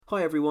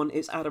Hi everyone,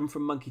 it's Adam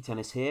from Monkey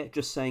Tennis here,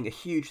 just saying a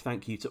huge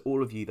thank you to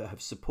all of you that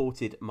have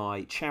supported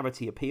my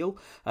charity appeal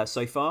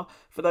so far.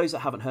 For those that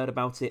haven't heard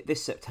about it,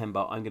 this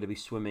September I'm going to be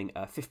swimming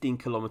 15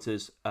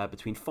 kilometres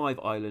between 5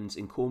 islands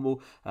in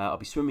Cornwall. I'll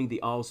be swimming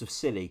the Isles of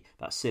Scilly,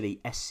 that's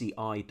Scilly, Scilly.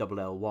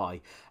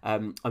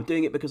 I'm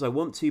doing it because I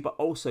want to, but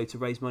also to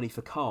raise money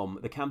for Calm,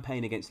 the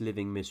campaign against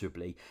living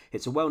miserably.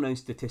 It's a well-known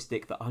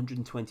statistic that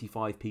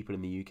 125 people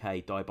in the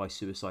UK die by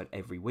suicide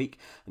every week,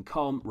 and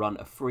Calm run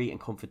a free and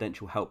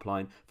confidential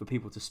helpline for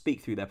people to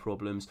speak through their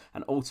problems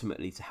and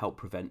ultimately to help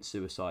prevent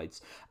suicides.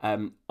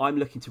 I'm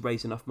looking to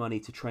raise enough money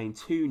to train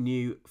 2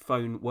 new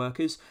phone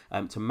workers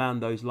to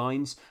man those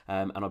lines,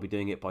 and I'll be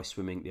doing it by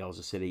swimming the Isles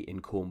of Scilly in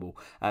Cornwall.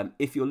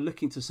 If you're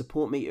looking to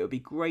support me, it would be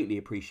greatly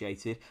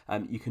appreciated.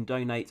 You can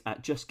donate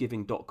at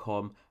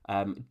justgiving.com.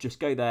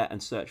 Just go there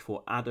and search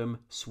for Adam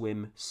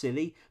Swim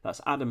Scilly. That's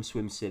Adam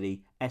Swim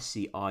Scilly,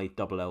 Scilly.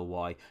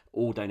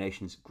 All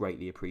donations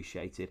greatly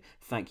appreciated.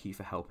 Thank you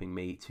for helping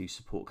me to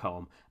support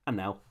Calm. And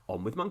now,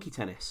 on with Monkey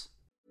Tennis.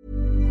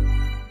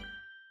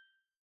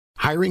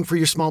 Hiring for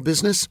your small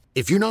business?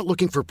 If you're not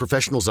looking for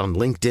professionals on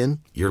LinkedIn,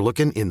 you're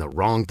looking in the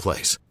wrong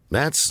place.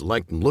 That's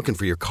like looking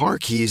for your car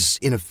keys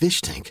in a fish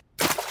tank.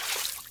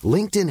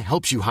 LinkedIn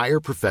helps you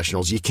hire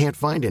professionals you can't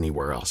find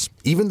anywhere else,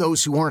 even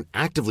those who aren't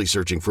actively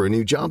searching for a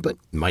new job but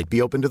might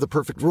be open to the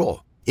perfect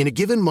role. In a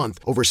given month,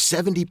 over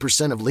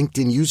 70% of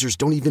LinkedIn users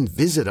don't even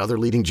visit other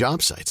leading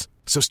job sites.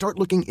 So start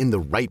looking in the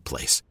right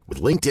place.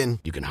 With LinkedIn,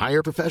 you can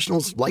hire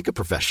professionals like a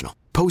professional.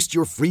 Post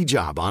your free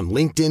job on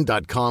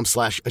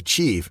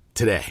linkedin.com/achieve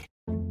today.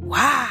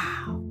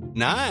 Wow.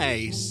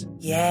 Nice.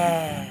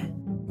 Yeah.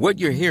 What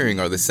you're hearing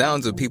are the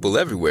sounds of people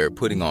everywhere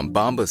putting on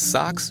Bombas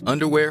socks,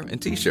 underwear,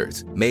 and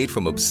T-shirts made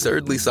from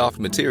absurdly soft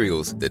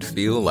materials that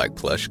feel like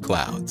plush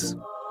clouds.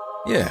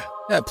 Yeah,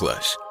 that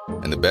plush.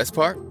 And the best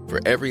part?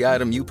 For every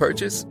item you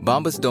purchase,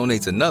 Bombas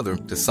donates another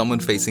to someone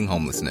facing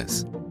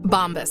homelessness.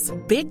 Bombas.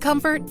 Big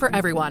comfort for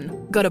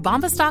everyone. Go to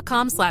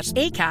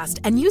bombas.com/ACAST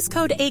and use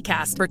code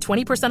ACAST for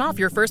 20% off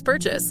your first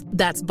purchase.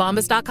 That's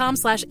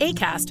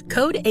bombas.com/ACAST.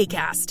 Code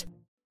ACAST.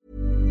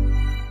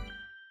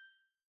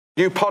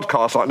 New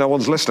podcast like no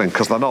one's listening,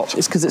 because they're not.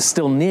 It's because it's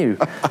still new.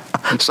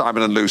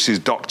 Simon and Lucy's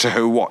Doctor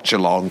Who watch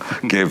along.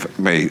 Give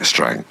me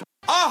strength.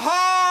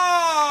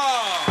 Aha!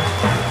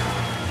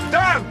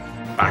 Dan!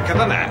 Back of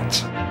the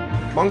net.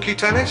 Monkey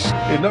tennis?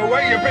 In no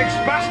way, you big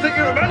spastic,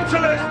 you're a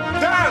mentalist!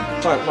 Dan!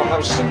 No, that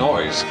was just a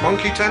noise.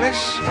 Monkey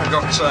tennis? I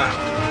got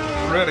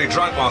really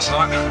drunk last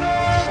night.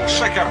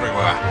 Sick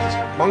everywhere.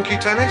 Monkey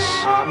tennis?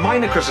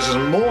 Minor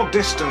criticism, more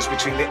distance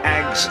between the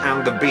eggs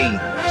and the beans.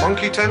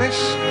 Monkey tennis?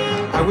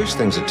 I wish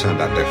things had turned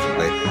out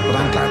differently, but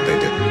I'm glad they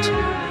didn't.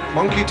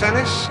 Monkey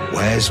tennis?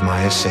 Where's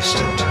my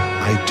assistant?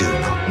 I do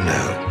not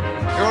know.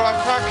 You're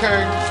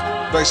unpacking.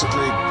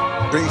 Basically,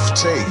 beef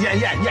tea.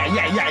 Yeah.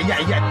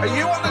 Are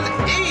you on an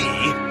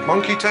E?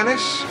 Monkey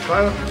tennis?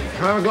 Can I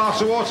have a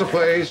glass of water,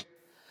 please?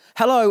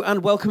 Hello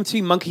and welcome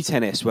to Monkey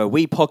Tennis, where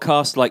we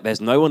podcast like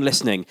there's no one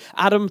listening.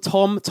 Adam,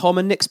 Tom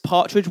and Nick's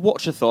Partridge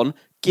Watchathon.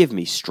 Give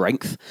me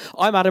strength.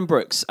 I'm Adam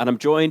Brooks and I'm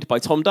joined by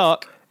Tom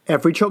Dark.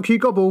 Every choc you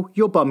gobble,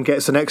 your bum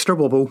gets an extra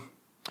wobble.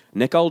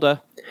 Nick Older.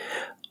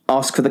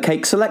 Ask for the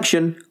cake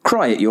selection,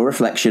 cry at your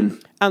reflection.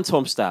 And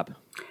Tom Stab.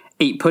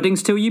 Eat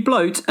puddings till you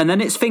bloat, and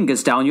then it's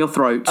fingers down your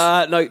throat.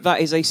 No,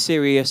 that is a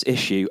serious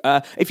issue.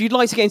 If you'd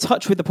like to get in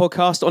touch with the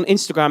podcast, on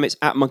Instagram it's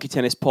at Monkey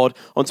Tennis Pod,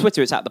 on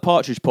Twitter it's at The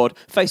Partridge Pod,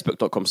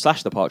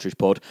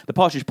 facebook.com/ThePartridgePod,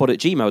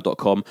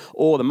 thepartridgepod@gmail.com,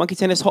 or the Monkey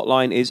Tennis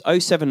hotline is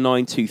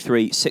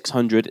 07923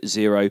 600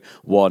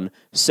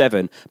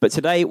 017. But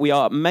today we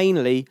are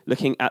mainly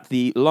looking at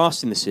the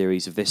last in the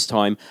series of this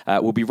time.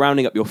 We'll be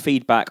rounding up your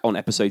feedback on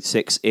episode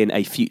 6 in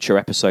a future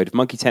episode of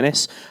Monkey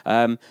Tennis.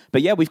 But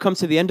yeah, we've come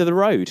to the end of the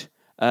road.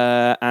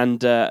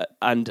 And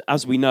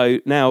as we know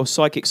now,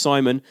 Psychic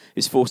Simon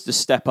is forced to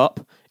step up.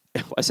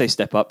 I say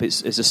step up,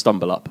 it's a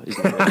stumble up,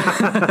 isn't it?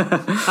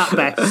 At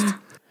best.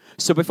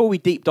 So before we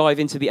deep dive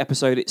into the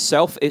episode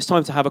itself, it's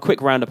time to have a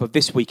quick roundup of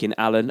this week in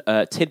Alan,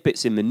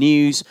 tidbits in the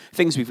news,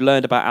 things we've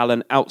learned about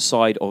Alan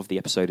outside of the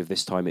episode of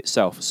this time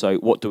itself. So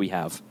what do we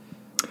have?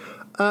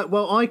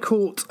 Well, I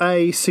caught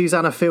a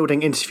Susanna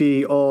Fielding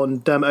interview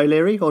on Dermot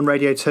O'Leary on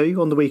Radio 2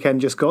 on the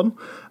weekend just gone.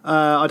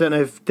 I don't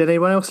know did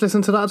anyone else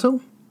listen to that at all?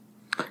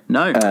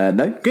 No.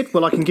 No. Good.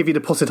 Well, I can give you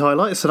the potted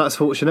highlights, so that's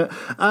fortunate.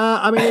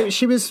 I mean,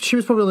 she was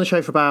probably on the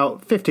show for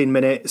about 15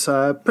 minutes.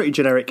 Pretty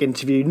generic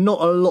interview.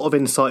 Not a lot of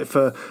insight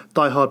for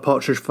diehard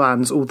Partridge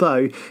fans,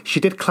 although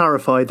she did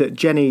clarify that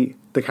Jenny,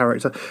 the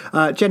character,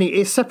 Jenny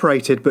is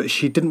separated, but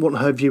she didn't want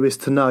her viewers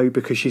to know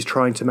because she's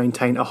trying to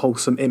maintain a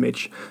wholesome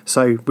image.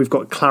 So we've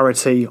got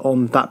clarity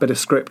on that bit of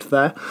script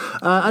there.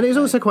 And it was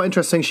also quite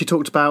interesting. She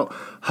talked about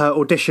her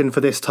audition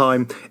for this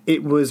time.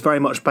 It was very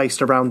much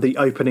based around the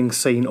opening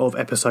scene of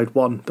episode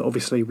 1 that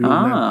obviously we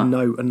all now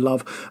know and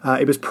love.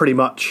 It was pretty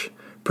much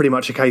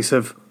a case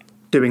of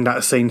doing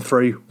that scene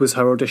through was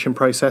her audition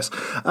process.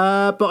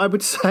 But I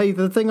would say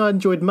the thing I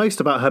enjoyed most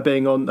about her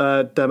being on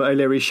Dermot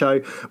O'Leary's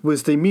show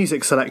was the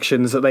music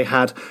selections that they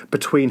had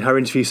between her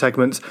interview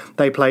segments.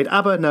 They played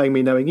ABBA, Knowing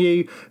Me, Knowing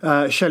You,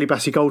 Shirley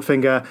Bassey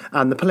Goldfinger,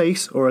 and The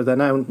Police, or they're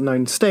now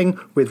known Sting,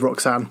 with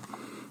Roxanne.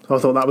 So I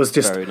thought that was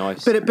just very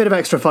nice. Bit of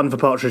extra fun for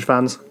Partridge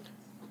fans.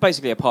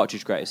 Basically a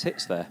Partridge greatest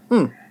hits there.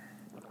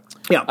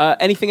 Yeah.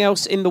 Anything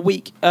else in the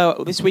week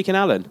this week in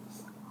Alan?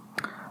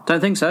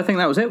 Don't think so. I think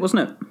that was it,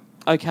 wasn't it?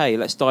 Okay,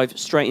 let's dive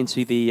straight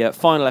into the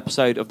final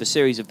episode of the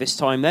series of this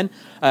time then.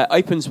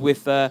 Opens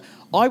with, I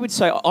would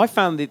say, I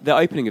found the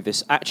opening of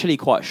this actually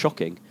quite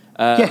shocking.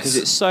 Because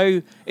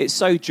it's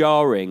so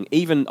jarring.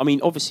 Even, I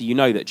mean, obviously you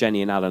know that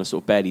Jenny and Alan are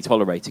sort of barely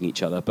tolerating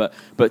each other, but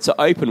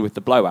to open with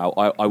the blowout,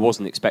 I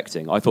wasn't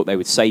expecting. I thought they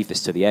would save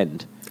this to the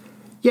end.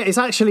 Yeah,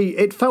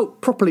 it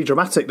felt properly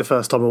dramatic the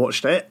first time I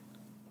watched it.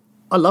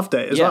 I loved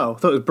it as well. I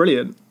thought it was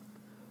brilliant.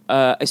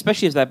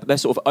 Especially as they're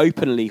sort of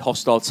openly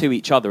hostile to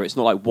each other. It's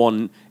not like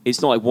one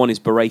is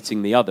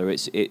berating the other.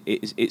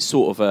 It's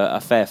sort of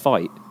a fair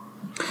fight.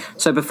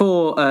 So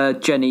before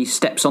Jenny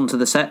steps onto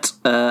the set,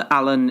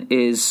 Alan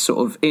is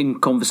sort of in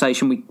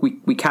conversation.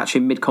 We catch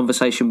him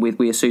mid-conversation with,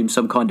 we assume,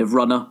 some kind of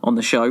runner on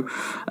the show.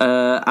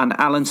 And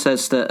Alan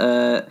says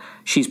that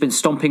she's been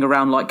stomping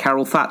around like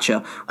Carol Thatcher,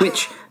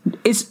 which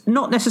is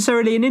not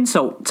necessarily an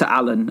insult to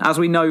Alan. As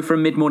we know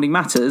from Mid-Morning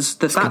Matters,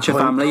 the Thatcher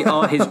family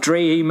are his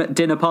dream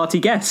dinner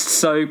party guests.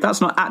 So that's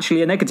not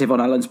actually a negative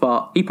on Alan's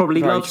part. He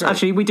probably loves... True.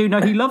 Actually, we do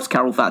know he loves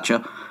Carol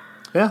Thatcher.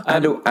 Yeah,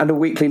 and a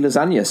weekly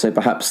lasagna, so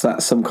perhaps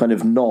that's some kind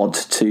of nod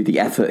to the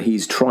effort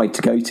he's tried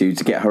to go to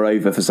get her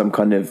over for some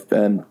kind of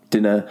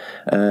dinner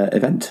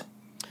event.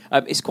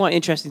 It's quite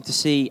interesting to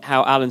see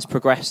how Alan's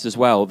progressed as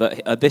well.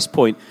 That at this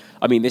point,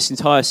 I mean, this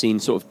entire scene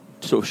sort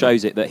of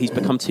shows it that he's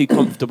become too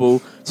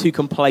comfortable, too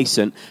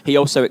complacent. He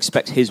also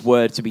expects his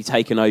word to be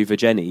taken over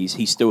Jenny's.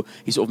 He sort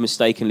of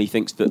mistakenly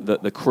thinks that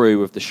the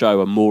crew of the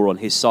show are more on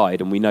his side,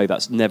 and we know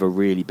that's never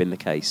really been the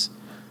case.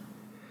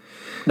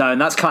 No,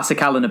 and that's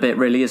classic Alan a bit,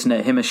 really, isn't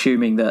it? Him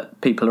assuming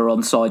that people are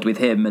on side with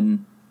him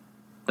and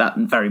that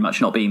very much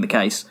not being the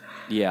case.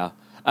 Yeah.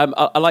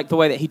 I like the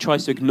way that he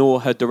tries to ignore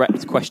her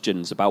direct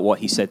questions about what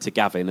he said to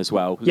Gavin as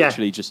well. Yeah.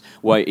 Literally just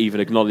won't even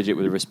acknowledge it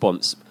with a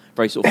response.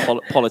 Very sort of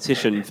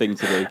politician thing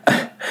to do.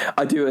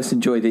 I do just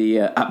enjoy the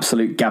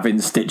absolute Gavin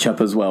stitch-up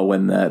as well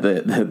when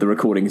the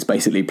recording is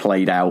basically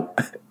played out.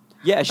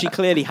 Yeah, she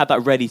clearly had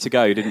that ready to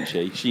go, didn't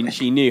she?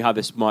 She knew how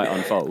this might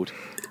unfold.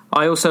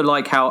 I also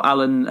like how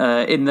Alan,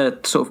 in the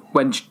sort of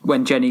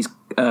when Jenny's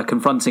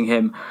confronting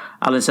him,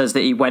 Alan says that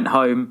he went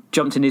home,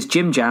 jumped in his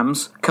gym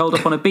jams, curled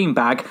up on a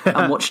beanbag,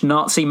 and watched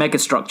Nazi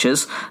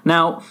Megastructures.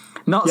 Now,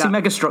 Nazi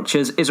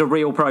Megastructures is a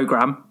real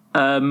program.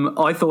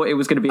 I thought it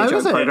was going to be a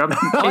joke program.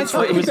 I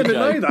thought you didn't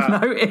know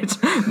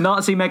that. No,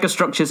 Nazi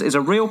Megastructures is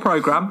a real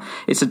program.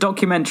 It's a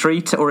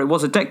documentary, or it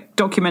was a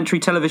documentary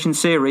television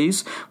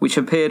series which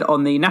appeared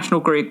on the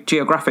National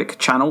Geographic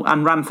channel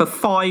and ran for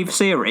 5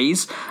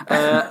 series.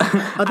 Are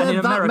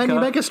there that many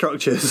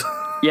megastructures?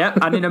 Yeah,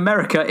 and in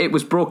America it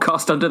was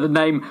broadcast under the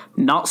name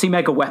Nazi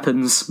Mega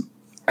Weapons.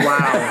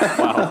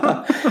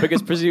 Wow.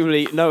 Because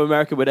presumably no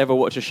American would ever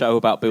watch a show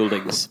about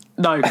buildings.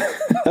 No.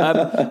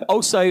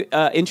 Also,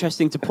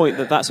 interesting to point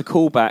that's a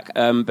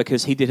callback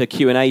because he did a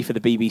Q&A for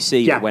the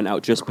BBC that went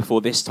out just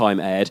before this time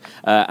aired,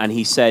 and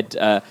he said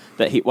that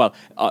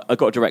I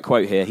got a direct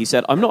quote here. He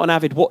said, "I'm not an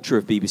avid watcher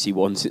of BBC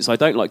One since I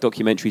don't like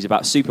documentaries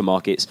about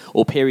supermarkets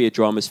or period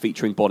dramas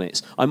featuring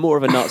bonnets. I'm more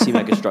of a Nazi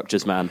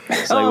megastructures man."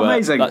 So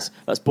amazing.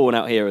 That's borne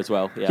out here as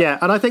well. Yeah,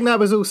 and I think that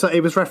was also, it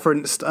was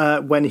referenced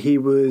when he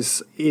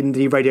was in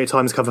the Radio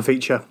Times cover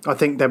feature. I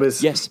think there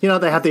was, they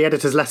had the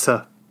editor's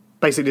letter,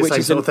 basically the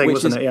same sort of thing,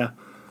 wasn't it? Yeah.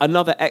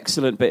 Another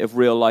excellent bit of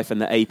real life and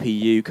the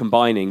APU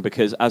combining,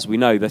 because as we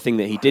know, the thing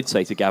that he did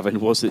say to Gavin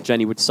was that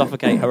Jenny would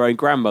suffocate her own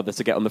grandmother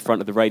to get on the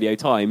front of the Radio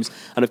Times,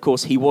 and of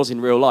course he was in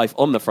real life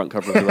on the front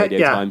cover of the Radio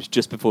Times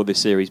just before this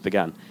series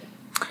began.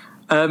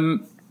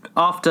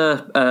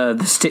 After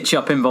the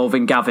stitch-up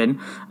involving Gavin,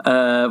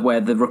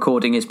 where the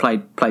recording is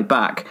played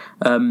back,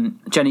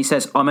 Jenny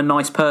says, "I'm a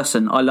nice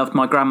person. I loved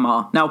my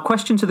grandma." Now,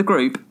 question to the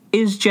group,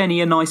 is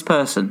Jenny a nice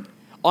person?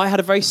 I had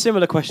a very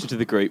similar question to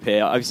the group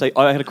here.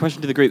 I had a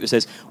question to the group that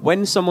says,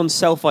 when someone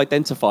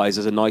self-identifies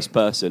as a nice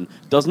person,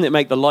 doesn't it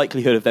make the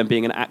likelihood of them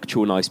being an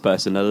actual nice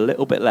person a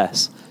little bit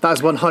less?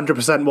 That's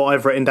 100% what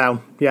I've written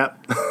down, yeah.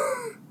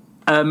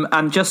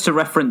 And just to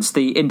reference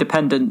the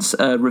Independent's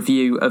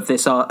review of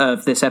this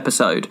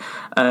episode,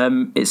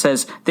 it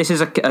says, "This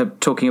is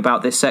talking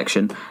about this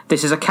section.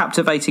 This is a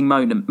captivating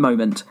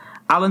moment.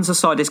 Alan's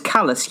aside is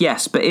callous,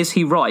 yes, but is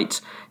he right?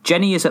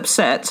 Jenny is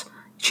upset.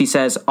 She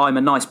says, 'I'm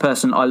a nice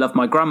person. I love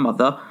my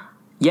grandmother.'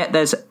 Yet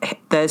there's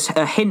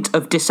a hint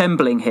of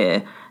dissembling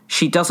here.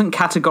 She doesn't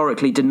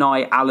categorically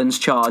deny Alan's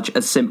charge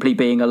as simply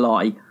being a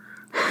lie."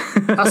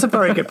 That's a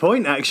very good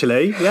point,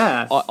 actually.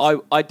 Yeah,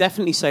 I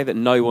definitely say that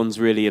no one's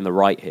really in the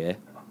right here.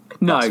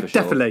 No,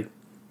 definitely.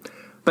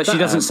 But she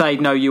doesn't say,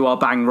 "No, you are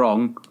bang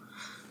wrong."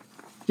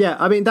 Yeah,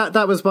 I mean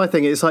that was my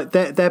thing. It's like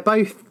they're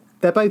both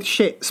they're both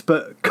shits,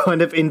 but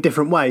kind of in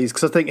different ways.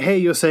 Because I think here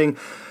you're seeing,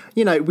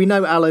 we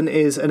know Alan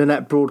is an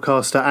inept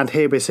broadcaster, and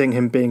here we're seeing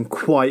him being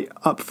quite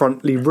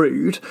upfrontly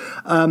rude.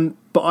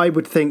 But I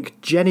would think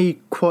Jenny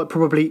quite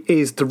probably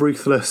is the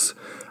ruthless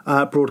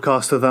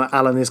broadcaster that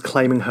Alan is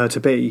claiming her to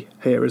be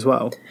here as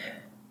well.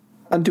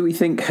 And do we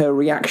think her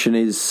reaction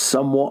is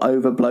somewhat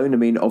overblown? I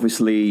mean,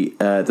 obviously,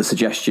 the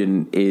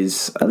suggestion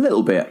is a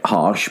little bit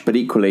harsh, but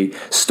equally,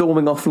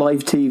 storming off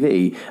live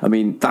TV, I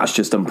mean, that's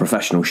just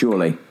unprofessional,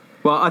 surely.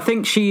 Well, I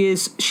think she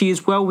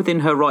is well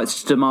within her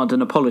rights to demand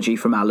an apology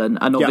from Alan,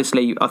 and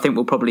obviously, I think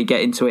we'll probably get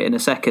into it in a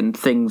second.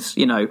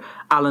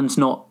 Alan's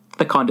not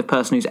the kind of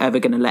person who's ever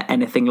going to let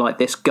anything like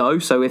this go.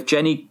 So if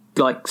Jenny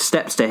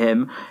steps to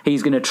him,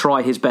 he's going to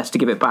try his best to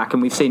give it back,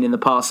 and we've seen in the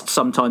past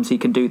sometimes he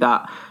can do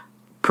that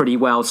pretty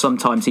well,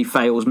 sometimes he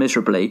fails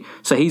miserably.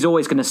 So he's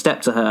always going to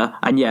step to her,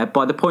 and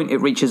by the point it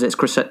reaches its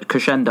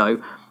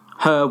crescendo,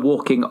 her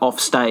walking off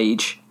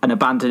stage and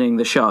abandoning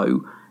the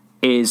show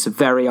is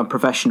very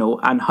unprofessional,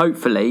 and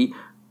hopefully,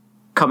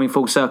 coming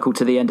full circle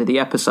to the end of the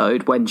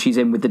episode when she's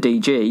in with the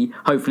DG,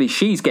 hopefully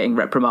she's getting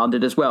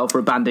reprimanded as well for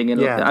abandoning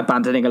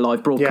a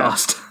live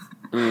broadcast.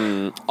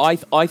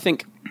 I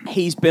think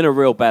he's been a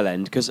real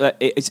bellend, because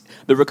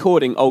the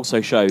recording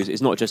also shows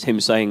it's not just him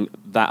saying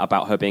that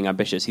about her being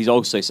ambitious. He's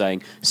also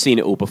saying, seen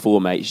it all before,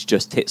 mate, it's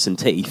just tits and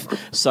teeth.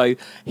 So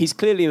he's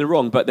clearly in the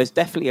wrong, but there's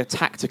definitely a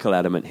tactical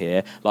element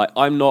here.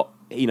 I'm not,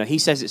 he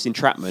says it's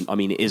entrapment. I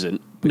mean, it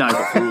isn't. No.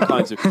 For all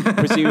kinds of,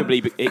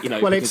 presumably,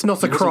 well, it's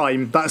not a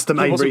crime. That's the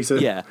main reason.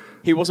 Yeah.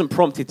 He wasn't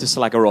prompted to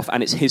slag her off,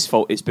 and it's his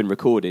fault it's been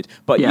recorded.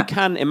 But you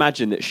can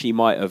imagine that she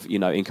might have,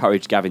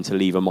 encouraged Gavin to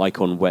leave a mic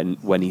on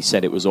when he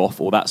said it was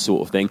off, or that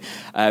sort of thing.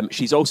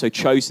 She's also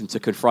chosen to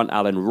confront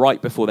Alan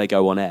right before they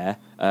go on air,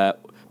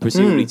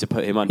 presumably to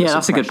put him under some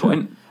that's pressure. A good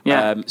point.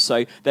 Yeah.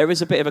 So there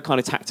is a bit of a kind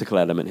of tactical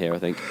element here, I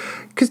think.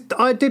 Because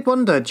I did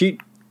wonder, do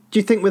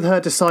you think with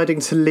her deciding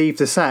to leave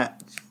the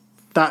set,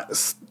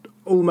 that's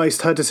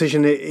almost her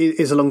decision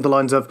is along the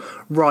lines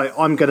of, right,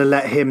 I'm going to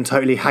let him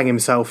totally hang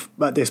himself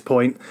at this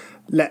point,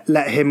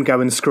 let him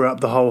go and screw up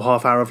the whole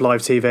half hour of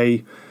live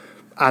TV,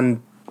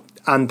 and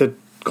the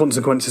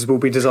consequences will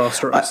be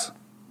disastrous.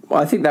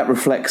 I think that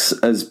reflects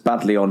as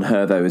badly on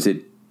her, though, as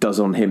it does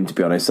on him, to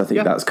be honest. I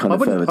think that's kind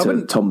of further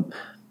to Tom.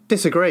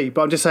 Disagree,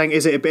 but I'm just saying,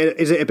 is it a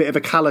bit of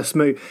a callous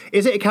move?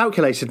 Is it a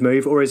calculated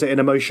move, or is it an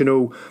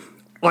emotional,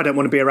 I don't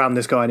want to be around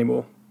this guy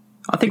anymore?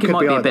 I think it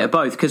might be a bit of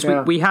both, because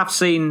we have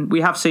seen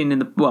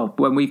in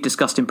when we've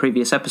discussed in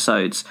previous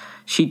episodes,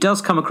 she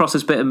does come across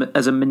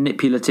as a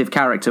manipulative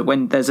character.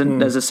 When there's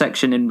a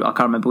section in, I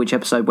can't remember which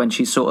episode, when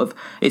she's sort of,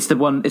 it's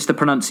the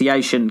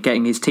pronunciation,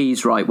 getting his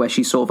T's right, where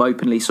she's sort of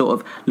openly sort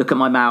of look at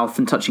my mouth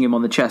and touching him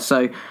on the chest.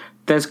 So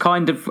there's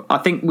kind of, I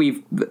think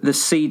the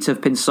seeds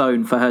have been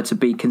sown for her to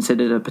be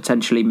considered a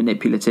potentially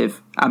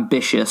manipulative,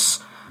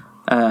 ambitious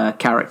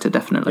character,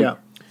 definitely. Yeah.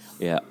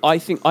 Yeah, I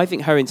think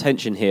her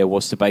intention here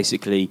was to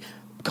basically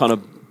kind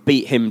of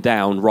beat him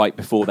down right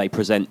before they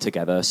present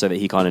together, so that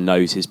he kind of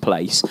knows his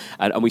place.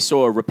 And we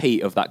saw a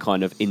repeat of that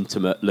kind of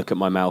intimate look at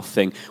my mouth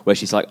thing, where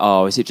she's like,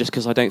 "Oh, is it just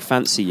because I don't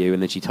fancy you?"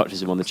 And then she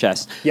touches him on the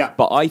chest. Yeah.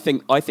 But I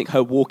think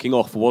her walking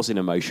off was an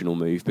emotional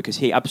move, because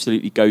he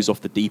absolutely goes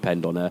off the deep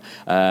end on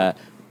her.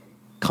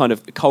 Kind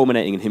of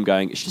culminating in him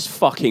going, it's just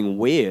fucking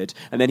weird.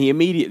 And then he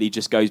immediately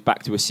just goes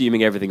back to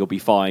assuming everything will be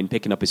fine,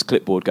 picking up his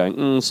clipboard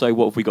going, so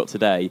what have we got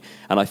today?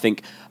 And I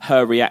think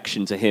her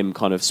reaction to him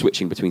kind of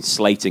switching between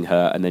slating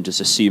her and then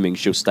just assuming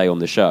she'll stay on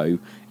the show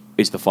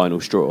is the final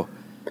straw.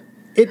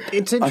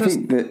 It's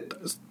interesting.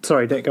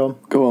 Sorry, Dick, go on.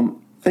 Go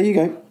on. There you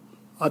go.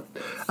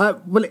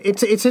 Well,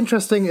 it's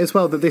interesting as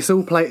well that this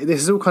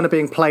is all kind of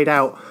being played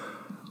out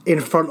in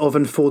front of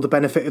and for the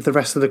benefit of the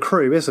rest of the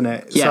crew, isn't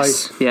it?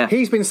 Yes. So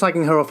he's been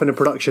slagging her off in a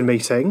production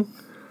meeting,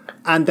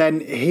 and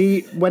then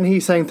when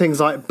he's saying things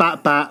like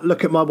bat,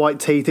 look at my white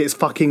teeth, it's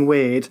fucking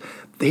weird,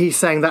 he's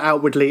saying that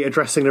outwardly,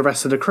 addressing the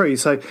rest of the crew.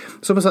 So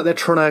it's almost like they're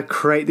trying to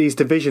create these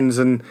divisions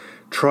and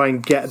try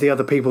and get the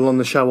other people on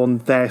the show on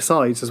their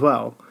sides as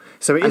well.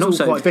 So it is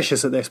all quite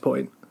vicious at this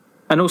point.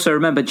 And also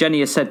remember, Jenny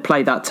has said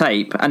play that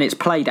tape, and it's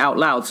played out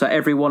loud, so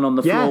everyone on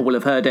the floor will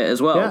have heard it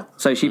as well. Yeah.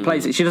 So she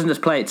plays it. She doesn't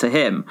just play it to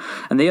him.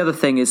 And the other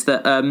thing is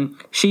that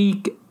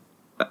she,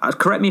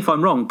 correct me if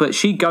I'm wrong, but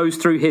she goes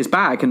through his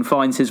bag and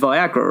finds his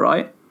Viagra,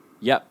 right?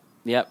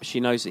 Yep. She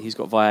knows that he's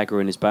got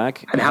Viagra in his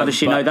bag. And how does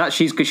she know that?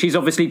 She's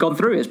obviously gone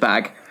through his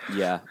bag.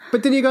 Yeah.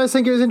 But did you guys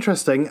think it was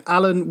interesting?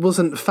 Alan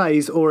wasn't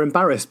fazed or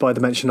embarrassed by the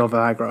mention of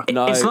Viagra.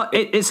 No. It's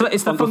the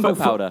fungal foot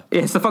powder.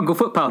 It's the fungal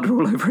foot powder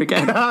all over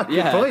again.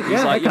 Yeah. Point.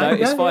 He's like,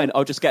 it's fine.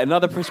 I'll just get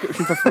another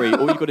prescription for free.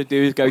 All you've got to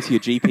do is go to your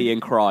GP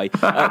and cry.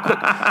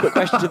 Quick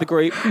question to the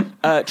group.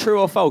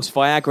 True or false,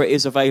 Viagra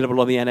is available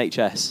on the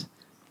NHS?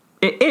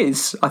 It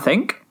is, I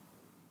think.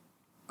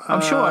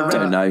 I'm sure I read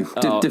don't know.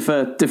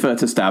 Defer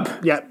to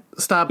Stab. Yeah.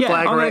 Stab,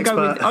 Viagra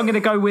expert. I'm going to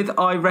go with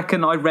I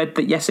reckon I read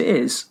that yes, it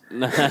is.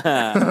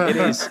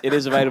 It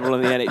is available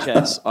on the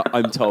NHS,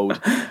 I'm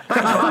told.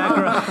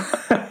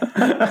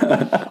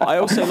 I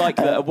also like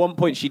that at one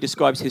point she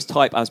describes his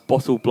type as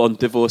bottle blonde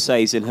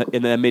divorcees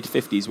in their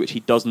mid-50s, which he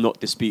does not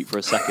dispute for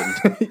a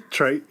second.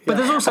 True. Yeah. But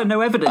there's also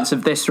no evidence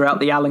of this throughout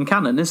the Alan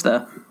canon, is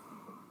there?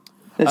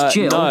 There's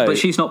Jill, no. but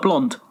she's not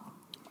blonde.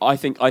 I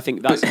think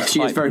that's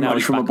she is very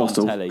much from a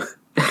bottle. There's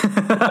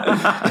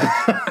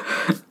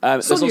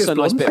also a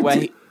nice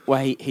bit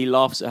where he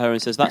laughs at her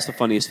and says, "That's the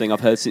funniest thing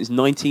I've heard since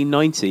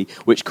 1990,"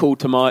 which calls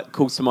to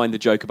mind the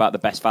joke about the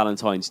best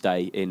Valentine's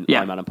Day in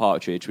Iron Man and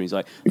Partridge, when he's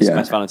like, "This is the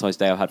best Valentine's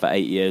Day I've had for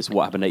 8 years.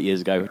 What happened 8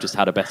 years ago? I've just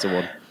had a better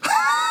one."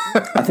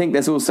 I think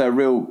there's also a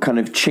real kind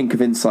of chink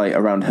of insight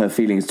around her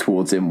feelings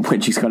towards him when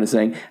she's kind of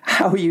saying,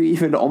 "How are you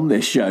even on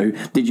this show?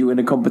 Did you win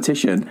a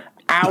competition?"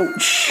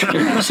 Ouch!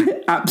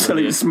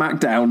 Absolute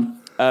smackdown.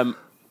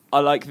 I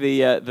like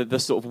the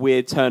sort of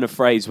weird turn of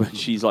phrase when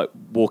she's like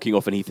walking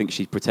off and he thinks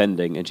she's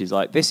pretending, and she's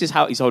like, "This is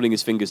how," he's holding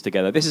his fingers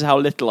together, "This is how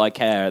little I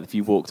care if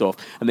you walked off,"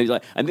 and then he's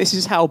like, "And this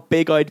is how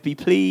big I'd be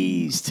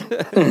pleased."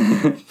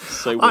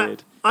 So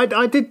weird.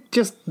 I did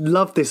just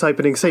love this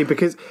opening scene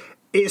because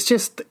it's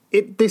just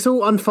this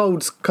all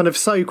unfolds kind of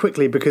so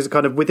quickly, because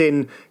kind of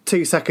within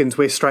 2 seconds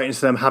we're straight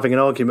into them having an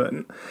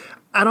argument,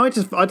 and I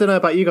don't know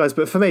about you guys,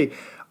 but for me,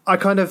 I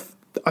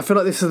feel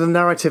like this is the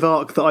narrative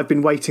arc that I've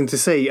been waiting to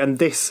see, and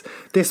this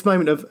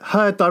moment of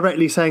her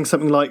directly saying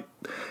something like,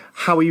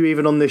 "How are you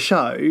even on this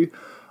show?"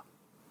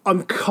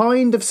 I'm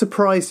kind of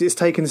surprised it's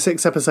taken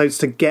 6 episodes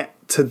to get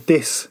to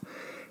this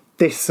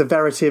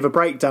severity of a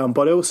breakdown,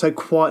 but I also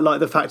quite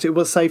like the fact it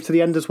was saved to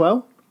the end as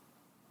well.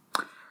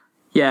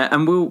 Yeah,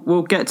 and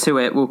we'll get to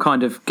it. We'll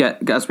kind of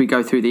get as we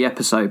go through the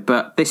episode,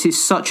 but this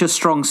is such a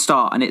strong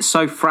start, and it's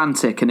so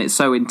frantic and it's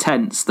so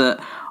intense that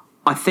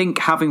I think,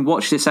 having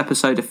watched this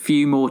episode a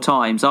few more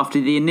times, after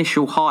the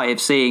initial high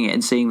of seeing it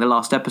and seeing the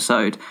last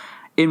episode,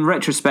 in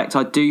retrospect,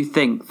 I do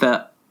think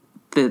that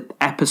the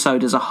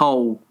episode as a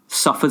whole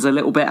suffers a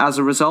little bit as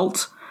a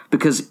result,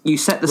 because you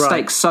set the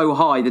stakes so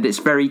high that it's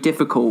very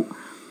difficult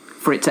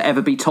for it to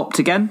ever be topped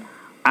again.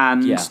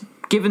 And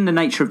given the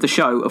nature of the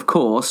show, of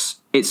course,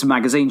 it's a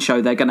magazine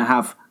show. They're going to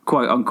have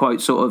quote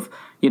unquote sort of,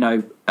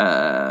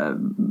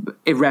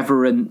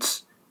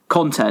 irreverent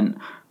content.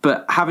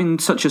 But having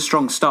such a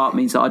strong start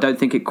means that I don't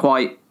think it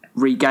quite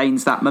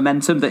regains that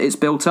momentum that it's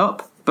built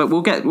up. But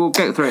we'll get through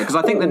it, because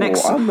I think the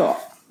next. I'm not.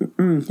 I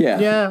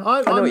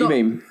know what you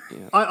mean.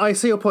 I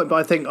see your point, but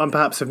I think I'm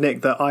perhaps with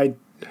Nick that I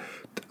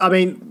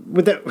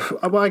mean,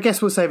 I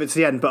guess we'll save it to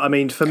the end. But I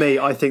mean, for me,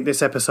 I think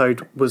this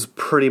episode was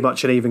pretty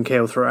much an even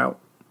keel throughout.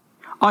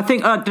 I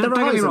think don't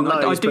get me wrong.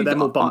 Lows, but they're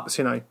more bumps,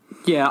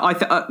 Yeah,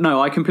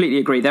 I completely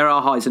agree. There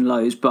are highs and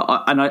lows, but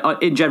I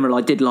in general,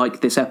 I did like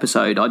this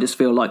episode. I just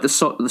feel like the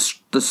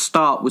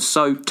start was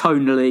so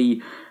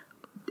tonally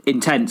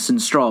intense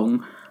and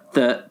strong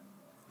that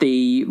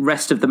the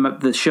rest of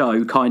the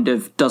show kind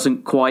of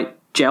doesn't quite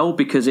gel,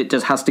 because it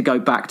just has to go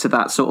back to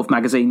that sort of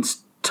magazine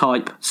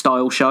type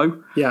style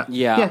show. Yeah.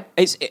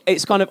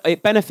 It's kind of,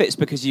 it benefits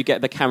because you get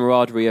the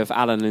camaraderie of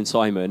Alan and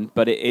Simon,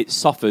 but it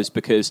suffers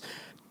because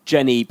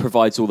Jenny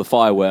provides all the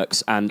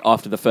fireworks, and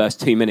after the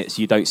first 2 minutes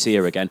you don't see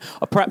her again.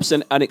 Perhaps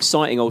an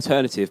exciting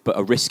alternative, but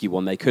a risky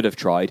one they could have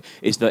tried,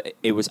 is that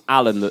it was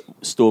Alan that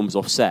storms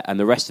off set, and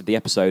the rest of the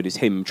episode is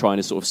him trying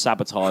to sort of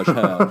sabotage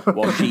her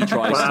while she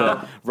tries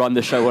to run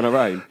the show on her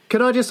own.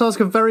 Can I just ask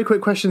a very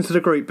quick question to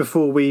the group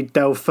before we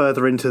delve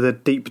further into the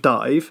deep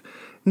dive?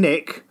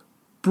 Nick,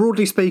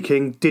 broadly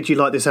speaking, did you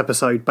like this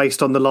episode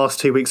based on the last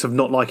 2 weeks of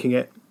not liking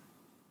it?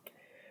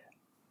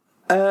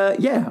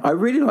 Yeah, I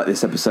really like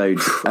this episode.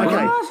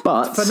 Okay,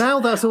 but for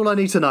now, that's all I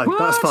need to know. What?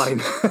 That's fine.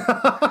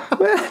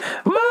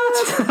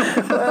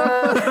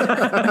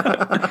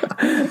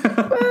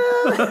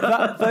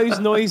 Those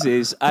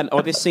noises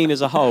or this scene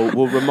as a whole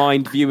will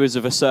remind viewers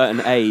of a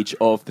certain age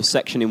of the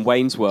section in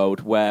Wayne's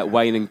World where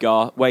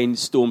Wayne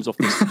storms off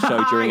the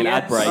show during an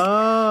ad break,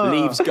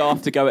 leaves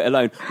Garth to go it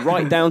alone,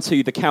 right down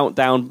to the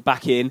countdown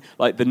back in,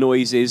 like the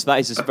noises. That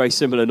is a very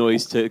similar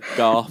noise to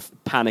Garth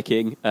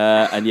panicking,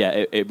 and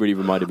it really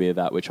reminded me of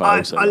that, which I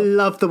also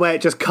love the way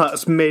it just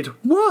cuts mid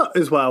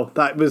as well.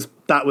 That was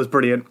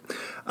brilliant.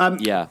 Were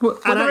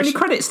there any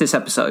credits this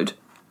episode?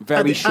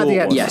 Very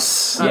short.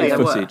 Yes.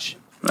 Footage.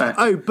 Right.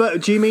 Oh,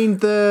 but do you mean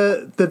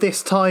the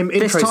this time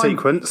intro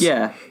sequence?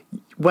 Yeah.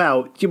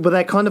 Well,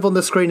 they're kind of on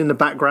the screen in the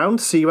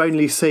background, so you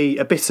only see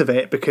a bit of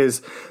it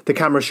because the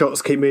camera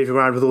shots keep moving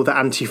around with all the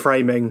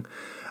anti-framing.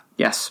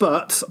 Yes.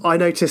 But I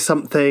noticed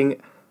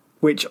something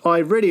which I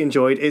really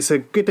enjoyed. It's a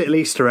good little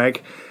Easter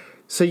egg.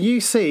 So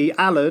you see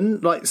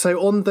Alan,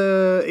 on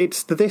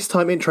the this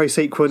time intro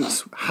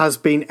sequence has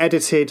been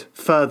edited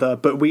further,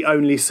 but we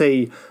only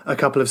see a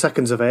couple of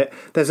seconds of it.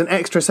 There's an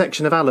extra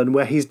section of Alan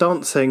where he's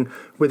dancing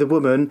with a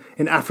woman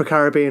in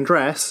Afro-Caribbean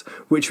dress,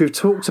 which we've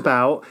talked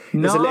about.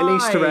 There's a little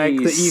Easter egg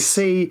that you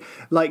see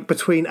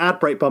between ad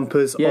break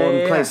bumpers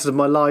on Places of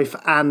My Life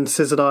and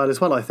Scissor Dial as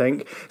well, I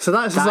think. So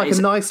that's just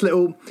a nice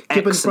little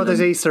Gibbons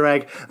Brothers Easter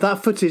egg.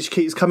 That footage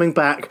keeps coming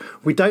back.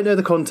 We don't know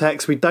the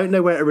context, we don't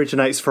know where it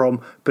originates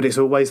from, but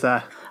it's always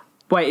there.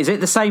 Wait, is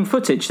it the same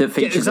footage that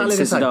features in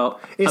Scissor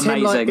Dial? It's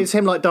amazing. It's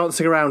him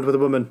dancing around with a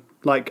woman.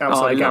 like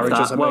outside I love garage or that.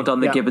 something. Well done,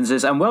 the Yeah.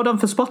 Gibbonses, and well done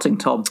for spotting,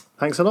 Tom.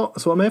 Thanks a lot.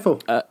 That's what I'm here for.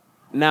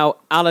 Now,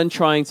 Alan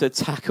trying to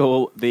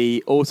tackle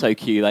the auto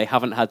cue they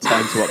haven't had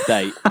time to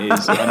update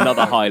is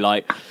another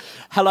highlight.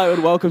 Hello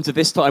and welcome to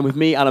This Time with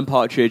me, Alan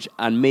Partridge,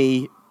 and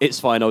me. It's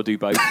fine, I'll do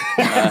both.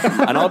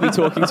 And I'll be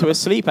talking to a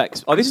sleep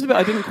expert. Oh, this is the bit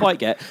I didn't quite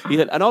get. He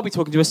said, and I'll be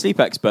talking to a sleep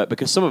expert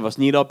because some of us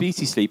need our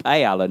beauty sleep.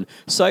 Alan.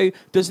 So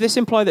does this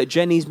imply that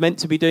Jenny's meant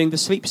to be doing the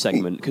sleep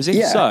segment? Because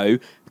if so,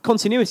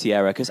 continuity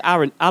error, because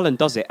Alan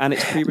does it and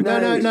it's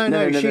pre-recorded.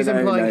 No. She's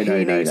implying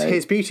he needs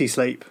his beauty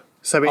sleep.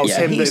 So it's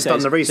him that's done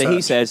the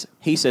research. So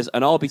he says,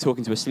 and I'll be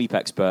talking to a sleep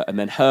expert, and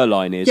then her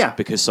line is,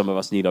 because some of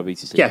us need our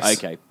beauty sleep. Yes.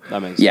 Okay,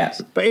 that makes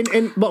sense. But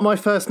in my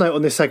first note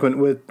on this segment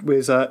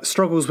was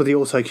struggles with the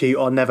auto cue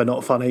are never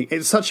not funny.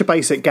 It's such a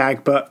basic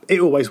gag, but it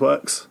always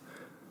works.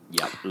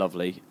 Yep,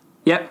 lovely.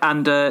 Yep,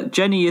 and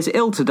Jenny is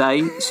ill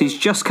today. She's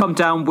just come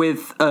down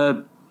with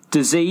a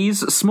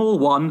disease, a small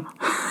one.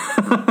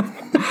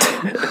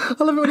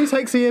 I love it when he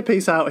takes the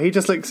earpiece out. He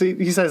just looks.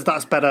 He says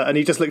that's better, and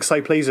he just looks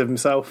so pleased with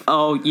himself.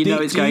 Oh,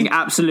 it's going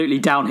absolutely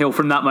downhill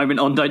from that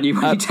moment on, don't you?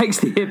 When he takes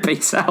the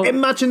earpiece out.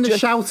 Imagine the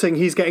shouting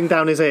he's getting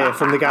down his ear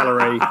from the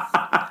gallery.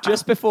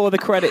 Just before the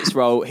credits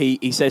roll,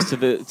 he says to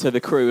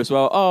the crew as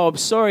well, "Oh, I'm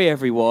sorry,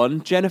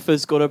 everyone.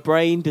 Jennifer's got a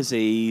brain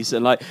disease,"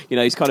 and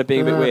he's kind of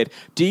being a bit weird.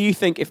 Do you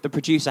think if the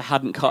producer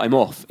hadn't cut him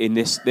off in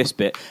this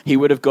bit, he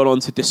would have gone on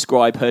to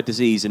describe her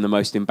disease in the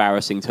most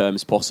embarrassing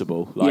terms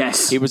possible?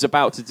 Yes, he was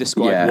about to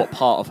describe what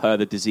part of her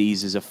the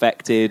disease is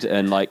affected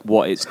and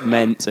what it's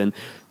meant and.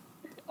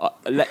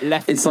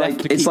 It's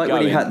like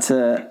when he had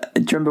to.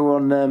 Do you remember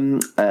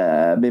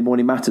on Mid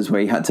Morning Matters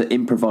where he had to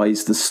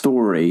improvise the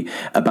story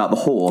about the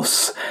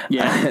horse,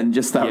 and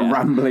just that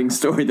rambling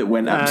story that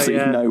went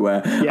absolutely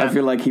nowhere? I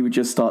feel like he would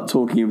just start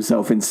talking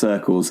himself in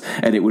circles,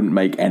 and it wouldn't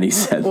make any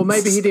sense. Or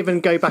maybe he'd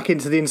even go back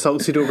into the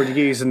insults he'd already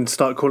used and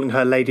start calling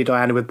her Lady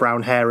Diana with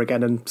brown hair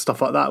again and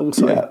stuff like that.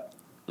 Also,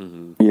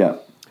 yeah.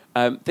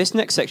 This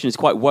next section is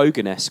quite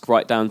Wogan-esque,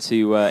 right down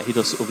to he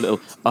does sort of little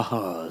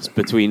ahas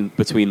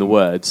between the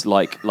words,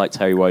 like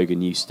Terry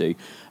Wogan used to,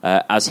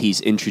 as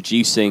he's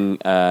introducing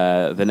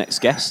the next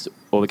guest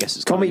or the guest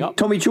that's coming up.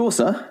 Tommy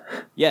Chaucer,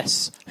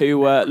 yes,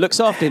 who looks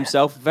after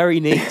himself, very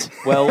neat.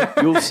 Well,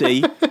 you'll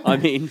see. I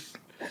mean,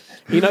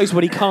 he knows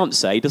what he can't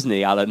say, doesn't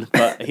he, Alan?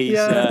 But he's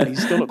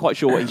still not quite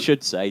sure what he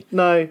should say.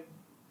 No.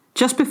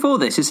 Just before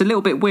this, it's a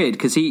little bit weird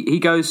because he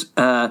goes,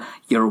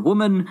 "You're a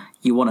woman.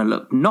 You want to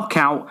look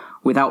knockout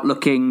without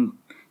looking,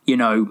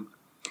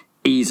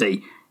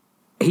 easy."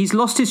 He's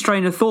lost his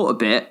train of thought a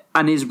bit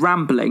and is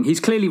rambling. He's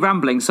clearly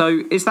rambling.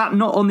 So is that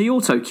not on the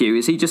auto cue?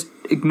 Is he just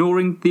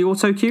ignoring the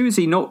auto cue? Is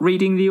he not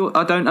reading the?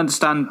 I don't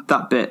understand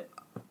that bit.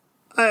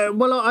 I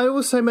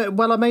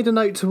made a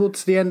note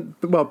towards the end,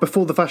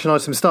 before the fashion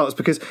item starts,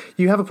 because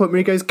you have a point where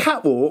he goes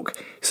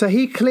catwalk, so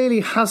he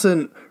clearly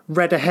hasn't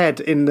read ahead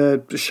in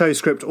the show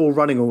script or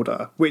running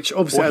order, which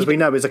obviously, as we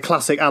know, is a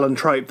classic Alan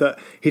trope that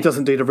he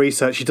doesn't do the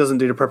research, he doesn't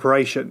do the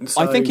preparation.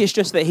 So. I think it's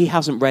just that he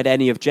hasn't read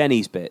any of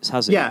Jenny's bits,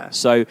 has he? Yeah.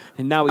 So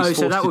now he's forced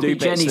so that to would do be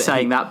bits Jenny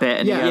saying that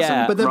bit.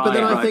 And But then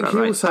I think he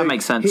also that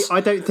makes sense.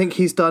 I don't think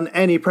he's done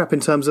any prep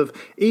in terms of,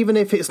 even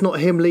if it's not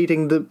him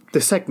leading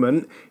the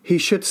segment, he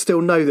should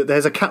still know that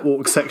there's a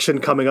catwalk section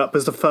coming up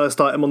as the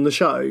first item on the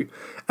show,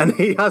 and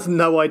he has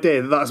no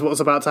idea that that's what's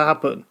about to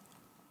happen.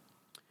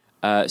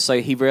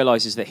 So he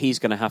realises that he's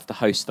going to have to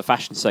host the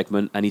fashion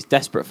segment, and he's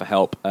desperate for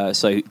help.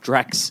 So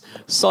drags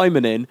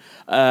Simon in,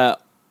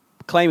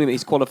 claiming that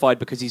he's qualified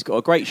because he's got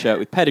a great shirt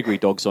with pedigree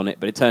dogs on it.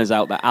 But it turns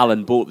out that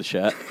Alan bought the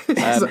shirt.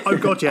 Oh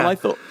God, yeah!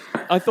 And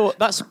I thought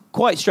that's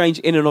quite strange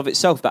in and of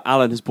itself that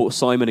Alan has bought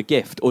Simon a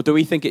gift, or do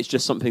we think it's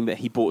just something that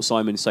he bought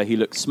Simon so he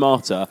looked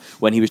smarter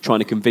when he was trying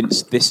to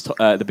convince the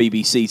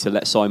BBC to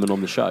let Simon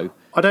on the show?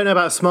 I don't know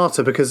about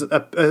smarter, because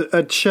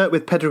a shirt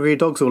with pedigree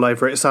dogs all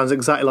over it sounds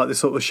exactly like the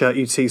sort of shirt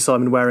you'd see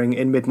Simon wearing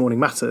in Mid Morning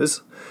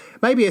Matters.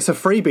 Maybe it's a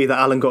freebie that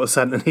Alan got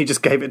sent and he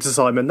just gave it to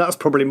Simon. That's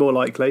probably more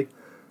likely.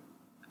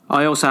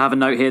 I also have a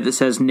note here that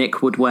says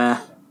Nick would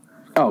wear.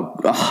 Oh,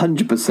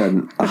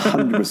 100%.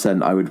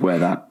 100% I would wear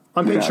that.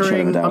 I'm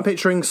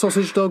picturing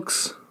sausage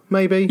dogs,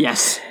 maybe.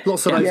 Yes.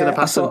 Lots of those in a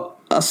pattern.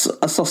 A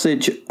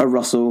sausage, a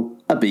Russell,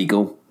 a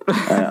Beagle.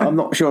 I'm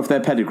not sure if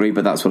they're pedigree,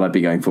 but that's what I'd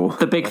be going for.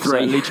 The big three.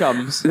 Certainly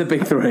chums. The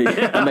big three.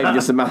 And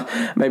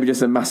maybe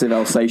just a massive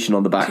Alsatian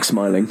on the back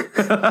smiling.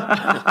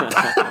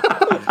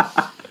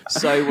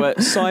 So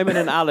Simon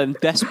and Alan,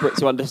 desperate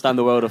to understand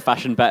the world of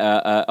fashion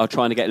better, are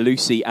trying to get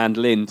Lucy and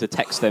Lynn to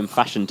text them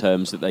fashion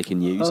terms that they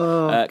can use.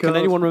 Can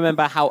anyone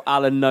remember how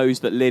Alan knows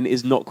that Lynn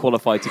is not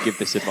qualified to give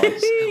this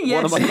advice?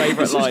 Yes, one of my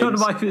favourite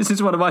lines. This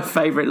is one of my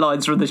favourite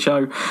lines from the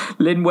show.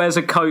 Lynn wears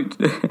a coat.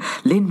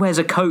 Lynn wears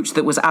a coat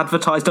that was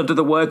advertised under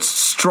the words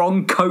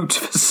 "strong coat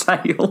for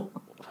sale."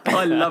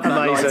 I love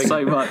that line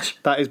so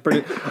much. That is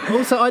brilliant.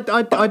 Also,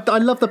 I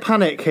love the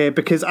panic here,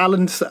 because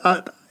Alan's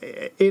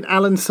in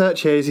Alan's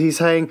search here, he's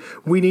saying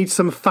we need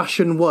some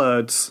fashion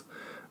words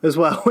as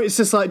well. It's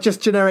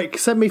just generic.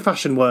 Send me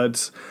fashion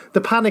words. The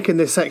panic in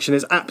this section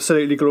is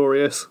absolutely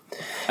glorious.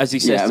 As he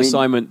says to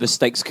Simon, the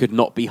stakes could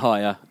not be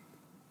higher.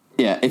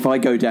 Yeah, if I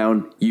go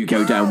down, you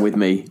go down with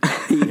me.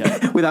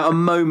 Without a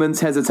moment's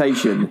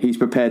hesitation, he's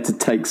prepared to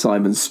take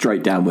Simon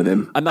straight down with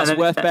him. And that's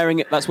worth bearing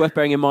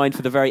in mind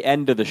for the very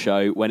end of the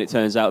show, when it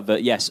turns out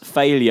that yes,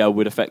 failure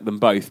would affect them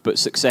both, but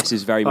success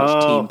is very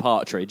much Team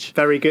Partridge.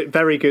 Very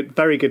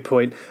good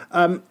point.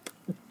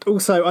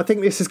 Also, I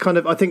think this is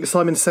I think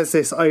Simon says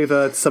this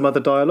over some other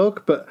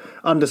dialogue, but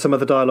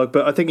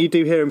I think you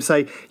do hear him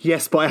say,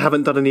 "Yes, but I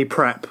haven't done any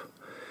prep."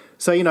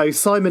 So,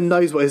 Simon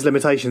knows what his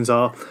limitations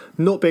are.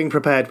 Not being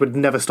prepared would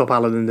never stop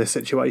Alan in this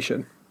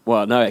situation.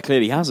 Well, no, it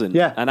clearly hasn't.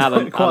 Yeah, and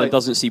Alan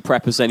doesn't see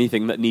prep as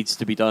anything that needs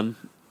to be done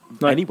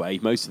anyway,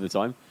 most of the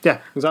time. Yeah,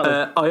 exactly.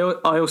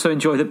 I also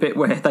enjoy the bit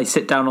where they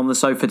sit down on the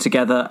sofa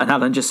together and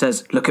Alan just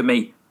says, "Look at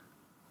me.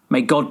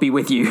 May God be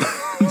with you."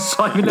 And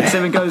Simon looks at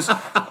him and goes,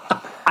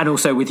 "And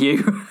also with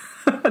you."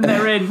 And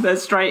they're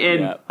straight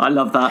in. Yeah. I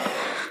love that.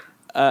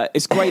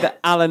 It's great that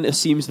Alan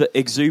assumes that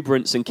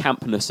exuberance and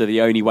campness are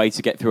the only way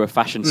to get through a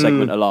fashion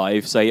segment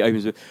alive. So he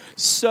opens with,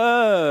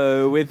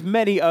 "So," with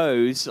many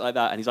O's like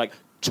that, and he's like,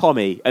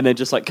 "Tommy," and then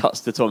just cuts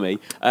to Tommy.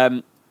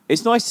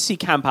 It's nice to see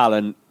Camp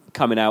Alan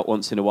coming out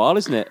once in a while,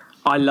 isn't it?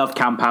 I love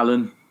Camp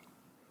Alan.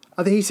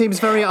 I think he seems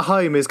very at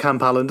home as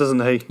Camp Alan,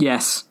 doesn't he?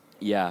 Yes.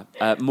 Yeah,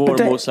 more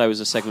and more so as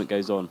the segment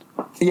goes on.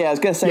 Yeah, I was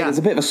going to say, there's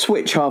a bit of a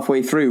switch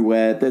halfway through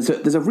where there's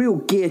a real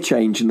gear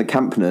change in the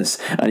campness,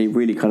 and he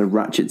really kind of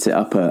ratchets it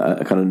up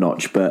a kind of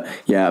notch. But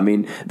yeah, I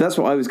mean, that's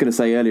what I was going to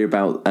say earlier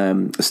about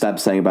Stab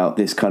saying about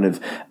this kind of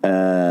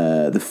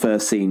the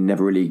first scene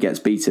never really gets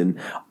beaten.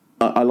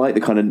 I like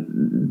the kind of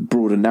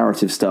broader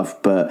narrative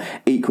stuff, but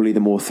equally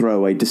the more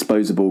throwaway,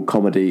 disposable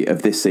comedy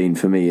of this scene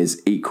for me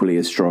is equally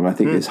as strong. I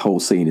think this whole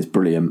scene is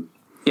brilliant.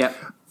 Yeah.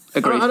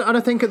 Agreed. And I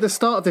think at the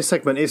start of this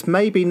segment, it's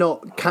maybe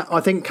not...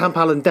 I think Camp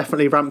Alan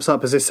definitely ramps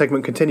up as this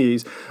segment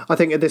continues. I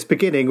think at this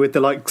beginning, with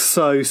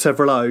the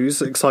several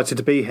O's, excited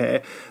to be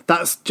here,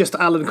 that's just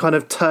Alan kind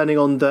of turning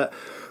on the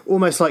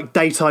almost like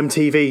daytime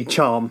TV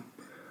charm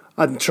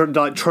and trying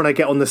to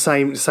get on the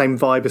same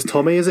vibe as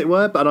Tommy, as it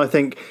were. But I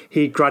think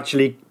he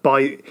gradually,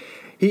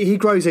 he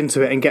grows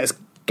into it and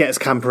gets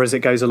camper as it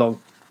goes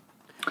along.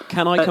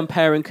 Can I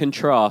compare and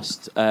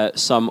contrast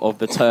some of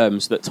the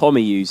terms that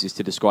Tommy uses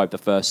to describe the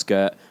first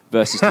skirt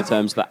versus the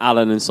terms that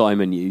Alan and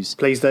Simon use?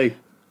 Please do.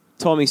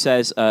 Tommy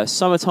says,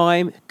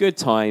 summertime, good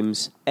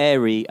times,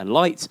 airy and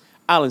light.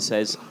 Alan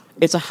says,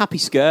 it's a happy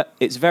skirt,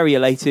 it's very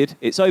elated,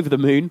 it's over the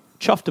moon,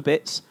 chuffed to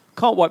bits,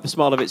 can't wipe the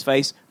smile of its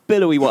face,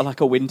 billowy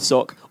like a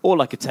windsock, or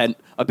like a tent,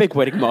 a big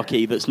wedding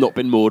marquee that's not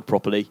been moored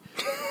properly.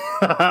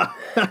 At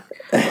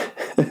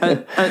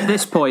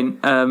this point...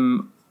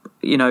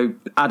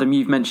 Adam,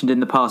 you've mentioned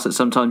in the past that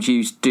sometimes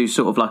you do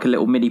sort of like a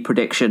little mini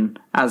prediction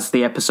as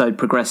the episode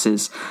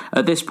progresses.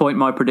 At this point,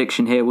 my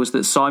prediction here was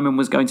that Simon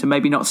was going to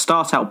maybe not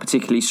start out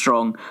particularly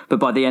strong, but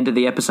by the end of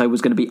the episode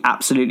was going to be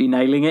absolutely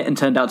nailing it and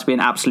turned out to be an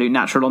absolute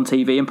natural on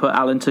TV and put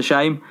Alan to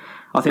shame.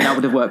 I think that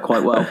would have worked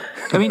quite well.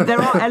 I mean, there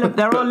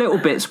are little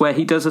bits where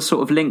he does a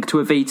sort of link to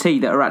a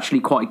VT that are actually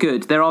quite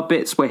good. There are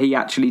bits where he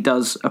actually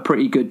does a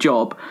pretty good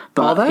job,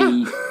 but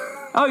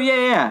Oh,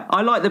 yeah.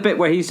 I like the bit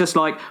where he's just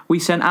like, we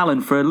sent Alan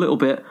for a little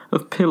bit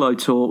of pillow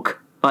talk,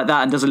 like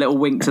that, and does a little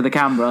wink to the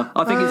camera.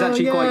 I think it's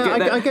actually quite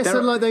good. I guess there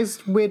are like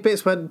those weird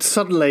bits where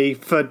suddenly,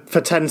 for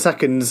 10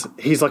 seconds,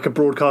 he's like a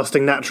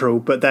broadcasting natural,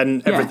 but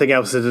then everything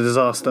else is a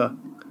disaster.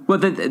 Well,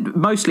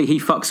 mostly he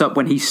fucks up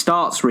when he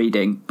starts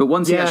reading, but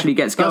once he actually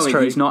gets going,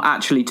 he's not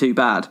actually too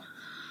bad.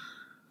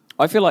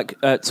 I feel like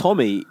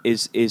Tommy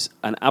is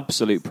an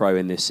absolute pro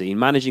in this scene,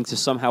 managing to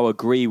somehow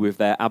agree with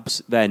their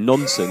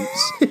nonsense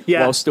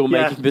while still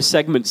making the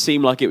segment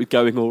seem like it was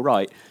going all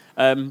right.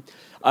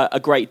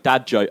 A great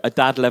dad joke, a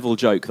dad level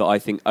joke that I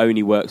think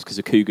only works because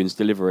of Coogan's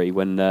delivery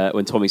when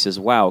Tommy says,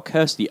 "Wow,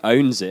 Kirsty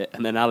owns it,"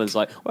 and then Alan's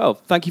like, "Well,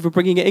 thank you for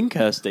bringing it in,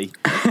 Kirsty."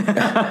 Is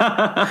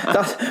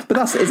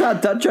that a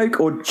dad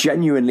joke or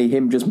genuinely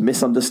him just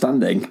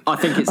misunderstanding? I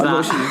think it's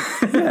that.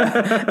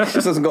 He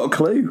just hasn't got a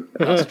clue.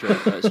 That's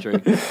true.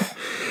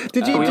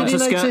 Did you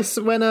notice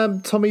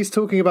when Tommy's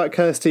talking about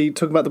Kirsty,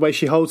 talking about the way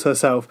she holds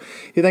herself,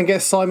 he then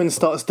gets Simon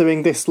starts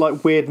doing this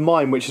like weird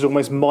mime, which is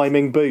almost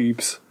miming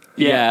boobs.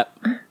 Yeah.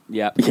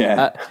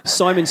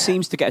 Simon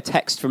seems to get a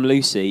text from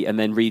Lucy and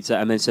then reads it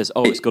and then says,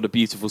 "Oh, it's got a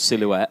beautiful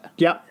silhouette."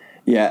 Yeah.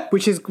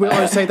 Which is, I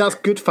would say, that's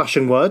good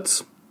fashion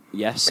words.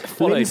 Yes.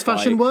 Lynn's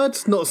fashion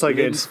words, not so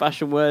good. Lynn's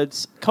fashion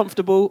words,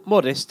 comfortable,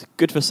 modest,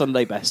 good for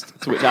Sunday best.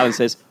 To which Alan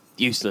says,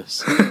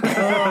 useless. Love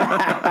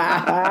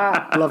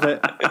it.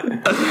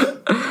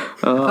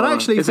 And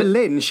actually, for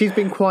Lynn, she's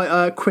been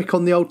quite quick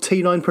on the old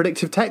T9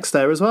 predictive text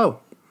there as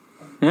well.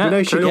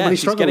 Yeah, she normally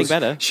struggles. Getting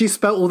better. She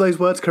spelt all those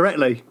words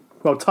correctly.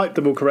 Well, typed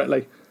them all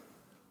correctly.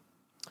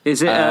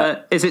 Is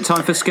it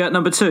time for skirt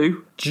number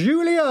 2?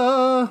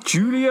 Julia.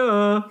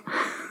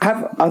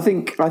 I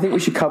think we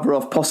should cover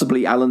off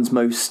possibly Alan's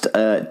most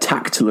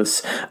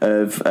tactless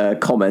of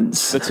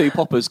comments. The two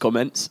poppers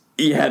comments.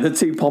 Yeah, the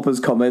two poppers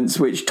comments,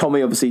 which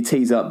Tommy obviously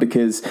tees up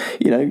because,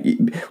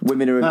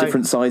 women are of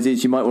different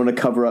sizes. You might want to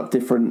cover up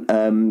different,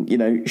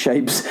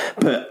 shapes.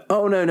 But,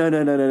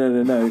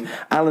 no.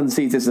 Alan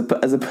sees this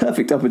as a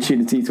perfect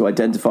opportunity to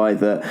identify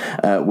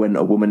that when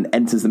a woman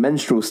enters the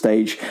menstrual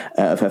stage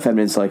of her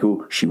feminine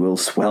cycle, she will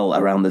swell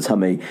around the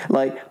tummy.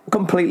 Like,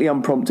 completely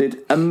unprompted,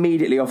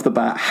 immediately off the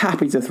bat,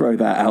 happy to throw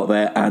that out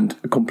there and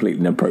completely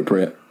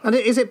inappropriate. And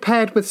is it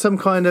paired with some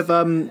kind of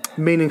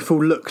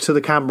meaningful look to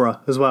the camera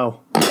as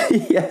well?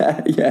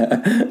 Yeah.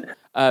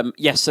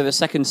 Yes, so the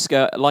second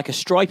skirt, like a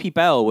stripy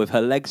bell with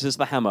her legs as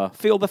the hammer.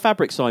 Feel the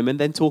fabric, Simon,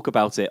 then talk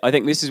about it. I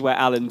think this is where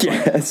Alan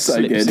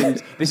so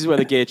good. This is where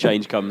the gear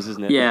change comes,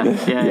 isn't it?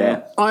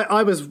 Yeah.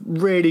 I was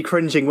really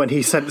cringing when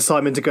he sent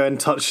Simon to go and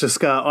touch the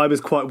skirt. I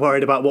was quite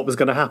worried about what was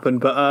going to happen,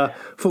 but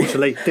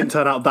fortunately, didn't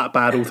turn out that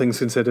bad, all things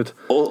considered.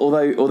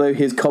 Although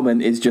his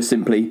comment is just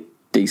simply...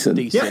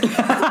 Decent. Yeah.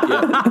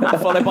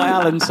 Followed by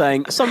Alan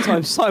saying,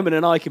 sometimes Simon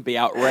and I can be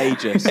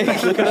outrageous.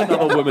 Look at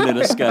another woman in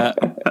a skirt.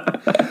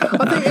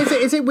 I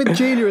think is it with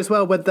Julia as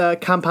well when the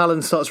Camp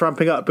Alan starts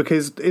ramping up,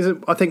 because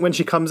I think when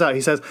she comes out he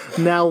says,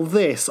 now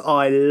this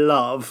I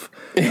love.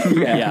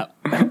 Yeah.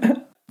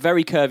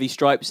 Very curvy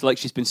stripes, like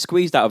she's been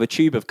squeezed out of a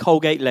tube of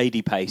Colgate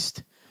lady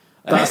paste.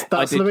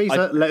 That's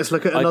Louisa. Let's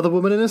look at another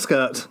woman in a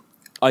skirt.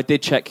 I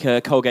did check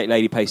Colgate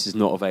Lady Paste is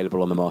not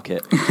available on the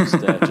market, just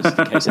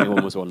in case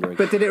anyone was wondering.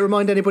 But did it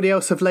remind anybody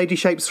else of lady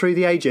shapes through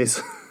the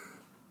ages?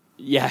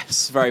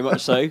 Yes, very much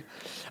so.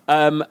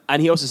 And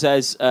he also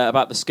says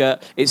about the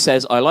skirt, it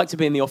says, I like to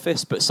be in the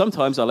office, but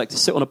sometimes I like to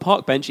sit on a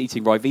park bench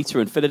eating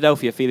Ryvita in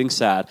Philadelphia feeling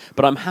sad,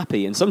 but I'm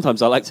happy. And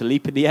sometimes I like to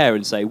leap in the air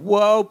and say,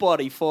 whoa,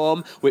 body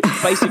form, which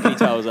basically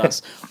tells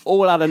us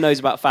all Alan knows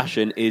about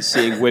fashion is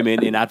seeing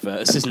women in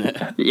adverts, isn't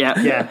it?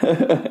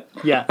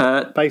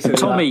 Yeah. Basically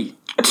Tommy,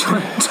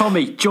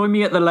 join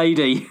me at the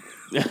lady.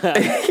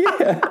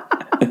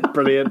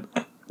 Brilliant.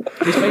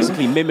 He's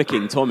basically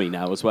mimicking Tommy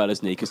now as well,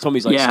 isn't he? Because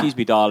Tommy's like, excuse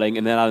me, darling.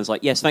 And then Alan's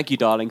like, yes, thank you,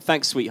 darling.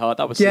 Thanks, sweetheart.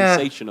 That was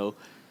sensational.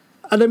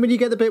 And then when you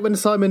get the bit when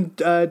Simon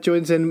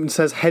joins in and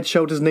says head,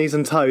 shoulders, knees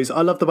and toes,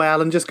 I love the way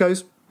Alan just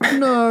goes,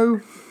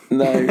 no.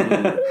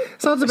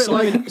 Sounds a bit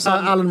like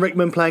Alan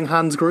Rickman playing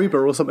Hans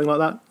Gruber or something like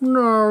that.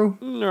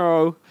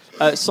 No.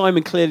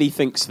 Simon clearly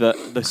thinks that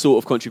the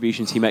sort of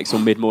contributions he makes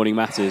on Mid-Morning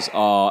Matters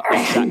are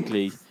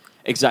exactly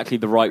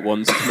the right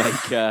ones to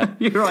make.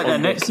 You're right there,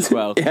 Nick, as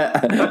well.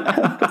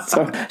 Yeah.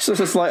 So it's just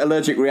a slight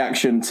allergic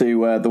reaction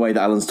to the way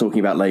that Alan's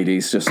talking about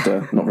ladies. Just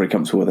not very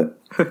comfortable with it.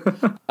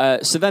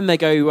 So then they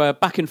go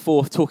back and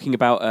forth talking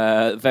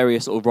about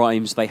various little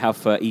rhymes they have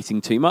for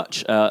eating too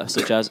much,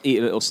 such as eat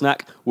a little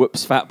snack,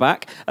 whoops, fat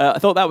back. I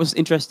thought that was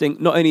interesting.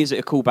 Not only is it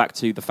a callback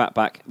to the fat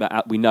back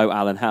that we know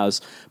Alan has,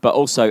 but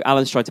also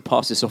Alan's tried to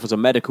pass this off as a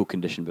medical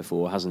condition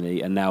before, hasn't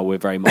he? And now we're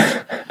very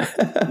much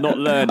not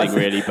learning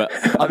really, but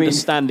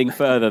understanding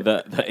further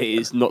that it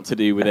is not to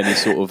do with any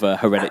sort of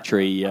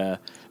hereditary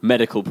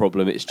medical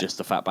problem. It's just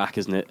a fat back,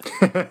 isn't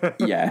it?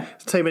 Yeah.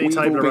 Too many We've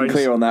all been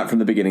clear on that from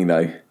the beginning,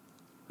 though.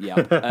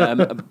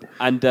 Yeah.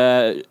 And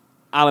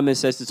Alan then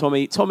says to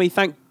Tommy,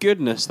 thank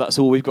goodness that's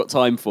all we've got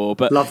time for.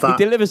 But love that.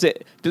 He delivers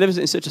it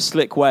in such a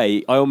slick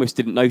way. I almost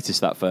didn't notice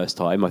that first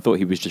time. I thought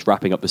he was just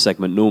wrapping up the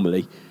segment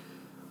normally.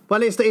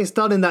 Well, it's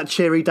done in that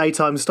cheery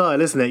daytime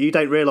style, isn't it? You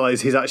don't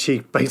realise he's actually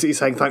basically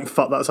saying, thank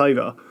fuck that's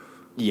over.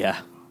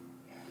 Yeah.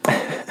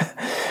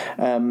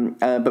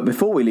 But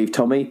before we leave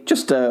Tommy,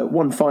 just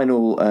one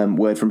final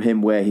word from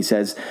him where he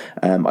says,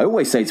 I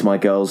always say to my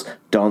girls,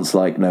 dance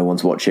like no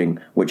one's watching,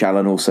 which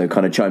Alan also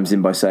kind of chimes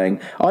in by saying,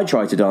 I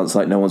try to dance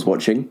like no one's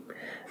watching.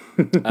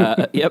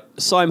 Yep.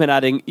 Simon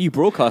adding, you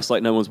broadcast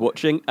like no one's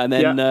watching, and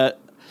then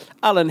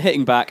Alan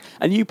hitting back,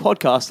 and you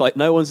podcast like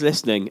no one's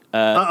listening.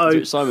 To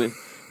which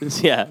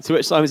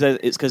Simon says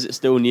it's because it's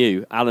still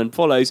new. Alan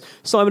follows,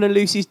 Simon and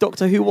Lucy's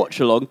Doctor Who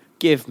watch-along,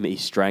 give me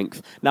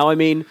strength. Now, I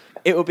mean,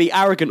 it would be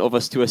arrogant of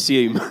us to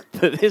assume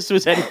that this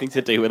was anything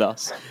to do with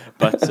us.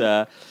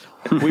 But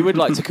we would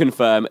like to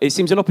confirm, it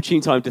seems an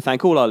opportune time to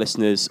thank all our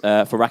listeners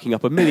for racking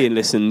up 1 million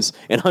listens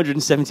in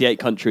 178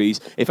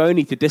 countries, if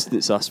only to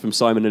distance us from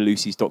Simon and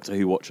Lucy's Doctor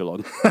Who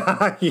watch-along.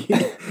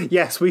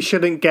 Yes, we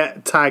shouldn't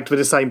get tagged with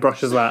the same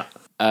brush as that.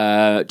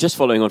 Just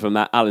following on from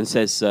that, Alan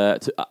says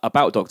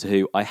about Doctor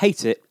Who, I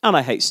hate it, and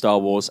I hate Star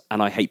Wars,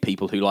 and I hate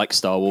people who like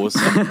Star Wars.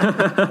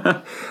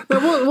 Now,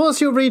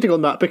 what's your reading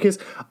on that? Because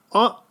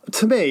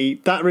to me,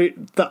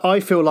 that I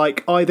feel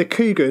like either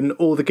Coogan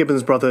or the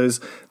Gibbons brothers,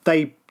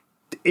 they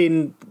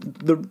in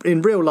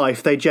real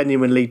life they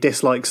genuinely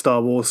dislike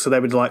Star Wars, so they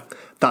would like,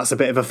 that's a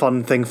bit of a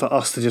fun thing for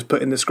us to just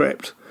put in the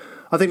script.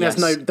 I think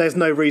there's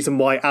no reason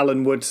why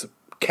Alan would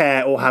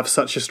care or have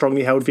such a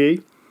strongly held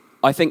view.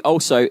 I think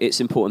also it's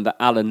important that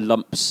Alan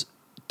lumps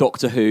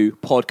Doctor Who,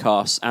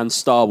 podcasts, and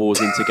Star Wars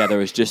in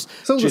together as just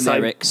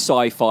generic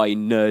sci-fi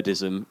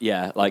nerdism.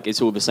 Yeah, like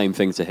it's all the same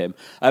thing to him.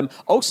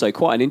 Also,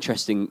 quite an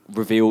interesting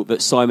reveal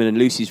that Simon and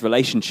Lucy's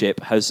relationship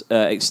has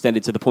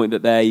extended to the point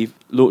that they've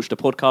launched a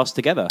podcast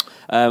together.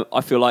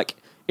 I feel like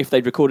if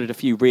they'd recorded a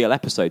few real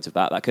episodes of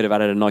that could have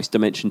added a nice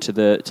dimension to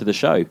the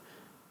show.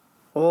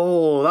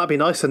 Oh, that'd be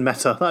nice and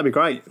meta. That'd be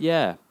great.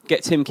 Yeah.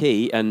 Get Tim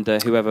Key and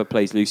whoever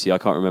plays Lucy, I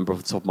can't remember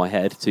off the top of my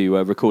head,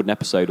 to record an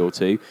episode or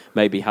two.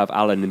 Maybe have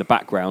Alan in the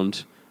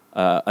background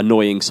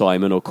annoying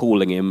Simon or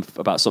calling him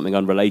about something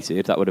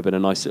unrelated. That would have been a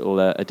nice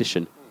little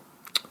addition.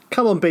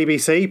 Come on,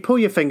 BBC, pull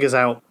your fingers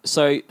out.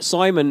 So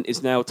Simon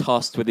is now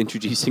tasked with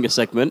introducing a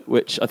segment,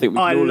 which I think we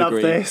can all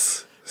agree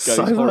this goes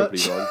so horribly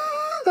much. wrong.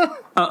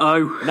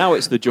 Uh-oh. Now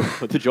it's the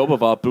job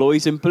of our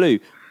Bloys in Blue.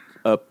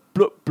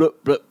 Blup,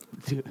 blup, blup.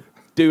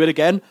 Do it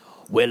again.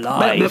 We're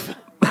live.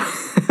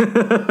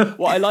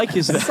 What I like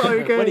is that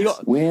so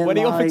when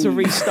he offered to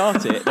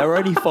restart it, there were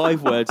only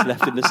 5 words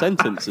left in the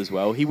sentence as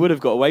well. He would have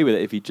got away with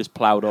it if he just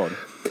ploughed on.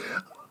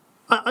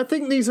 I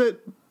think these are,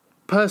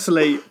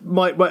 personally,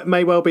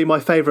 may well be my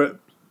favourite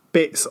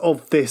bits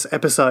of this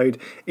episode,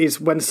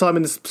 is when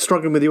Simon's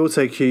struggling with the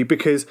auto cue,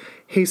 because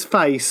his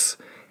face...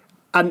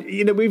 And,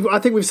 you know, I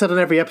think we've said on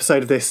every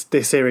episode of this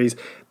series,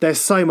 there's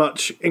so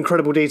much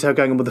incredible detail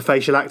going on with the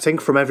facial acting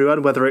from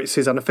everyone, whether it's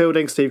Susanna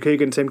Fielding, Steve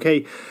Coogan, Tim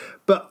Key.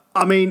 But,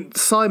 I mean,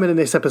 Simon in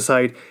this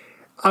episode,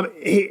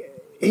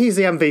 he's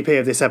the MVP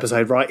of this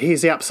episode, right?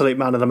 He's the absolute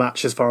man of the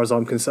match as far as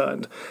I'm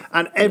concerned.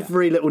 And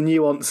every little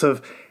nuance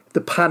of the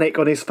panic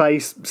on his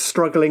face,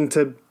 struggling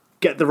to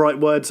get the right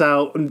words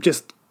out, and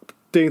just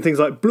doing things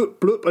like bloop,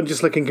 bloop, and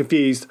just looking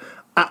confused.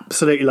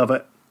 Absolutely love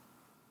it.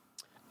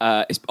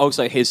 It's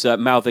also his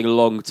mouthing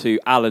along to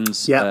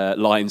Alan's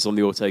lines on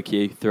the auto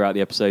cue throughout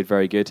the episode.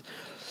 Very good.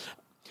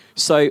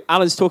 So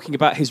Alan's talking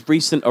about his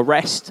recent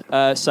arrest,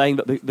 saying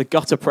that the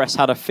gutter press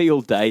had a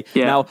field day.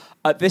 Yeah. Now,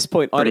 at this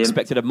point, I'd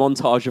expected a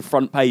montage of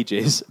front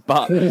pages,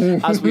 but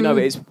as we know,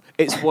 it's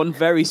one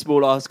very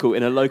small article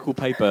in a local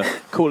paper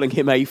calling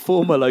him a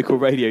former local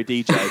radio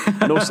DJ.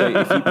 And also,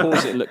 if you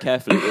pause it and look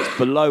carefully, it's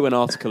below an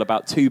article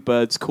about 2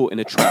 birds caught in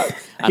a trap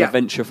and a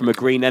venture from a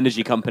green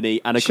energy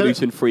company and a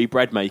gluten-free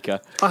bread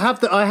maker. I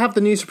have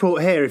the news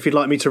report here if you'd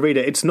like me to read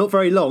it. It's not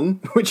very long,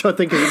 which I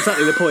think is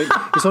exactly the point.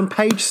 It's on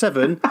page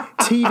 7.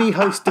 TV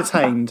host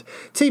detained.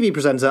 TV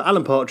presenter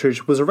Alan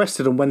Partridge was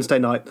arrested on Wednesday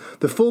night.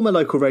 The former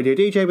local radio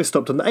DJ was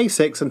stopped on the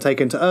A6 and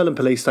taken to Earlham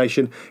Police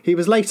Station. He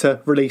was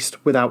later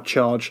released without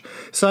charge.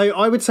 So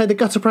I would say the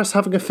gutter press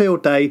having a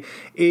field day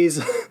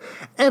is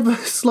ever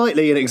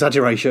slightly an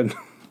exaggeration.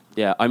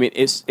 Yeah, I mean,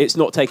 it's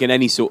not taken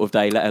any sort of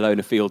day, let alone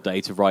a field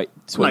day, to write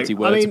 20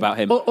 words about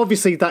him.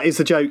 Obviously, that is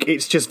a joke.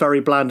 It's just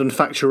very bland and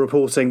factual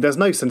reporting. There's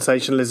no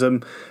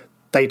sensationalism.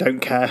 They don't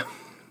care.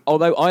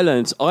 Although I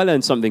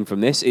learned something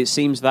from this. It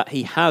seems that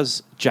he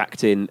has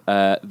jacked in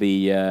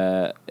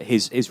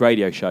his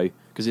radio show,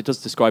 because it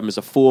does describe him as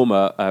a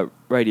former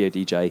radio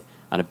DJ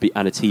and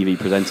a TV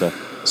presenter.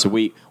 So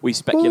we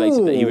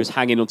speculated that he was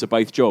hanging on to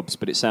both jobs,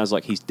 but it sounds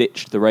like he's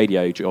ditched the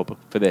radio job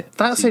for this.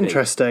 That's TV.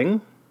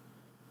 Interesting.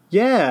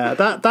 Yeah,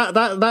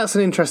 that's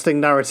an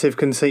interesting narrative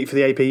conceit for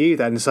the APU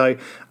then. So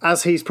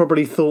as he's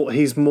probably thought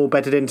he's more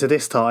bedded into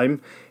this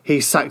time,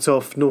 he's sacked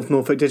off North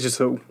Norfolk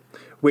Digital,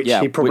 which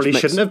he probably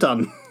shouldn't have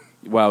done.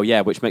 Well, yeah,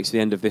 which makes the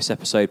end of this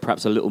episode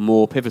perhaps a little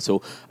more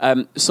pivotal.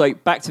 So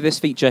back to this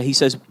feature, he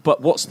says,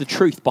 but what's the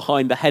truth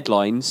behind the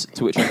headlines?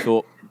 To which I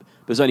thought,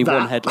 there's only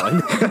one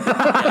headline.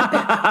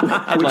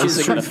 Which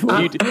is truthful.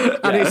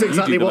 And it's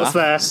exactly what's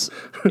there.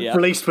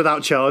 Released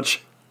without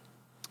charge.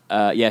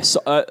 Yes.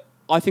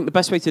 I think the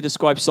best way to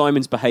describe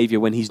Simon's behaviour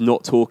when he's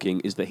not talking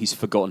is that he's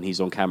forgotten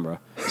he's on camera.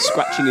 He's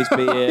scratching his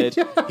beard,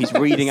 he's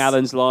reading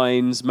Alan's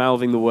lines,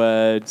 mouthing the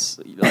words,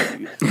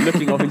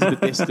 looking off into the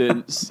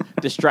distance,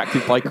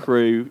 distracted by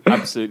crew.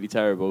 Absolutely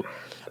terrible.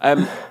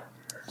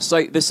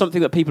 So there's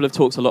something that people have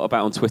talked a lot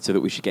about on Twitter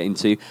that we should get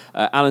into.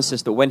 Alan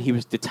says that when he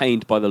was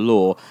detained by the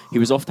law, he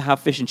was off to have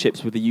fish and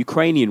chips with a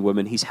Ukrainian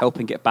woman he's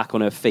helping get back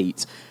on her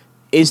feet.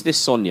 Is this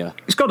Sonia?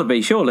 It's got to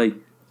be, surely.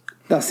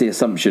 That's the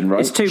assumption, right?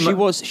 It's too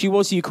she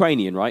was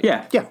Ukrainian, right?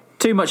 Yeah.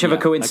 Too much of a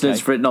coincidence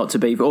for it not to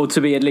be, or to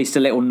be at least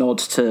a little nod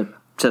to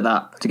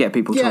that, to get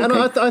people talking. Yeah,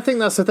 and I think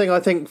that's the thing. I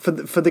think for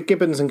the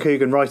Gibbons and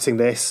Coogan writing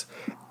this,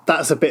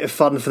 that's a bit of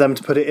fun for them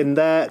to put it in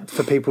there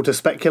for people to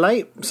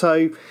speculate.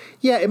 So,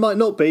 yeah, it might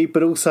not be,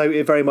 but also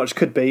it very much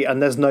could be,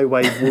 and there's no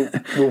way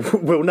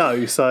we'll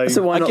know. So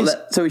why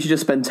not? So we should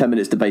just spend 10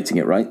 minutes debating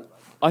it, right?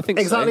 I think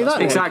exactly so.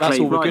 Exactly. That's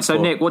all we're right. good So,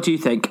 for. Nick, what do you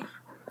think?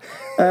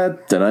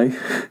 Don't know.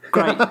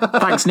 Great,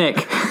 thanks,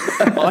 Nick.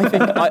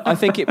 I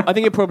think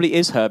it probably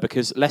is her,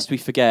 because lest we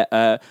forget,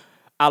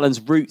 Alan's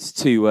roots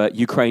to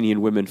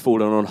Ukrainian women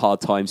falling on hard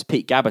times.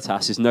 Pete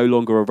Gabatas is no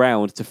longer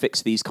around to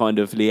fix these kind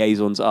of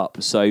liaisons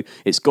up, so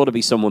it's got to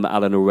be someone that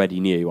Alan already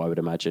knew, I would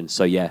imagine.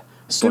 So yeah,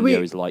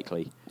 Sonia is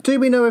likely. Do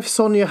we know if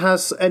Sonia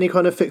has any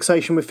kind of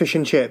fixation with fish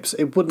and chips?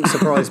 It wouldn't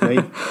surprise me.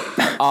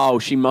 Oh,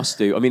 she must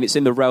do. I mean, it's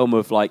in the realm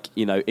of, like,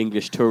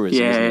 English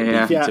tourism, isn't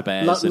it? Beefeater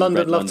bears,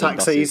 London love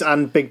taxis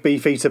and big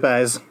beefeater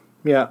bears.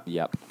 Yeah.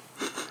 Yep.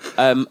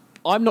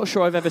 I'm not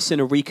sure I've ever seen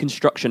a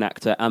reconstruction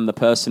actor and the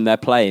person they're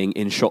playing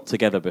in shot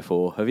together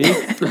before. Have you?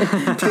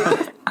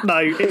 No,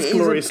 it's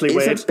gloriously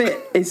weird.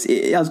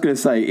 I was going to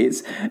say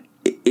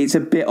it's a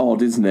bit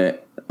odd, isn't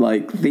it?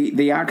 Like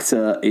the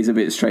actor is a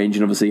bit strange,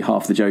 and obviously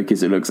half the joke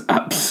is it looks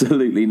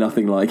absolutely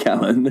nothing like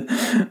Alan.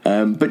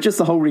 But just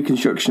the whole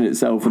reconstruction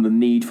itself and the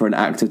need for an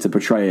actor to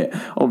portray it,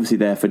 obviously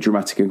there for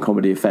dramatic and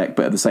comedy effect,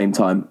 but at the same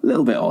time, a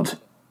little bit odd.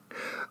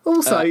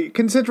 Also,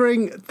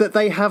 considering that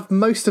they have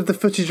most of the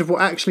footage of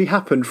what actually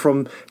happened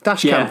from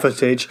dashcam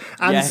footage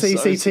and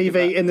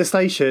CCTV in the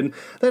station,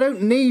 they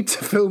don't need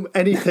to film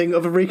anything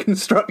of a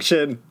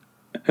reconstruction.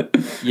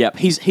 Yep,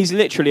 he's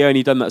literally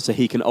only done that so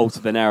he can alter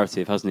the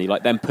narrative, hasn't he?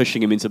 Like them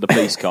pushing him into the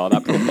police car.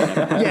 That probably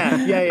never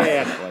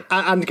Yeah.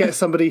 And get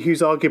somebody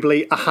who's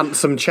arguably a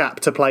handsome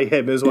chap to play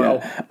him as well.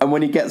 Yeah. And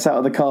when he gets out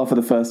of the car for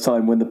the first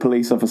time, when the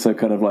police officer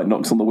kind of like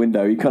knocks on the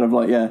window, he kind of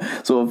like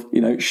sort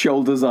of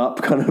shoulders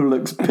up, kind of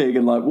looks big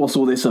and like, what's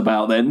all this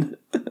about then?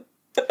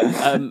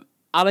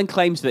 Alan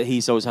claims that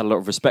he's always had a lot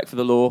of respect for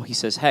the law. He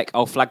says, heck,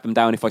 I'll flag them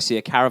down if I see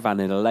a caravan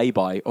in a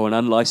lay-by or an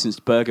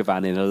unlicensed burger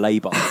van in a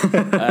lay-by.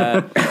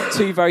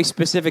 Two very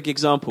specific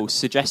examples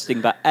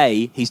suggesting that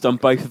A, he's done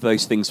both of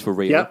those things for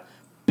real. Yep.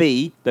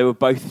 B, they were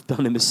both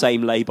done in the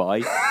same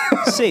lay-by.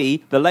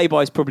 C, the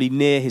lay-by is probably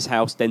near his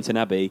house, Denton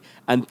Abbey.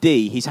 And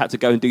D, he's had to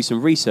go and do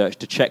some research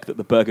to check that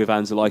the burger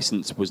van's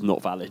licence was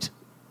not valid.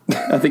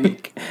 I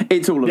think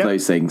it's all of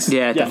those things.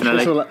 Yeah,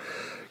 definitely.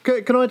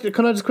 Can I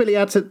just quickly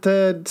add to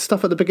the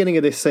stuff at the beginning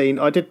of this scene?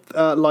 I did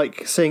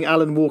like seeing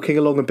Alan walking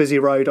along a busy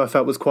road. I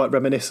felt was quite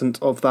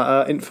reminiscent of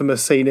that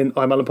infamous scene in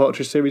I'm Alan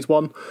Partridge Series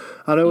 1.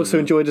 And I also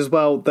enjoyed as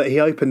well that he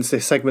opens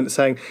this segment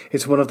saying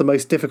it's one of the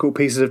most difficult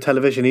pieces of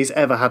television he's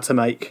ever had to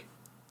make.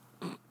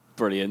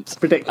 Brilliant.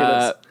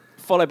 Ridiculous.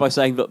 Followed by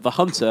saying that the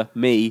hunter,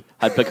 me,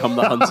 had become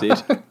the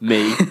hunted,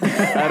 me.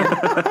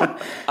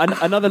 And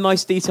another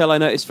nice detail I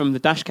noticed from the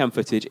dashcam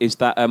footage is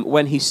that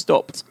when he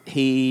stopped,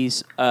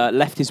 he's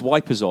left his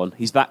wipers on.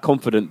 He's that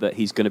confident that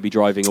he's going to be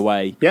driving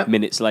away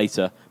minutes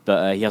later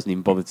that he hasn't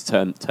even bothered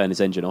to turn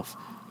his engine off.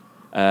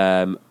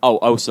 I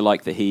also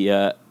like that he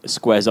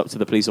squares up to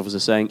the police officer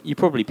saying, you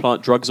probably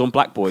plant drugs on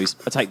black boys.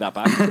 I take that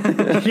back.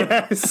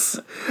 Yes.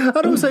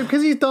 And also,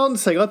 because he's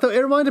dancing, I thought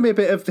it reminded me a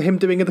bit of him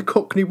doing the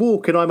Cockney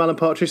Walk in I'm Alan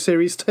Partridge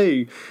Series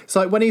 2. It's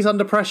like when he's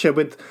under pressure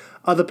with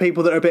other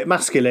people that are a bit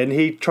masculine,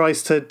 he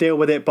tries to deal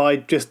with it by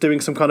just doing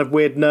some kind of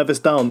weird nervous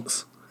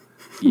dance.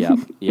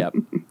 Yep.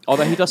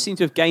 Although he does seem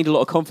to have gained a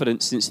lot of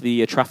confidence since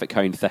the traffic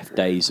cone theft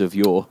days of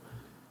yore.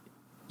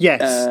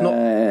 Yes.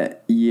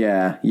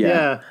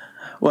 Yeah.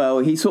 Well,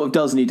 he sort of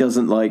does and he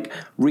doesn't. Like,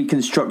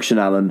 reconstruction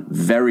Alan,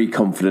 very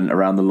confident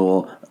around the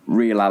law.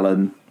 Real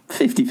Alan,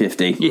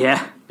 50-50.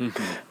 Yeah.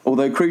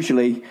 Although,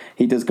 crucially,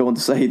 he does go on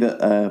to say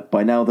that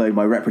by now, though,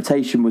 my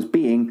reputation was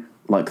being,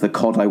 like the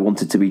cod I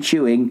wanted to be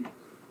chewing,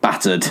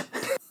 battered.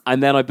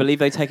 And then I believe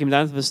they take him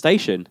down to the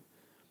station.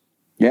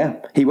 Yeah,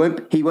 he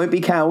won't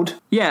be cowed.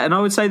 Yeah, and I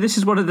would say this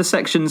is one of the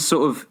sections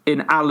sort of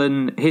in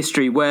Alan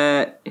history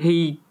where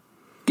he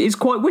is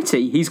quite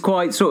witty. He's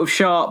quite sort of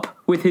sharp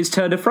with his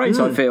turn of phrase,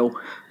 I feel.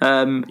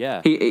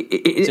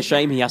 It's a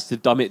shame he has to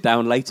dumb it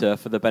down later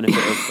for the benefit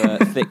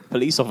of thick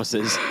police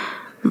officers.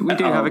 We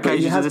do have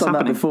occasions he has of this done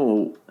happening. that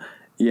before.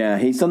 Yeah,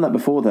 he's done that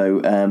before,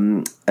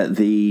 though, at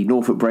the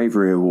Norfolk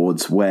Bravery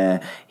Awards,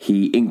 where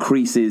he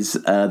increases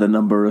the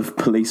number of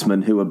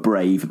policemen who are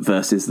brave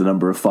versus the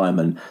number of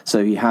firemen.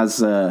 So he has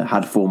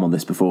had form on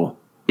this before.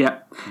 Yeah.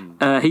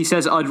 He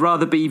says, I'd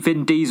rather be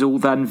Vin Diesel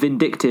than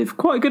vindictive.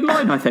 Quite a good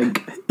line, I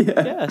think.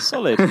 Yeah,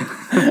 solid.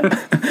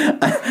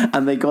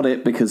 And they got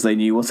it because they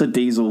knew what a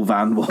diesel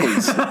van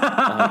was. Oh,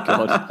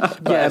 God.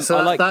 But, Yeah,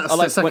 so that's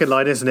the second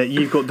line, isn't it?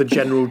 You've got the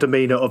general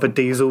demeanour of a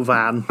diesel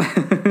van.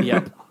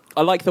 Yeah.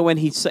 I like that when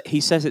he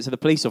says it to the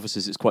police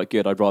officers, it's quite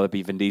good. I'd rather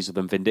be Vin Diesel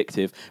than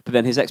vindictive. But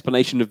then his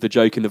explanation of the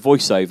joke in the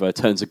voiceover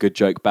turns a good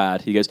joke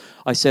bad. He goes,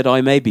 I said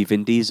I may be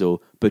Vin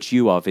Diesel, but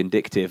you are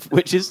vindictive,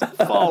 which is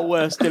far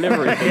worse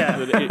delivery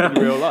than in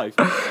real life.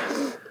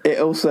 It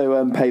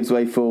also paves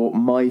way for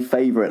my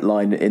favourite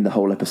line in the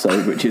whole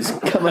episode, which is,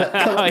 come on,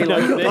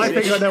 I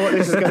think I know what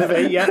this is going to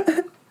be, yeah.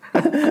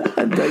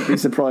 And don't be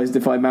surprised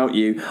if I mount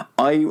you.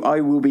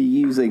 I will be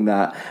using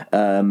that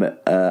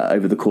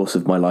over the course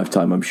of my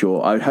lifetime, I'm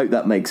sure. I hope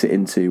that makes it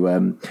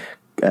into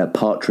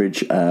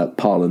Partridge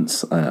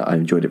parlance. I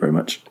enjoyed it very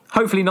much.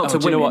 Hopefully not to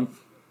women. You know what?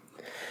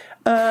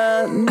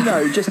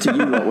 No, just to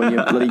you lot when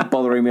you're bloody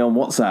bothering me on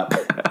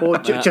WhatsApp. Or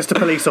just to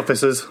police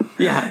officers.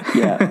 Yeah.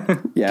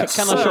 Can I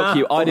shock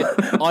you? I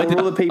did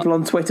all the people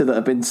on Twitter that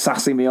have been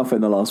sassing me off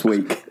in the last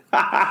week.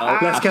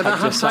 Let's get that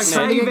hashtag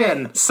trending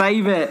again.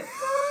 Save it.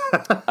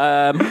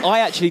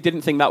 I actually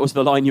didn't think that was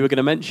the line you were going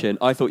to mention.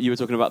 I thought you were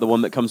talking about the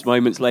one that comes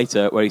moments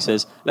later where he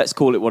says, let's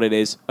call it what it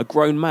is, a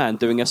grown man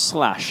doing a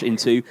slash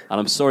into,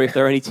 and I'm sorry if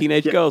there are any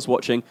teenage girls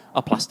watching,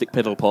 a plastic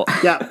piddle pot.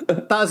 Yeah,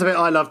 that was a bit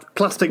I loved.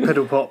 Plastic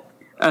piddle pot.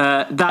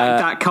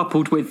 That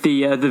coupled with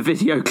the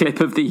video clip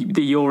of the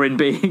urine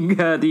being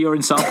the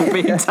urine sample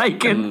being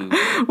taken,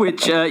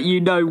 which you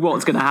know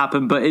what's going to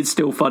happen, but it's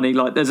still funny.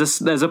 Like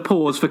there's a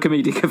pause for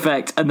comedic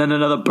effect, and then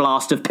another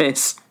blast of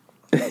piss.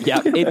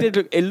 Yeah, it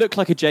did. It looked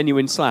like a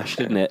genuine slash,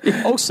 didn't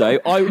it? Also,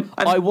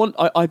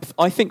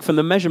 I think from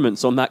the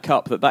measurements on that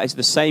cup that is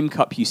the same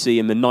cup you see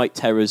in the Night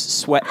Terror's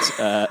sweat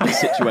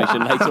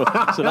situation later.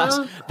 So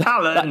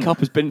that cup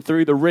has been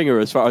through the ringer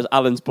as far as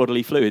Alan's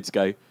bodily fluids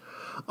go.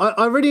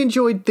 I really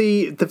enjoyed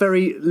the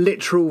very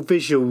literal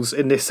visuals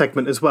in this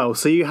segment as well.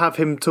 So you have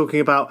him talking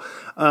about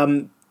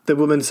the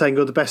woman saying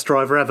you're the best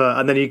driver ever,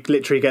 and then you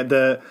literally get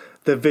the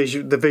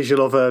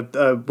visual of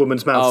a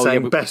woman's mouth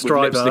saying best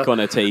driver, lipstick on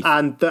her teeth,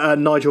 and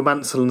Nigel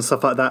Mansell and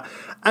stuff like that.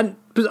 And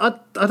I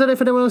don't know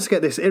if anyone else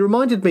get this. It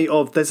reminded me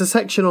of, there's a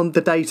section on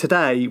the Day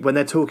Today when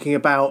they're talking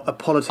about a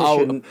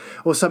politician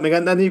or something,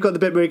 and then you've got the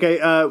bit where you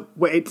go,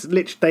 where it's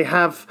literally they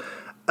have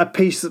a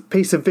piece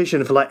of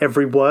vision for like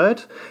every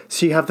word.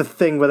 So you have the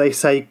thing where they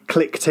say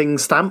click ting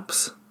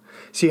stamps.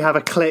 So you have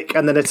a click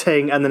and then a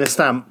ting and then a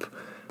stamp.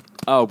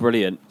 Oh,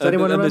 brilliant! Does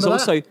anyone remember there's that?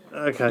 Also,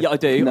 okay. Yeah, I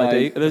do. No.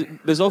 I do.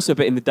 There's also a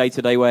bit in the Day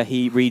Today where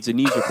he reads a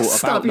news report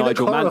about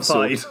Nigel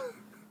Mansell.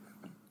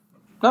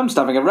 I'm just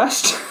having a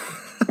rest.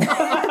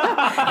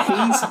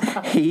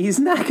 he's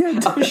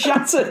knackered. I'm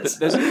shattered.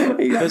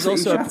 There's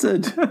also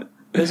shattered.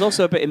 There's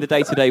also a bit in the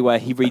Day Today where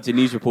he reads a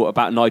news report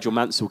about Nigel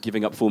Mansell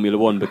giving up Formula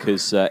One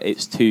because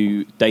it's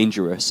too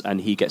dangerous,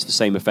 and he gets the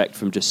same effect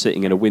from just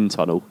sitting in a wind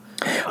tunnel.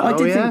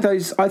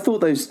 I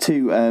thought those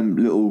two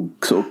little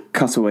sort of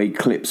cutaway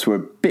clips were a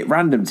bit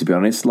random, to be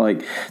honest.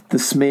 Like the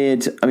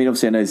smeared. I mean,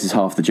 obviously, I know this is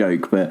half the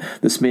joke, but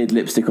the smeared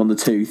lipstick on the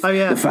tooth. Oh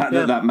yeah. The fact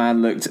that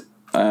man looked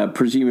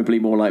presumably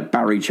more like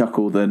Barry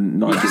Chuckle than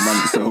Nigel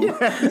Mansell.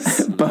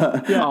 Yes.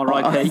 But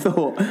I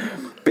thought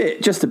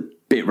just a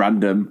bit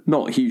random,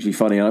 not hugely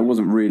funny, and I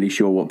wasn't really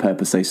sure what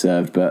purpose they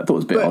served, but I thought it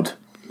was a bit odd.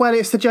 Well,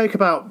 it's the joke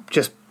about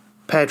just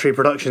Pear Tree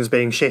Productions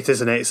being shit,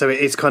 isn't it? So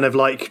it's kind of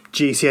like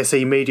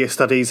GCSE media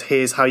studies,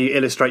 here's how you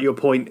illustrate your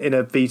point in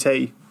a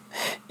VT.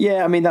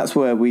 Yeah, I mean, that's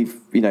where we've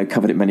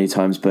covered it many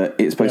times, but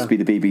it's supposed to be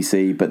the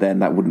BBC, but then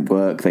that wouldn't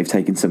work. They've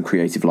taken some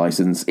creative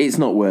license. It's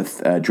not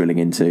worth drilling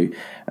into,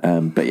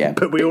 but yeah.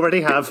 But we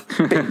already have.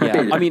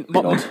 I mean,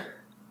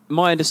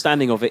 my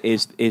understanding of it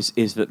is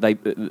that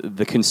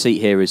the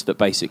conceit here is that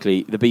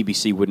basically the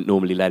BBC wouldn't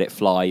normally let it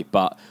fly,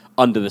 but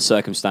under the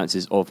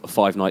circumstances of a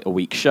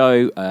 5-night-a-week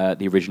show,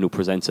 the original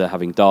presenter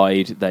having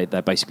died,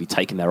 they're basically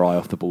taking their eye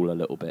off the ball a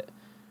little bit.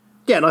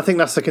 Yeah, and I think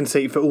that's the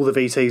conceit for all the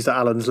VTs that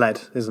Alan's led,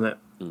 isn't it?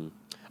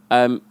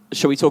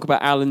 Shall we talk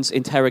about Alan's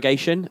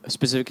interrogation,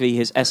 specifically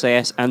his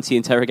SAS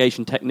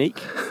anti-interrogation technique?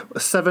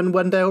 7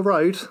 Wendale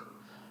Road.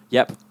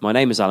 Yep, my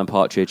name is Alan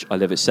Partridge. I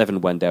live at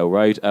 7 Wendale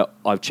Road.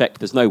 I've checked.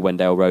 There's no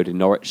Wendale Road in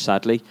Norwich,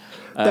 sadly.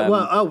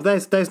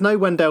 There's no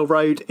Wendale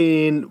Road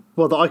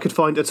that I could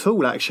find at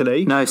all,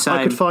 actually. No, same.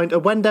 I could find a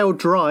Wendale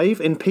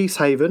Drive in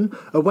Peacehaven,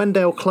 a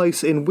Wendale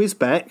Close in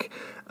Wisbeck,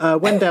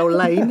 Wendale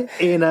Lane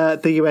in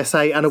the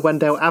USA, and a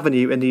Wendale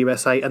Avenue in the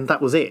USA, and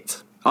that was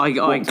it.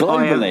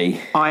 Globally?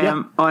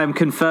 I am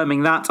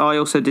confirming that. I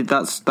also did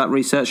that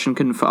research and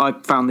I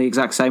found the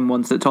exact same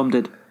ones that Tom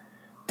did.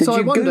 So I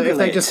wonder if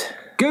they it? just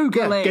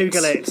Google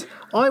it.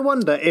 I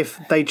wonder if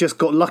they just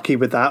got lucky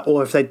with that,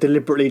 or if they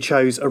deliberately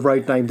chose a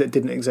road name that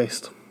didn't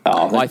exist.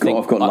 Oh, I've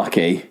got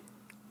lucky.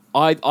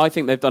 I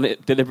think they've done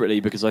it deliberately,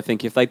 because I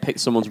think if they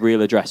picked someone's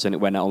real address and it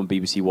went out on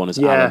BBC One as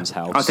Alan's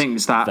house, I think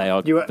it's that.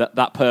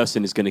 That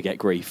person is going to get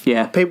grief.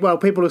 Yeah. People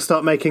will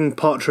start making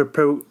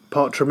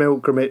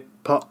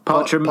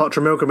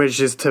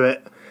Partramilgramages to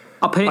it.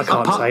 I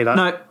can't say that.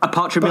 No, a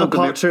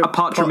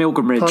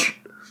Partramilgramage.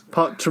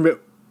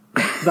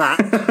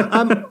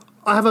 That.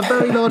 I have a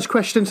very large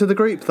question to the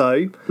group,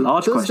 though.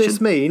 Does this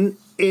mean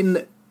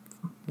in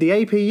the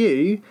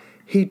APU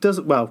he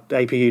doesn't... Well,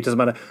 APU doesn't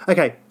matter.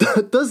 Okay,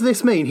 does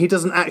this mean he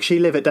doesn't actually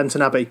live at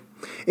Denton Abbey?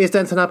 Is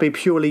Denton Abbey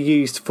purely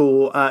used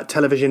for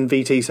television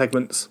VT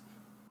segments?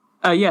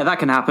 Yeah, that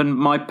can happen.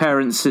 My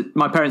parents'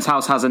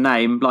 house has a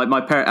name, like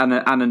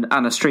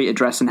and a street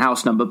address and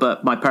house number,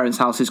 but my parents'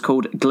 house is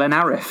called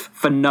Glenariff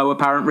for no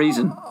apparent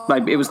reason.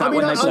 Like it was that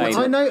when they played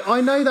it. I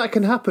know that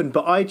can happen,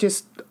 but I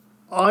just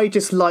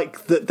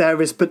like that there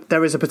is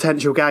a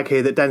potential gag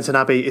here that Denton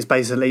Abbey is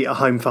basically a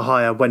home for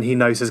hire when he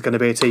knows there's going to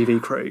be a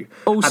TV crew.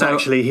 Also, and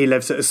actually he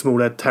lives at a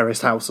smaller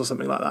terraced house or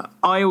something like that.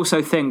 I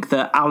also think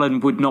that Alan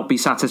would not be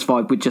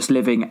satisfied with just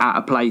living at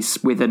a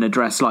place with an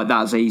address like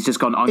that. So he's just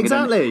gone,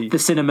 the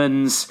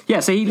Cinnamons.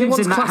 Yeah, so he lives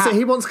in that house.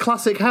 He wants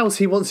Classic House,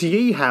 he wants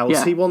Yee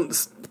House, he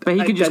wants... But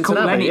he can just Denton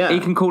call Abbey, he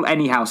can call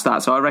any house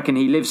that. So I reckon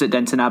he lives at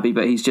Denton Abbey,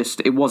 but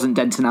it wasn't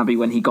Denton Abbey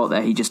when he got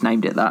there. He just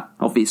named it that,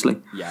 obviously.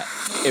 Yeah,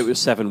 it was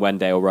 7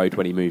 Wendale Road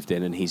when he moved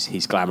in, and he's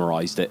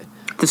glamorised it.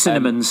 The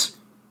Cinnamons.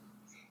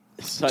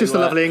 Just a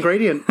lovely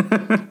ingredient.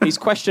 He's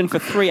questioned for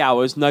 3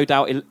 hours, no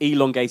doubt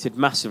elongated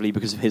massively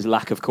because of his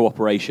lack of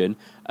cooperation.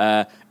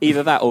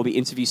 Either that or the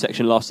interview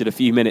section lasted a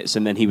few minutes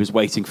and then he was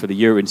waiting for the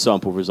urine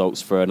sample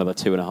results for another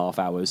 2.5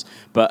 hours.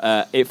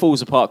 But it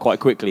falls apart quite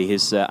quickly,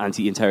 his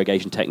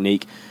anti-interrogation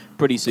technique.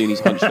 Pretty soon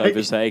he's hunched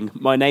over saying,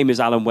 "My name is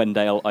Alan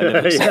Wendale, I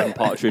live at 7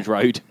 Partridge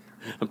Road."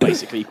 and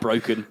basically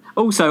broken.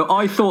 Also,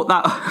 I thought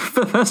that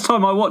for the first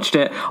time I watched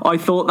it, I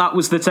thought that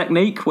was the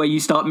technique where you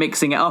start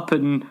mixing it up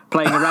and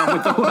playing around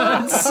with the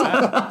words.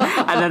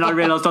 And then I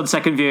realised on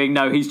second viewing,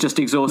 no, he's just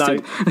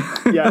exhausted.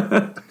 No.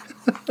 Yeah.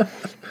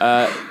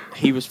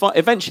 He was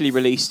eventually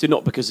released,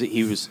 not because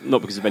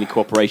of any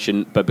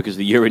cooperation, but because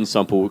the urine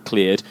sample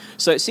cleared.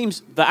 So it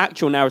seems the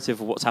actual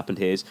narrative of what's happened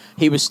here is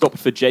he was stopped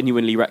for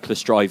genuinely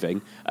reckless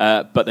driving,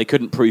 but they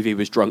couldn't prove he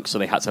was drunk, so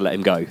they had to let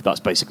him go.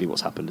 That's basically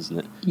what's happened, isn't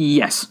it?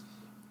 Yes.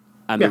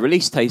 And the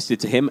release tasted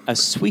to him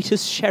as sweet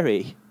as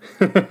sherry.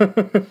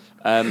 I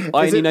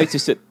only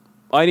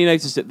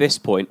noticed at this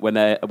point when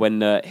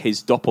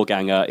his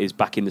doppelganger is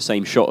back in the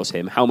same shot as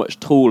him, how much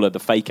taller the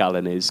fake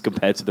Alan is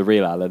compared to the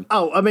real Alan.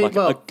 Oh, I mean,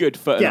 a good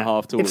foot and a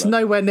half taller. It's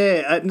nowhere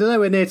near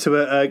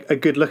to a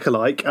good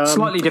lookalike.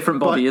 Slightly different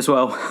body as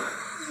well.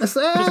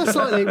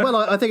 Slightly. Well,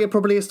 I think it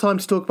probably is time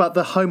to talk about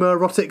the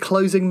homoerotic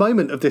closing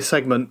moment of this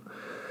segment.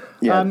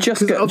 Yeah,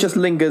 just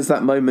lingers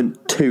that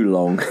moment too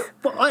long.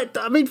 Well,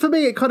 I mean, for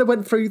me, it kind of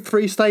went through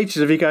 3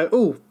 stages of you go,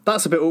 oh,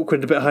 that's a bit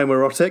awkward, a bit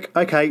homoerotic.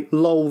 Okay,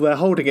 lol, they're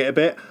holding it a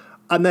bit.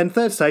 And then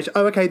third stage,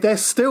 oh, okay, they're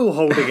still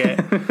holding it.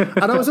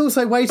 And I was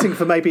also waiting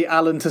for maybe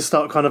Alan to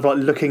start kind of like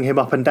looking him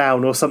up and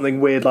down or something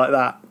weird like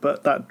that.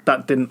 But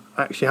that didn't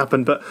actually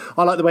happen. But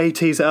I like the way he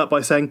tees it up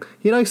by saying,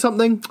 you know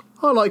something?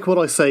 I like what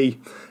I see.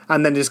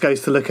 And then just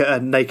goes to look at a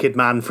naked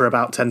man for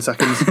about 10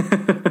 seconds.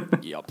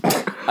 Yep.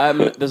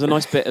 There's a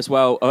nice bit as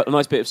well, a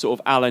nice bit of sort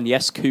of Alan,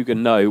 yes,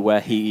 Coogan, no,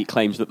 where he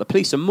claims that the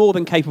police are more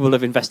than capable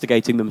of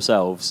investigating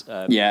themselves.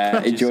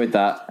 Enjoyed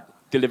that.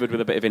 Delivered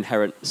with a bit of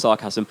inherent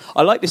sarcasm.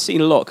 I like this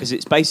scene a lot because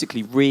it's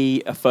basically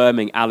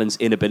reaffirming Alan's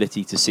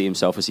inability to see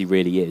himself as he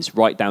really is,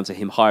 right down to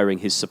him hiring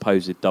his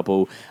supposed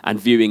double and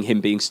viewing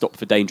him being stopped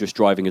for dangerous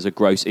driving as a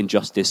gross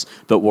injustice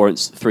that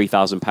warrants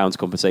 £3,000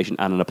 compensation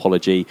and an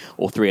apology,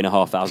 or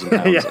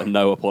 £3,500 and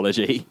no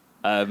apology.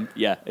 I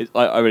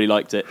really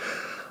liked it.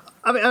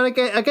 I mean,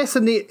 I guess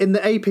in the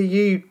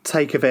APU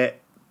take of it,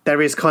 there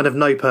is kind of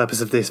no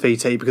purpose of this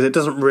VT because it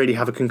doesn't really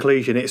have a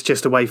conclusion. It's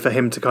just a way for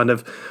him to kind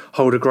of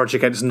hold a grudge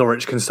against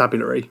Norwich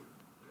Constabulary.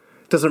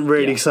 Doesn't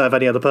really serve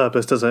any other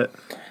purpose, does it?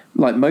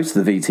 Like most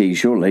of the VTs,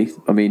 surely.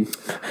 I mean,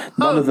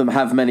 none of them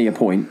have many a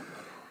point.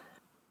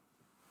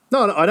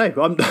 No, I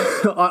know.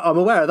 I'm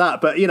aware of that,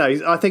 but you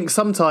know, I think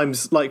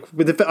sometimes, like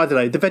with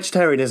the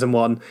vegetarianism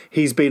one,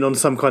 he's been on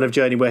some kind of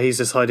journey where he's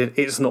decided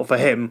it's not for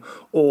him,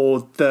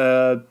 or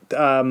the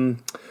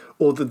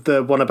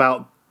one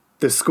about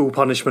the school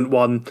punishment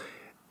one,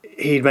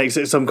 he makes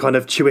it some kind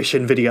of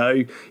tuition video.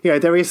 You know,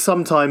 there is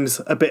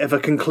sometimes a bit of a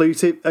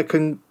conclusive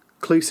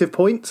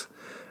point,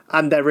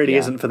 and there really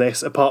isn't for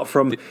this, apart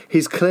from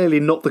he's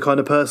clearly not the kind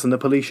of person the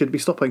police should be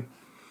stopping.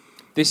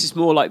 This is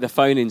more like the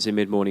phone-ins in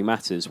Mid-Morning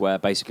Matters, where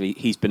basically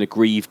he's been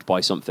aggrieved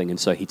by something, and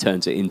so he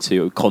turns it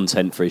into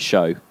content for his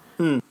show.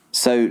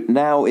 So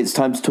now it's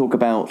time to talk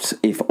about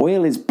if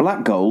oil is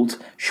black gold,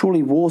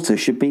 surely water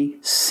should be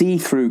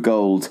see-through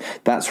gold.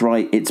 That's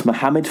right, it's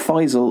Mohammed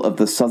Faisal of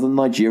the Southern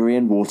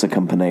Nigerian Water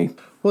Company.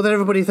 What did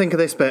everybody think of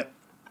this bit?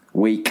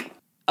 Weak.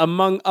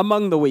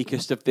 Among the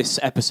weakest of this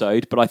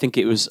episode, but I think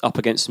it was up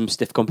against some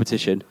stiff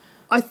competition.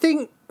 I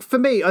think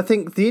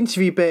the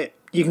interview bit,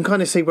 you can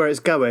kind of see where it's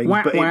going,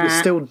 but it was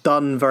still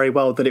done very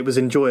well, that it was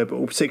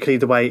enjoyable, particularly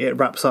the way it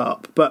wraps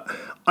up. But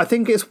I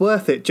think it's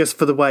worth it just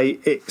for the way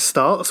it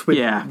starts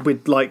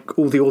with like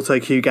all the auto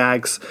cue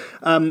gags.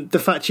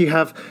 The fact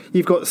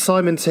you've got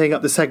Simon teeing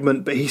up the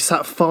segment, but he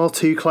sat far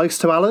too close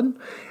to Alan.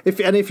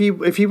 If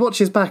you watch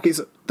his back,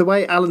 it's the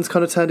way Alan's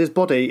kind of turned his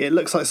body. It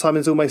looks like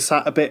Simon's almost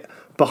sat a bit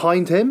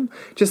behind him.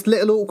 Just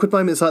little awkward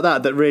moments like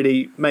that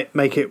really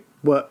make it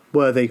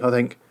worthy, I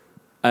think.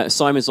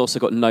 Simon's also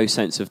got no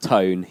sense of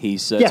tone.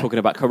 He's talking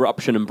about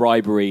corruption and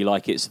bribery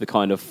like it's the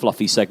kind of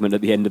fluffy segment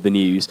at the end of the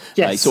news.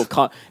 Yes.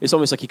 It's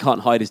almost like he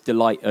can't hide his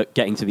delight at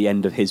getting to the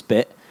end of his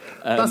bit.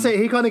 That's it.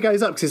 He kind of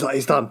goes up because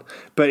he's done.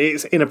 But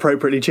it's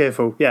inappropriately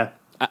cheerful, yeah.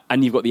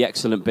 And you've got the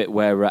excellent bit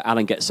where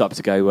Alan gets up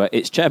to go,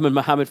 it's Chairman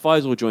Mohammed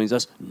Faisal joins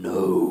us.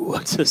 No,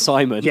 to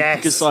Simon. Yes.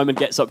 Because Simon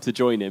gets up to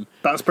join him.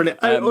 That's brilliant.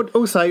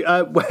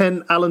 Also,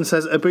 when Alan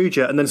says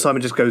Abuja, and then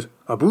Simon just goes,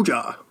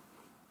 Abuja.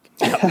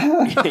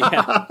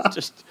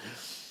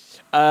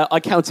 I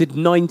counted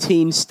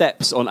 19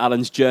 steps on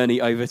Alan's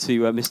journey over to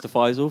Mr.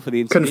 Faisal for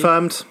the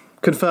interview.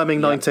 Confirming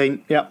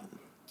 19. Yep.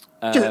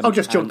 I'll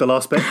just jog the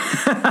last bit.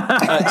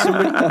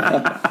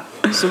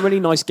 Some really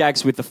nice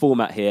gags with the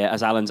format here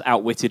as Alan's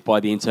outwitted by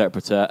the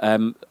interpreter.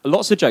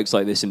 Lots of jokes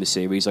like this in the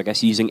series, I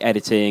guess, using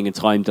editing and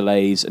time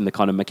delays and the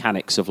kind of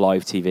mechanics of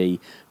live TV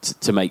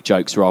to make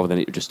jokes rather than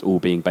it just all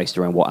being based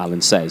around what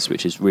Alan says,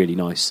 which is really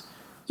nice.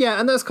 Yeah,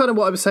 and that's kind of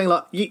what I was saying.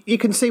 Like, you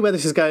can see where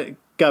this is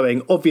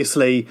going.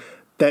 Obviously,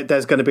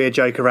 there's going to be a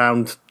joke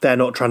around they're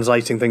not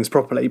translating things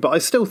properly, but I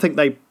still think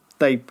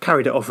they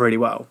carried it off really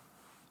well.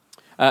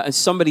 And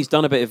somebody's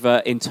done a bit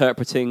of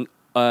interpreting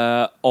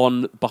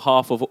on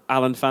behalf of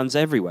Alan fans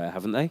everywhere,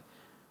 haven't they?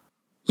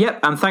 Yep,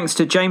 and thanks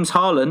to James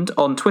Harland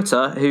on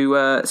Twitter, who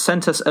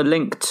sent us a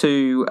link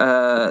to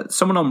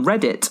someone on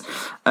Reddit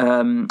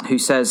who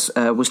says,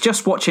 was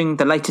just watching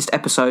the latest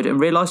episode and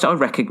realised I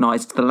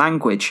recognised the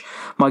language.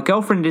 My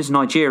girlfriend is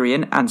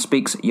Nigerian and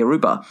speaks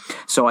Yoruba,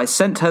 so I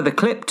sent her the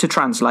clip to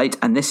translate,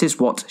 and this is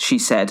what she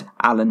said,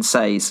 Alan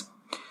says.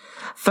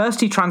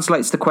 First he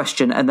translates the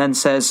question and then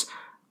says,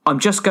 I'm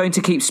just going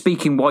to keep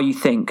speaking while you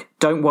think.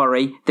 Don't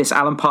worry, this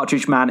Alan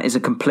Partridge man is a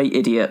complete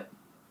idiot.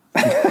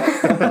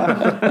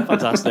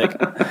 Fantastic.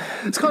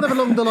 It's kind of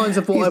along the lines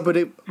of what I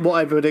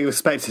would have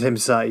expected him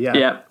to say.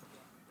 Yeah.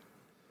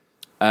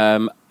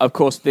 Of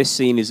course, this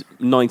scene is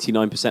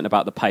 99%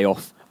 about the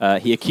payoff.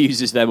 He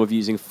accuses them of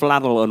using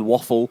flannel and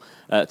waffle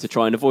to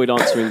try and avoid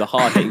answering the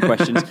hard-hitting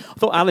questions. I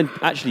thought Alan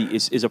actually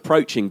is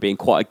approaching being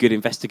quite a good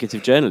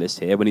investigative journalist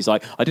here when he's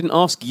like, I didn't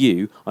ask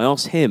you, I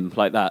asked him,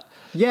 like that.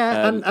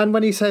 Yeah, and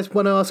when he says,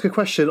 when I ask a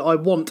question, I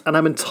want and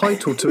I'm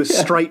entitled to a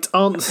straight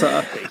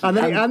answer.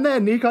 And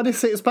then he kind of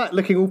sits back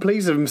looking all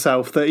pleased with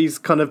himself that he's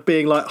kind of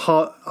being like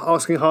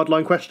asking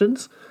hardline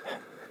questions.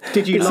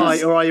 Did you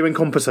lie or are you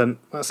incompetent?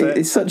 That's it.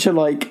 It's such a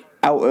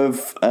out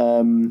of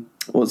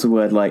what's the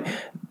word,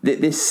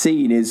 this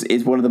scene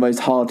is one of the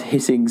most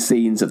hard-hitting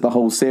scenes of the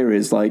whole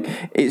series.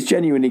 It's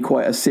genuinely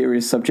quite a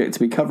serious subject to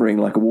be covering,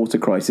 like a water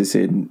crisis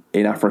in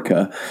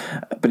Africa,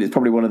 but it's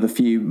probably one of the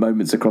few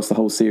moments across the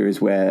whole series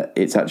where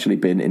it's actually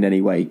been in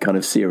any way kind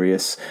of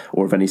serious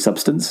or of any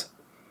substance.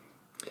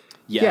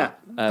 Yeah.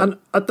 And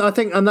I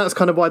think, and that's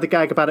kind of why the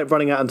gag about it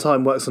running out of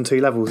time works on two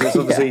levels. It's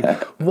obviously,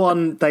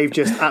 one, they've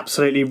just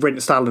absolutely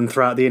rinsed Alan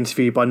throughout the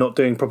interview by not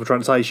doing proper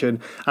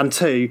translation, and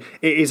two,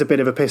 it is a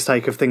bit of a piss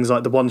take of things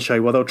like The One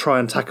Show, where they'll try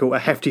and tackle a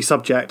hefty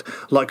subject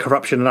like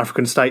corruption in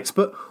African states,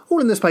 but all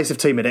in the space of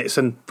 2 minutes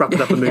and wrap it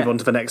up and move on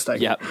to the next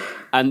thing. Yeah,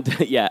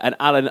 and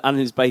Alan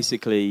is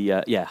basically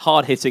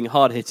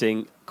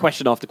hard-hitting,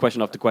 question after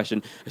question after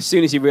question. As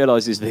soon as he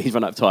realises that he's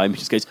run out of time, he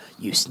just goes,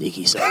 "You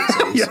sneaky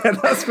so-and-sos." Yeah,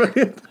 that's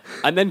brilliant.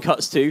 And then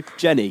cuts to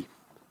Jenny.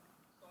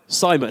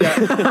 Simon. Yeah.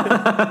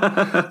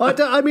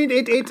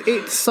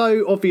 It's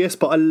so obvious,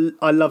 but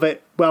I love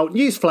it. Well,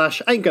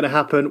 newsflash, ain't going to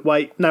happen.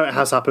 Wait, no, it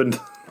has happened.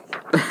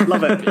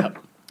 Love it. Yeah.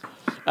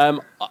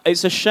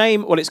 It's a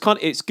shame. Well,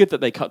 it's good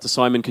that they cut to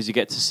Simon because you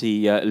get to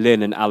see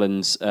Lynn and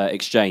Alan's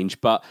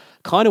exchange, but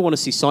kind of want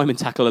to see Simon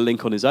tackle a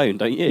link on his own,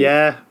 don't you?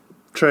 Yeah,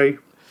 true.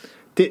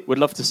 Would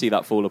love to see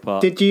that fall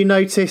apart. Did you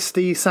notice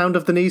the sound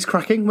of the knees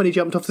cracking when he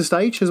jumped off the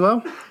stage as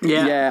well?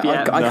 Yeah.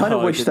 I kind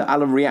of wish that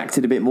Alan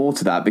reacted a bit more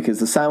to that,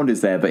 because the sound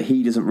is there, but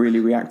he doesn't really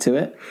react to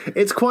it.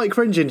 It's quite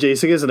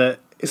cringe-inducing, isn't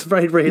it? It's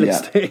very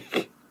realistic.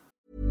 Yeah.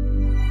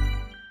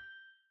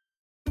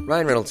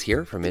 Ryan Reynolds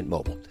here from Mint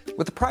Mobile.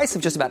 With the price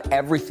of just about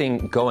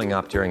everything going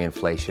up during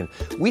inflation,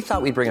 we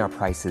thought we'd bring our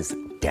prices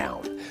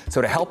down.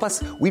 So to help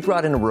us, we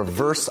brought in a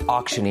reverse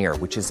auctioneer,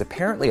 which is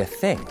apparently a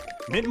thing.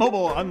 Mint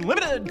Mobile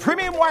Unlimited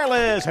Premium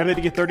Wireless. How to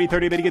get 30,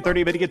 30, how to get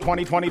 30, how to get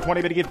 20, 20,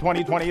 20, how to get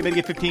 20, 20, how to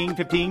get 15,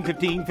 15,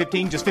 15,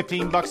 15, just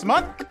 $15 a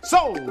month?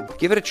 Sold!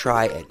 Give it a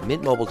try at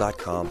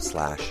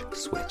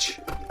mintmobile.com/switch.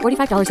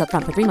 $45 up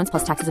front for 3 months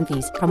plus taxes and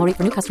fees. Promo rate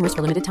for new customers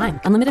for limited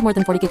time. Unlimited more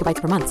than 40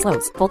 gigabytes per month.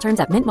 Slows full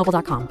terms at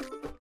mintmobile.com.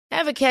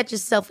 Ever catch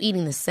yourself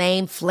eating the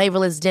same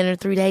flavorless dinner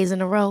 3 days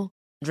in a row?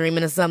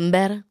 Dreaming of something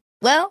better?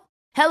 Well,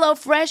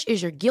 HelloFresh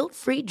is your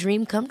guilt-free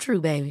dream come true,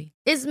 baby.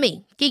 It's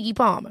me, Keke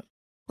Palmer.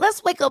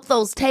 Let's wake up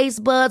those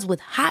taste buds with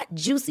hot,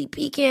 juicy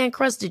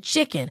pecan-crusted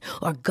chicken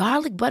or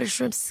garlic butter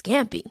shrimp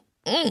scampi.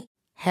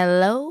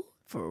 Hello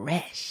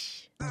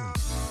Fresh.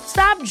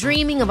 Stop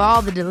dreaming of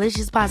all the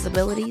delicious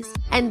possibilities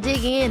and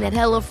dig in at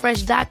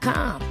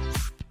HelloFresh.com.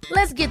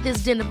 Let's get this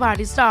dinner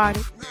party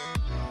started.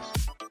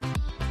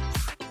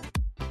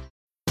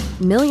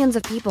 Millions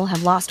of people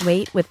have lost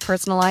weight with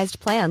personalized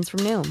plans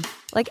from Noom.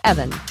 Like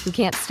Evan, who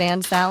can't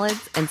stand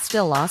salads and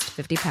still lost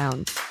 50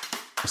 pounds.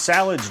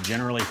 Salads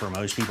generally for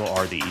most people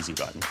are the easy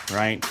button,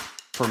 right?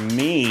 For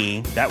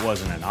me, that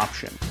wasn't an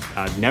option.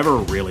 I never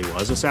really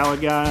was a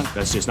salad guy.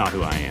 That's just not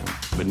who I am.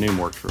 But Noom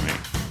worked for me.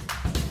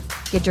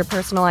 Get your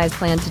personalized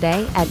plan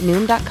today at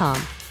Noom.com.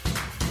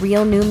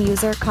 Real Noom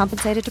user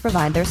compensated to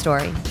provide their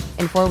story.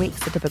 In 4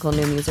 weeks, the typical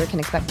Noom user can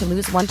expect to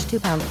lose 1 to 2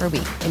 pounds per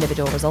week.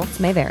 Individual results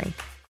may vary.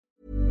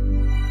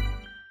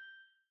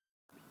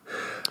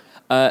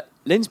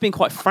 Lynn's been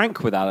quite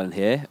frank with Alan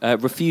here,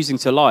 refusing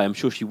to lie. I'm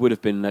sure she would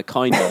have been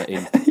kinder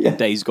in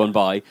days gone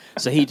by.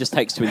 So he just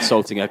takes to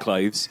insulting her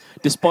clothes,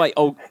 despite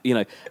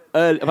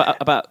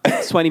about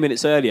 20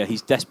 minutes earlier,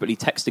 he's desperately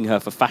texting her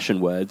for fashion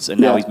words,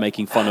 and now he's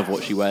making fun of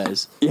what she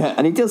wears. Yeah,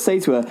 and he does say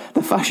to her,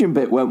 "The fashion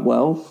bit went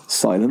well."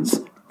 Silence.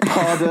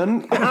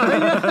 Pardon?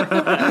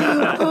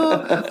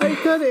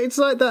 It's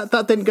like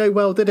that didn't go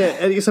well, did it?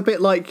 It's a bit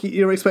like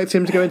you're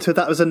expecting him to go into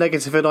that was a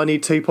negative and I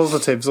need 2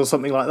 positives or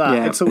something like that.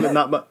 Yeah. It's all in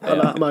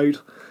that mode.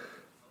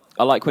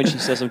 I like when she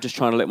says, "I'm just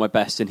trying to look my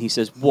best," and he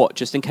says, "What?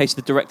 Just in case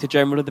the Director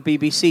General of the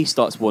BBC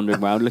starts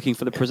wandering around looking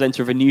for the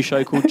presenter of a new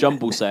show called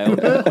Jumble Sale."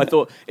 I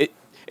thought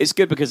it's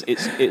good because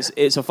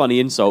it's a funny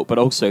insult, but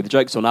also the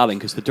joke's on Alan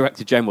because the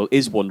Director General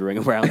is wandering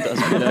around.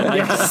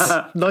 Yes,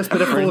 nice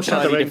bit of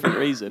foreshadowing. For a different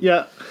reason.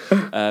 Yeah.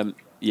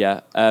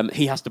 Yeah,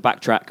 he has to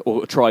backtrack,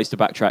 or tries to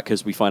backtrack,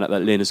 because we find out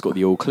that Lynn has got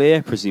the all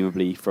clear,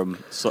 presumably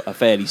from a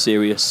fairly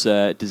serious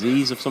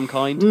disease of some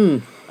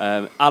kind.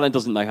 Alan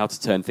doesn't know how to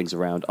turn things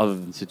around, other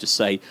than to just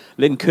say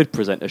Lynn could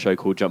present a show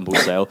called Jumble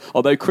Sale,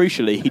 although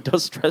crucially he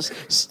does stress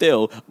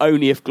still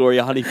only if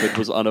Gloria Honeyford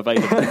was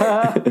unavailable.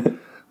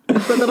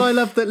 But then I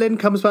love that Lynn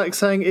comes back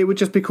saying it would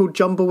just be called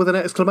Jumble with an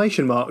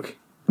exclamation mark.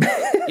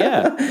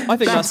 Yeah, I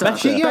think that's better.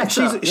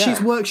 She's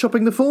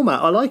workshopping the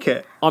format. I like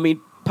it. I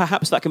mean,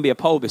 perhaps that can be a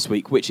poll this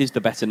week. Which is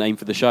the better name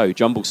for the show,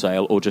 Jumble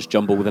Sale or just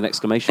Jumble with an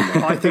exclamation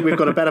mark? I think we've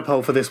got a better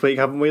poll for this week,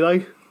 haven't we,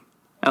 though?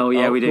 Oh,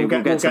 yeah, we do.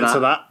 We'll get to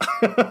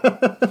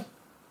that.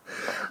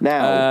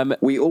 Now,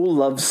 we all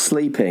love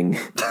sleeping.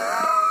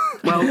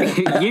 Well,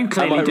 you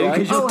clearly do,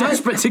 because you're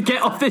desperate to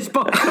get off this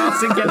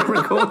podcast and get it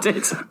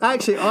recorded.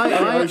 Actually,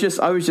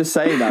 I was just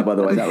saying that, by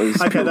the way. That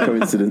was a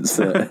coincidence.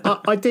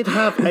 I did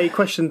have a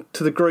question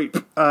to the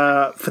group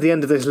for the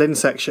end of this Lynn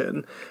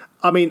section.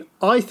 I mean,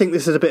 I think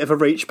this is a bit of a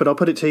reach, but I'll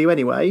put it to you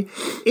anyway.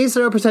 Is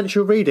there a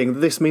potential reading that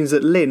this means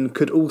that Lynn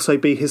could also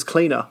be his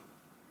cleaner?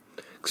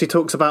 Because he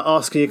talks about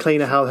asking your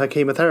cleaner how her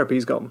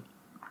chemotherapy's gone.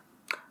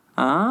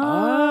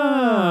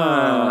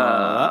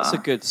 That's a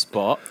good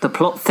spot. The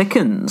plot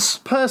thickens.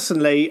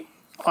 Personally,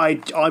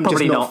 I'm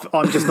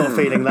just not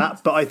feeling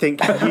that. But I think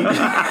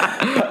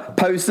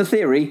pose the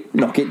theory,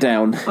 knock it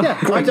down. Yeah,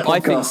 I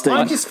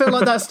just feel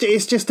like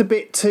it's just a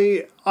bit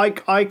too.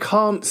 I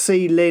can't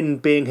see Lynn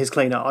being his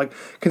cleaner.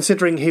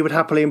 Considering he would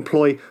happily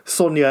employ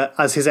Sonia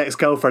as his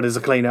ex-girlfriend as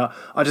a cleaner,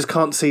 I just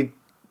can't see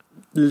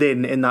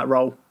Lynn in that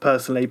role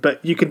personally.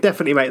 But you can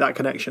definitely make that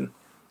connection.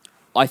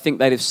 I think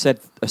they'd have said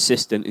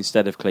assistant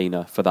instead of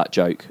cleaner for that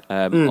joke.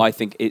 I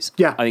think it's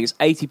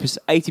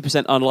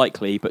 80%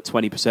 unlikely, but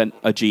 20%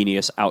 a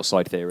genius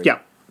outside theory. Yeah.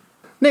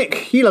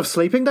 Nick, you love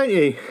sleeping, don't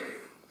you?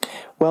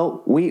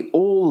 Well, we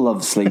all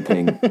love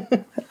sleeping,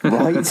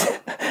 right?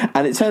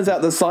 And it turns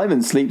out that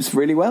Simon sleeps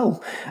really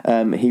well.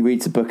 He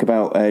reads a book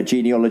about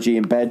genealogy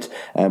in bed,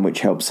 which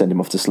helps send him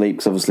off to sleep,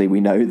 because obviously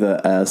we know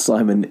that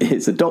Simon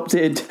is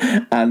adopted,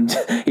 and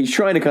he's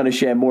trying to kind of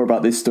share more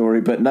about this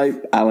story, but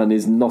no, Alan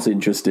is not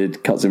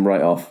interested, cuts him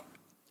right off.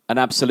 An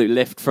absolute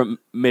lift from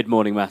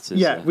Mid-Morning Matters.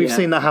 Yeah, we've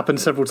seen that happen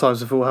several times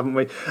before, haven't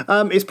we?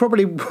 It's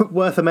probably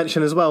worth a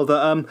mention as well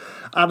that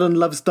Alan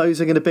loves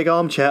dozing in a big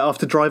armchair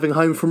after driving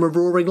home from a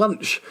roaring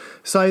lunch.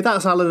 So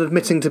that's Alan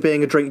admitting to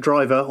being a drink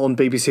driver on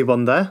BBC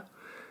One there,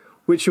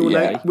 which we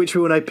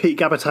all know Pete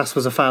Gabatas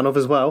was a fan of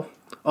as well.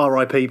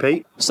 R.I.P.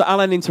 Pete. So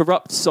Alan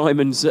interrupts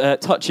Simon's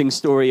touching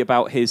story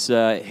about his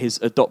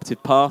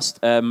adopted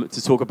past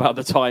to talk about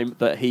the time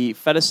that he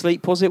fell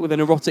asleep, was it, with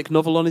an erotic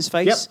novel on his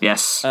face? Yep.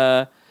 Yes.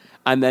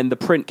 And then the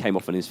print came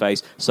off on his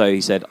face. So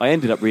he said, I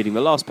ended up reading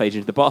the last page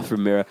into the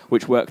bathroom mirror,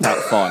 which worked out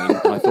fine.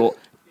 And I thought,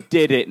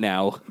 did it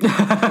now?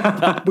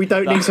 We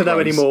don't need to know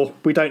anymore.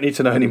 We don't need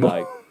to know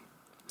anymore.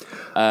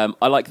 No.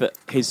 I like that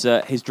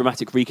his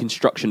dramatic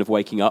reconstruction of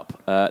waking up.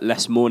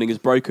 Less morning has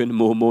broken,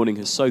 more morning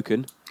has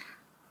soaken.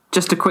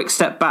 Just a quick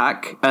step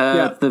back.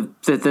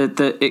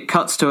 It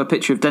cuts to a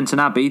picture of Denton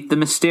Abbey. The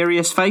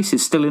mysterious face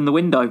is still in the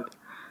window.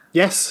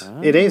 Yes,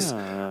 it is.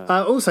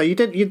 Also,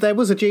 there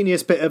was a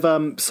genius bit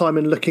of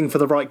Simon looking for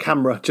the right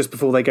camera just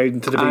before they go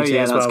into the VT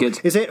as well. That's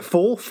good. Is it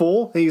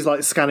 4? He's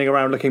like scanning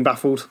around looking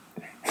baffled.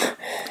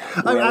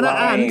 And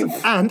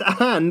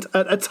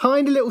a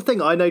tiny little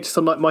thing I noticed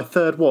on like my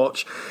third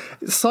watch,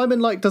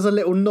 Simon does a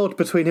little nod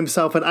between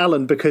himself and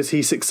Alan because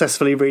he's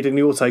successfully reading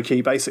the auto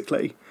key,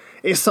 basically.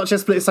 It's such a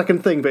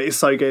split-second thing, but it's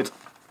so good.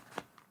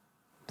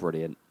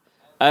 Brilliant.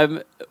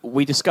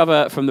 We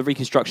discover from the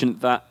reconstruction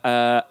that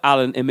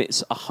Alan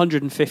emits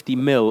 150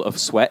 mil of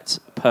sweat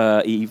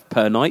per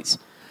night.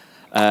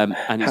 And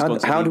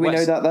how do we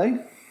know that,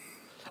 though?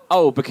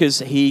 Oh, because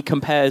he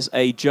compares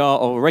a jar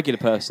of a regular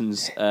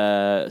person's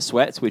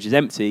sweat, which is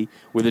empty,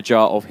 with a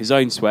jar of his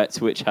own sweat,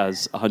 which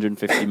has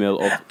 150 mil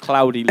of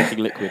cloudy-looking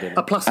liquid in it.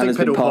 A plastic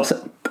pedal pot.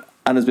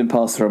 And has been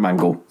passed through a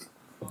mangle.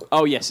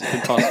 Oh, yes, it's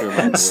been passed through a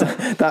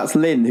mangle. That's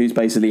Lynn, who's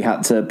basically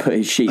had to put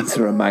his sheets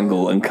through a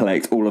mangle and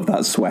collect all of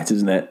that sweat,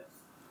 isn't it?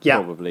 Yeah.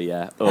 Probably,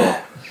 yeah.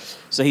 Oh.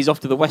 So he's off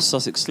to the West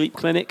Sussex Sleep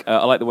Clinic.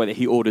 I like the way that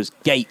he orders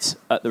gate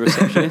at the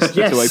receptionist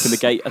to open the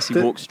gate as he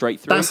walks straight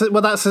through.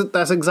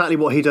 That's exactly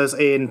what he does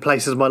in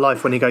Places of My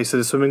Life when he goes to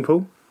the swimming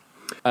pool.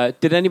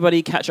 Did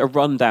anybody catch a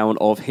rundown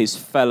of his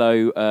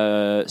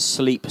fellow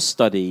sleep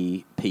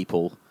study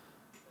people?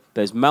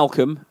 There's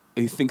Malcolm,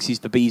 who thinks he's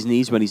the bee's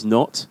knees when he's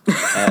not.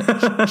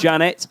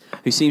 Janet,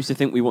 who seems to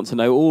think we want to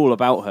know all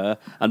about her.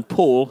 And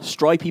Paul,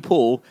 Stripey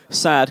Paul,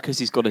 sad because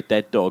he's got a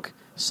dead dog.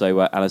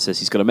 So Alan says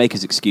he's got to make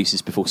his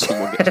excuses before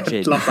someone gets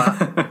chinned. Love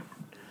that.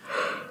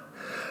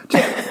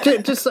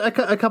 Just a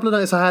couple of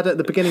notes I had at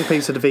the beginning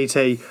piece of the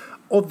VT.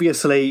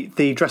 Obviously,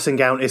 the dressing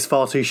gown is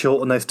far too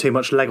short and there's too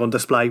much leg on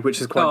display,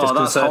 which is quite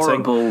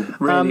disconcerting. That's horrible.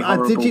 Really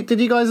horrible. Did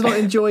you guys not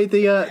enjoy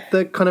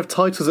the kind of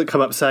titles that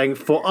come up saying,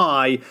 "For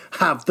I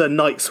have the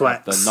night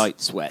sweats"? The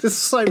night sweats. It's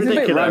so ridiculous,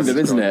 a bit random,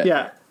 isn't it?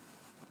 Yeah.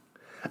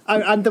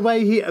 And the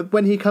way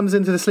when he comes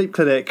into the sleep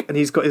clinic and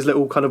he's got his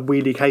little kind of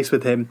wheelie case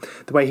with him,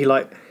 the way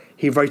he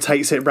he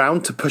rotates it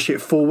round to push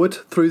it forward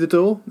through the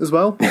door as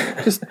well.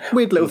 Just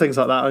weird little things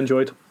like that I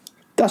enjoyed.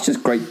 That's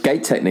just great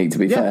gate technique, to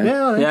be fair.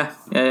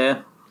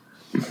 Yeah.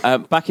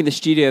 Back in the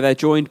studio, they're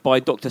joined by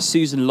Dr.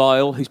 Susan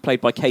Lyle, who's played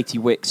by Katie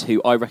Wicks,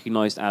 who I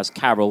recognised as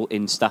Carol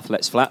in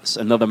Stathlet's Flats,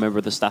 another member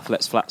of the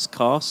Stathlet's Flats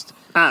cast.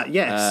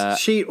 Yes.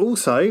 She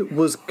also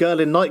was Girl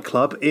in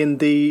Nightclub in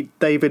the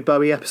David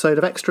Bowie episode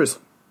of Extras.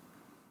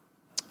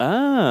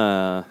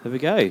 There we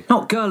go.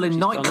 Not Girl in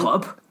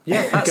Nightclub.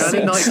 Yeah, that's Girl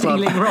in Nightclub.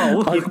 stealing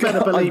role. You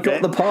better believe I've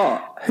got the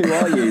part. Who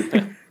are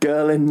you?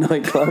 Girl in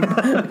Nightclub.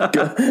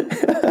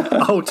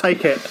 Oh,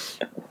 take it.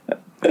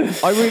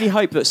 I really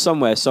hope that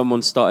somewhere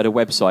someone started a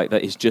website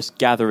that is just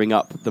gathering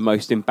up the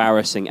most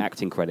embarrassing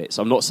acting credits.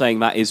 I'm not saying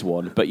that is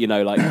one, but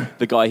like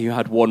the guy who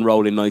had one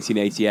role in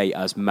 1988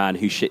 as Man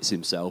Who Shits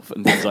Himself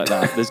and things like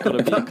that. There's got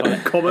to be a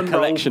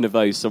collection of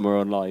those somewhere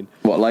online.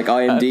 What, like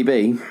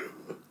IMDb?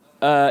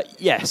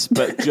 Yes,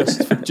 but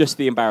just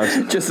the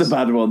embarrassing, just the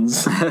bad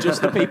ones,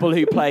 just the people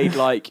who played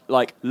like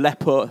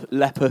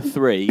Leper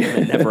 3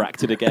 and never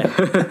acted again.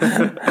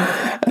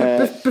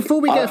 Before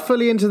we get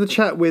fully into the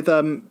chat with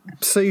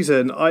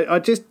Susan, I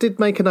just did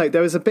make a note.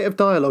 There was a bit of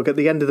dialogue at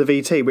the end of the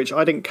VT which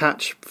I didn't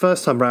catch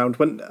first time round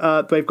when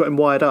they've got him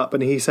wired up,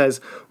 and he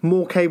says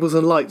more cables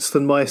and lights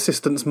than my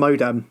assistant's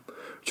modem,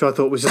 which I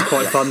thought was just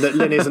quite fun, that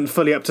Lynn isn't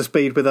fully up to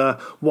speed with her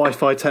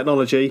Wi-Fi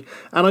technology.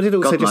 And I did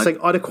also think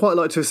I'd have quite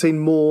liked to have seen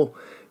more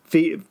of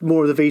the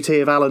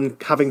VT of Alan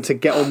having to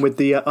get on with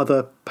the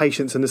other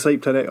patients in the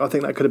sleep clinic. I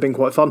think that could have been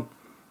quite fun.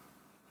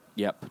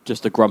 Yep,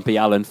 just a grumpy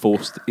Alan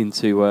forced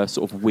into a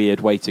sort of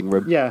weird waiting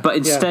room. Yeah, but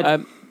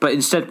instead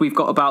we've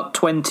got about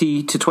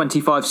 20 to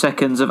 25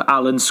 seconds of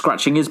Alan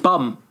scratching his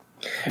bum.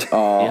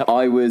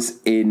 I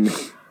was in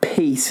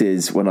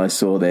pieces when I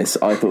saw this.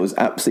 I thought it was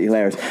absolutely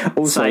hilarious.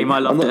 Also, Same, I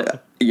loved it.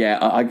 Yeah,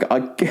 I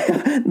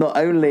not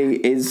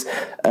only is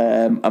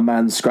a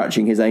man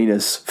scratching his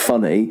anus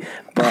funny,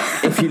 but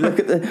if you look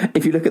at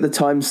the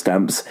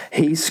timestamps,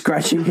 he's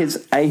scratching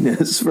his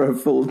anus for a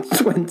full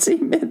 20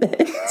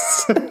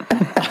 minutes.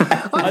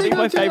 I think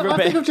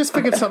I've just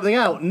figured something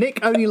out.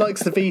 Nick only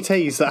likes the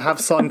VTs that have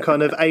some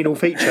kind of anal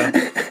feature.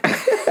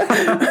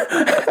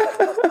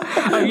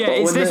 Oh yeah,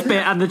 it's this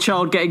bit and the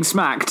child getting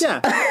smacked.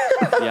 Yeah.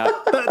 Yeah.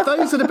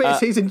 Those are the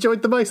bits he's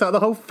enjoyed the most out of the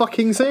whole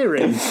fucking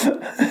series.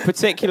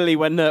 Particularly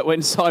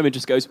when Simon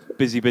just goes,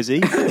 busy.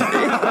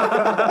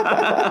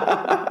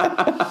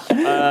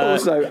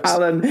 Also,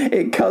 Alan,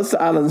 it cuts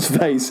to Alan's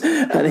face,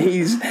 and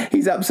he's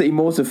absolutely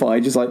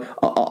mortified. Just like,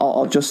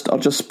 I'll just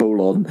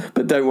spool on,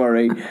 but don't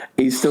worry,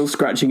 he's still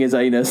scratching his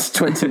anus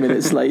 20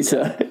 minutes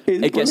later.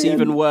 It gets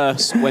even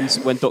worse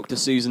when Dr.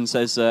 Susan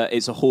says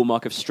it's a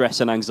hallmark of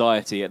stress and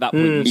anxiety. At that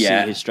point, you see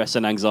his stress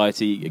and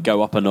anxiety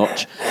go up a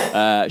notch.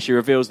 She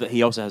reveals that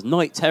he also has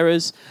night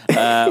terrors.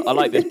 I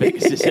like this bit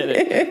because he has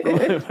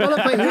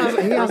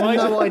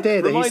no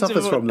idea that he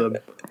suffers from them.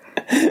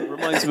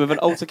 Reminds him of an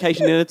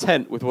altercation in a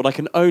tent with what I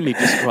can only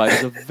describe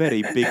as a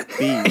very big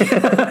bee.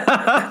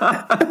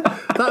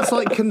 That's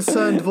like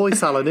concerned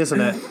voice Alan, isn't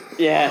it?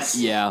 Yes.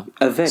 Yeah.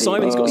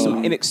 Simon's got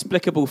some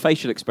inexplicable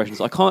facial expressions.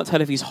 I can't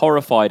tell if he's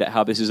horrified at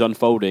how this is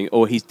unfolding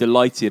or he's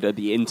delighted at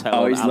the intel.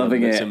 Oh, he's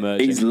loving it.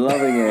 Emerging. He's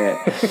loving it.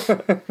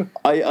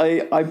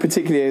 I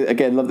particularly,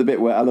 again, love the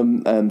bit where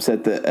Alan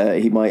said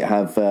that he might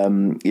have,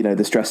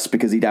 the stress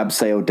because he'd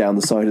abseiled down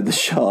the side of the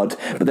Shard,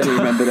 but then he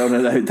remembered, oh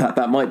no,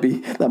 that might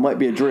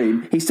be a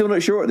dream. He's still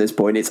not sure at this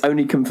point. It's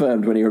only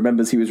confirmed when he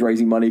remembers he was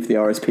raising money for the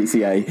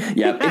RSPCA.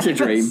 Yeah, it's a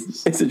dream.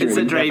 It's a dream. It's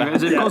a dream.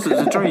 Of course,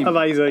 it's a dream.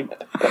 Amazing.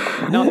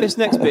 Now, this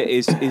next bit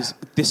is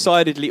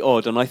decidedly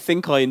odd, and I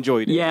think I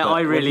enjoyed it. Yeah,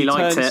 I really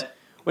liked it.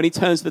 When he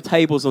turns the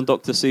tables on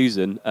Dr.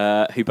 Susan,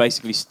 who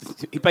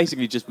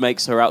basically just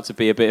makes her out to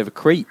be a bit of a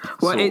creep.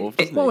 He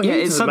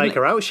doesn't make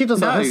her out. She does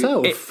that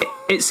herself.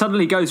 It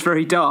suddenly goes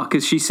very dark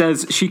as she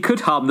says she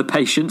could harm the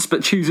patients,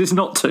 but chooses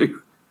not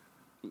to.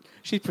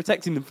 She's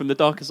protecting them from the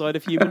darker side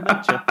of human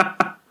nature.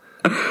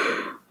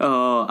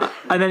 Oh,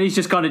 and then he's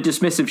just kind of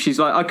dismissive. She's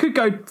like, I could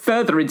go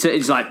further into it.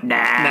 He's like,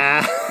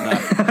 nah.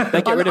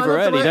 They get rid of her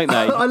early, don't they?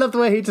 I love the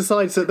way he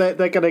decides that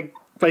they're going to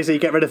basically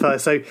get rid of her.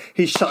 So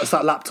he shuts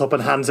that laptop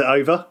and hands it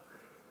over.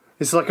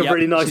 It's like a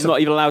really nice. She's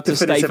not even allowed to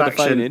stay for the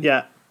phone in.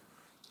 Yeah.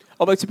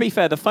 Although, to be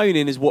fair, the phone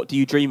in is what do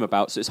you dream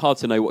about, so it's hard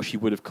to know what she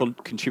would have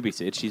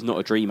contributed. She's not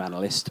a dream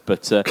analyst,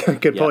 but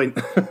good point.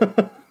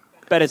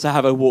 Better to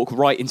have her walk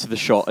right into the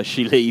shot as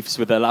she leaves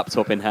with her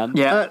laptop in hand.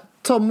 Yeah.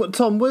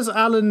 Tom, was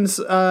Alan's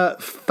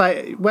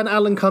when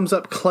Alan comes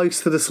up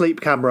close to the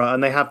sleep camera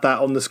and they have that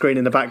on the screen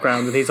in the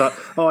background, and he's like,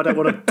 "Oh, I don't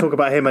want to talk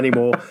about him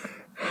anymore."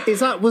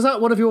 Was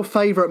that one of your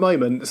favourite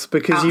moments?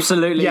 Because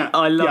absolutely,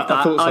 I love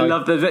that. I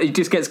love that he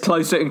just gets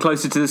closer and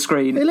closer to the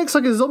screen. It looks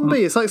like a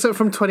zombie. It's like something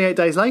from 28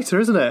 Days Later,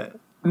 isn't it?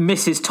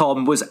 Mrs.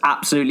 Tom was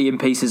absolutely in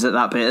pieces at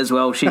that bit as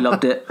well. She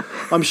loved it.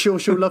 I'm sure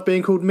she'll love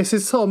being called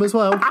Mrs. Tom as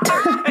well.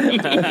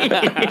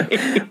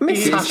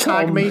 Mrs.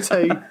 Tom. Me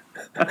too.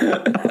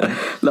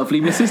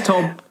 Lovely Mrs.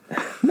 Tom.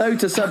 No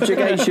to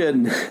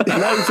subjugation.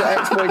 No to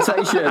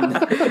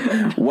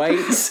exploitation.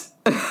 Wait.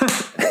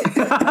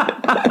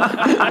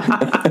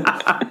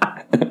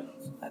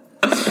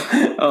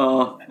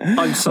 Oh,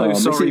 I'm so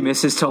sorry,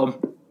 Mrs. Tom.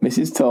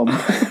 Mrs. Tom.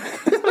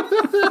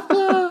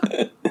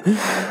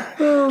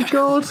 Oh,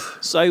 God.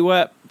 So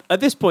at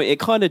this point, it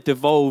kind of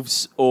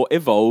devolves or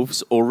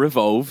evolves or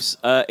revolves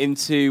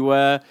into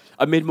a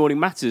Mid-Morning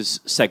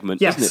Matters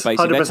segment, Yes, isn't it,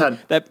 basically?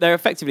 100%. They're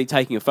effectively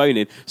taking a phone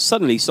in.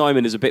 Suddenly,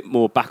 Simon is a bit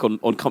more back on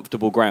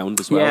comfortable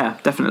ground as well. Yeah,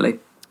 definitely.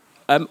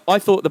 I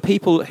thought the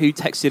people who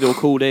texted or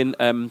called in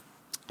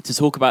to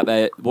talk about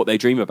what they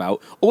dream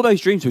about, all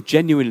those dreams were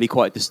genuinely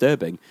quite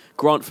disturbing.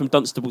 Grant from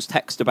Dunstable's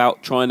text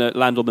about trying to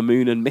land on the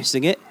moon and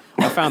missing it,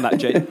 I found that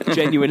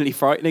genuinely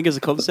frightening as a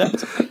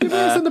concept.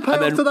 Isn't the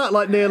payoff to that,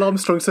 like Neil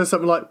Armstrong says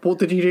something like, what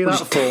did you do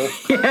that for?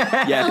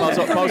 Yeah, Buzz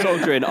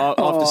Aldrin,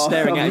 after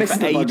staring at him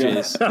for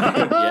ages.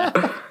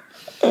 Yeah.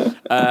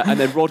 And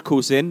then Rod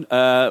calls in,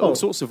 all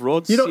sorts of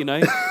rods, You're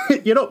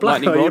not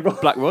black, Lightning are you, Rod,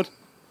 Black Rod.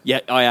 Yeah,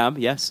 I am,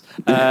 yes.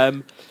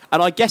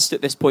 And I guessed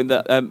at this point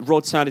that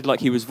Rod sounded like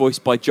he was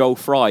voiced by Joel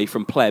Fry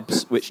from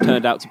Plebs, which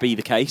turned out to be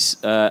the case.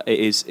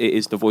 It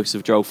is the voice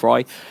of Joel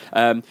Fry.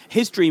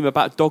 His dream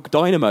about dog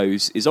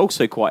dynamos is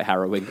also quite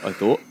harrowing, I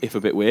thought, if a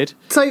bit weird.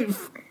 So,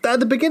 at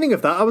the beginning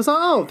of that, I was like,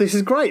 oh, this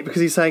is great,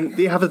 because he's saying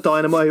you have a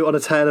dynamo on a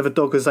tail of a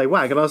dog as they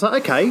wag. And I was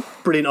like, okay,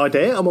 brilliant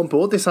idea, I'm on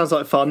board, this sounds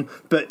like fun.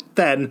 But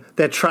then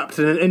they're trapped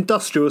in an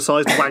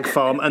industrial-sized wag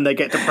farm and they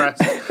get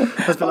depressed.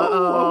 I was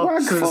like,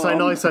 this isn't so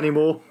nice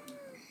anymore.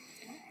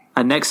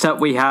 And next up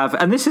we have,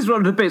 and this is one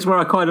of the bits where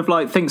I kind of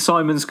like think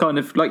Simon's kind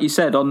of, like you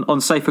said, on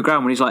safer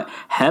ground when he's like,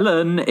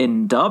 Helen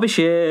in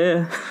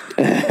Derbyshire.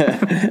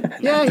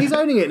 Yeah, he's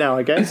owning it now,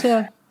 I guess,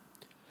 yeah.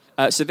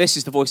 So this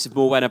is the voice of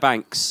Morwenna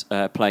Banks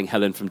playing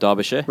Helen from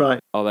Derbyshire.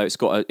 Right. Although it's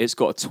got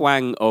a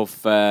twang of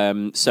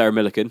Sarah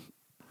Millican.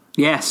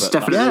 Yes,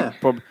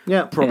 definitely.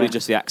 Probably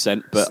just the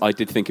accent, but I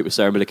did think it was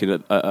Sarah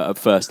Millican at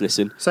first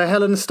listen. So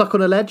Helen's stuck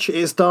on a ledge,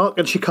 it's dark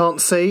and she can't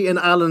see, and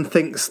Alan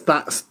thinks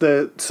that's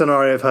the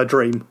scenario of her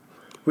dream,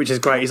 which is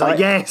great. He's like,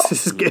 yes,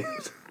 this is good.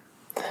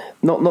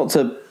 Not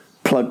to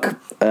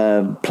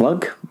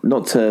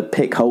not to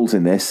pick holes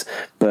in this,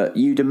 but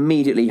you'd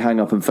immediately hang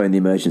up and phone the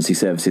emergency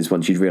services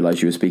once you'd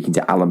realise you were speaking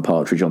to Alan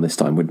Partridge on this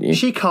time, wouldn't you?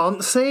 She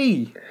can't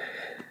see.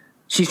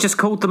 She's just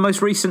called the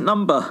most recent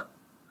number.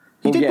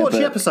 You did watch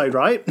the episode,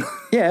 right?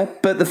 Yeah,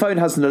 but the phone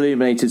has an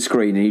illuminated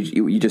screen, and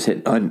you just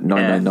hit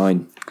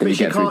 999, and you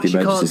get through the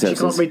emergency services. She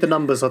can't read the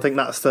numbers. I think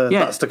that's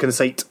the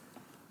conceit.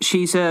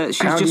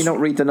 How do you not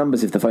read the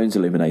numbers if the phone's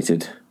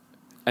illuminated?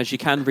 And she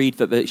can read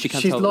that.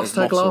 She's lost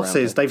her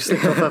glasses. They've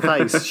slipped off her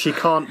face. She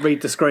can't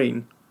read the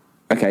screen.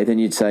 Okay, then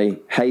you'd say,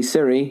 "Hey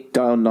Siri,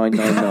 dial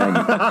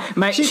 999."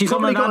 Mate, she's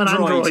on an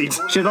Android.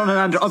 She's on an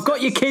Android. I've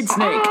got your kids,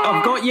 Nick.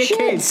 I've got your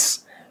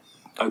kids.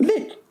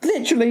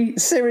 Literally,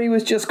 Siri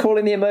was just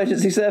calling the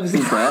emergency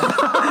services there. Look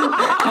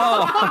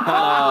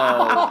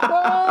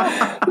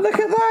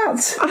at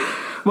that.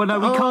 Well, no,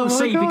 we can't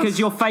see because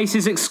your face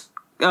is...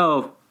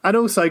 And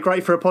also,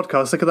 great for a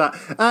podcast, look at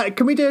that.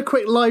 Can we do a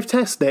quick live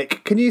test,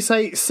 Nick? Can you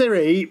say,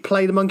 Siri,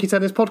 play the Monkey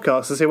Tennis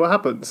podcast and see what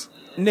happens?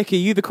 Nick, are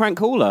you the crank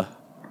caller?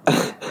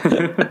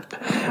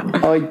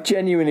 I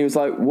genuinely was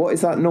like, what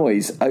is that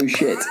noise? Oh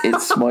shit,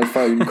 it's my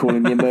phone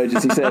calling the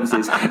emergency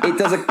services.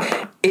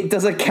 It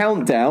does a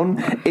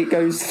countdown. It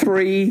goes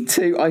 3,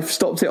 2. I've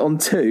stopped it on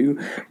 2,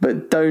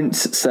 but don't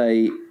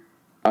say...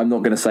 I'm not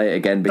going to say it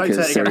again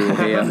because Siri will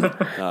hear.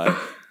 No.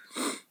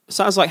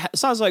 Sounds like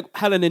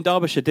Helen in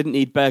Derbyshire didn't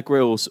need Bear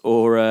Grylls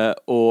or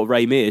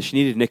Ray Mears. She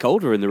needed Nick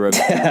Older in the room.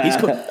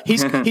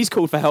 He's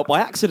called for help by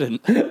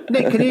accident.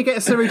 Nick, can you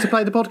get Siri to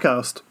play the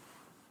podcast?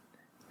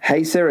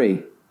 Hey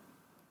Siri,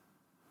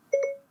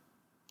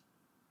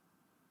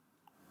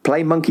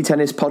 play Monkey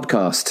Tennis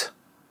podcast.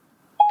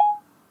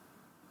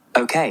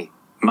 Okay,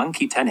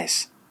 Monkey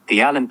Tennis,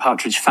 the Alan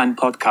Partridge fan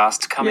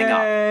podcast coming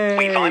up.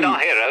 We find our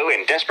hero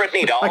in desperate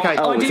need of... Okay,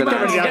 get rid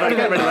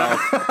of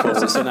that. Of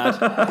course, it's an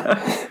ad.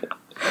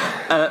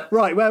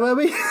 Right, where were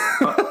we?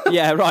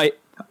 Yeah, right.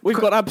 We've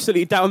got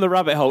absolutely down the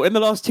rabbit hole. In the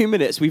last 2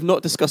 minutes, we've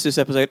not discussed this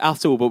episode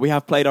at all, but we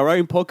have played our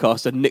own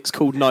podcast and Nick's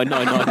called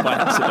 999 by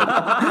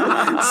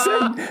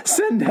accident.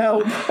 Send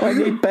help. I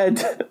need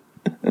bed.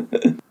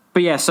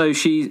 But yeah, so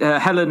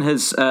Helen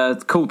has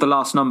called the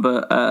last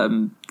number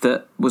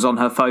that was on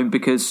her phone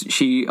because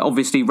she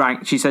obviously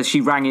rang. She says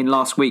she rang in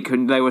last week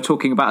and they were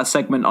talking about a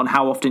segment on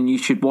how often you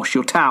should wash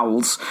your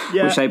towels,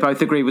 which they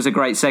both agree was a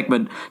great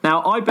segment.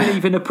 Now, I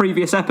believe in a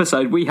previous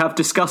episode we have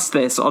discussed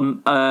this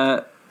on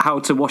how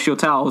to wash your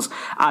towels,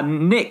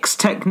 and Nick's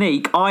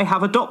technique I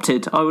have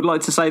adopted. I would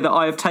like to say that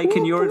I have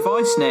taken your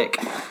advice, Nick,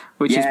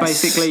 which is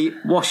basically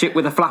wash it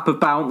with a flap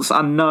of bounce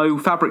and no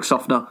fabric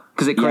softener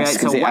because it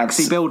creates a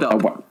waxy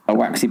build-up. A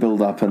waxy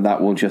build-up, and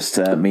that will just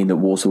mean that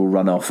water will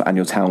run off and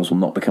your towels will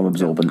not become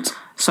absorbent.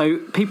 So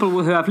people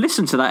who have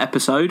listened to that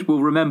episode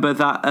will remember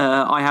that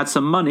I had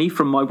some money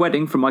from my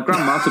wedding from my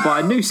grandma to buy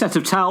a new set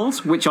of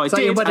towels, which I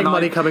did. Your wedding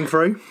money coming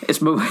through?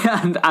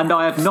 And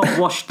I have not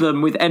washed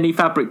them with any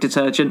fabric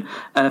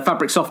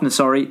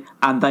softener,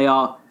 and they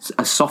are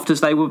as soft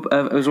as they were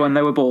as when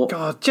they were bought.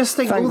 God, just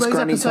think all those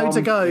Granny episodes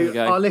Tom.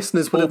 ago, our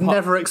listeners would have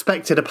never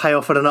expected a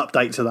payoff and an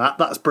update to that.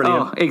 That's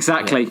brilliant. Oh,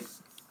 exactly.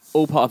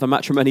 All part of a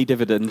matrimony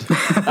dividend. So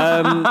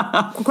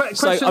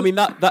I mean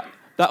that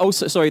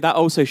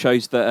also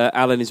shows that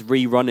Alan is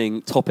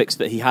rerunning topics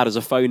that he had as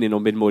a phone-in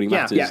on Mid Morning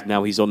Matters. Yeah.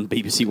 Now he's on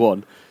BBC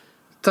One.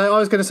 So I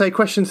was going to say,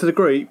 question to the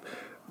group.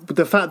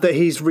 The fact that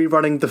he's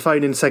rerunning the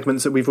phone-in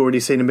segments that we've already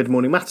seen in Mid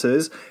Morning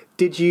Matters,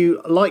 did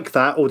you like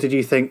that, or did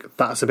you think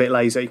that's a bit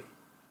lazy?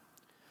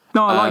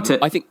 No, I liked it.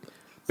 I think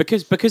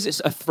because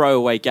it's a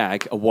throwaway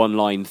gag, a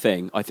one-line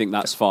thing, I think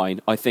that's fine.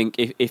 I think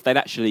if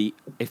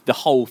the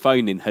whole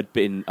phone-in had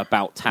been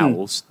about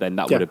towels, then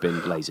that would have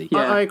been lazy. Yeah.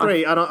 I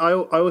agree, and I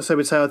also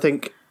would say I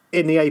think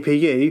in the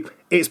APU,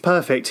 it's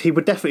perfect. He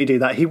would definitely do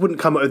that. He wouldn't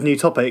come up with new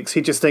topics.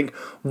 He'd just think,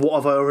 what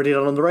have I already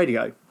done on the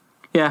radio?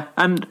 Yeah,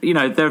 and,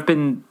 there have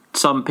been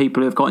some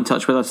people who have got in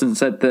touch with us and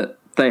said that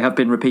they have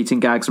been repeating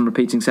gags and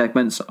repeating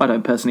segments. I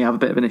don't personally have a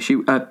bit of an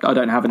issue. I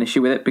don't have an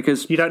issue with it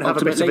because... You don't have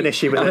a bit of an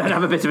issue with it? I don't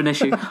have a bit of an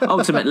issue.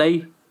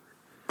 Ultimately,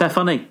 they're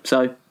funny.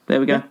 So,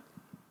 there we go.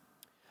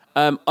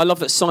 I love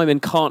that Simon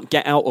can't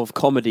get out of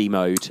comedy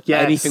mode.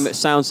 Yes. Anything that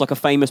sounds like a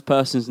famous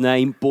person's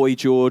name, Boy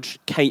George,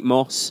 Kate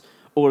Moss,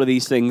 all of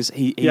these things,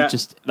 he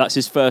just... That's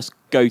his first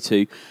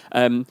go-to.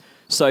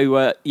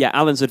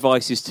 Alan's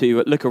advice is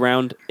to look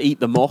around, eat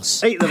the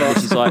moss. Eat the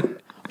moss.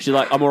 She's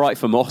like, I'm all right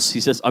for moss.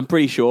 He says, I'm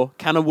pretty sure.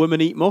 Can a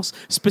woman eat moss?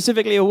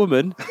 Specifically a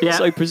woman. Yeah.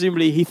 So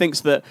presumably he thinks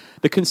that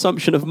the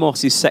consumption of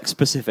moss is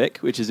sex-specific,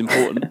 which is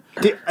important.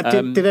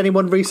 Did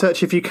anyone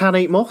research if you can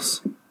eat moss?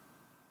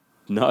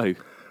 No.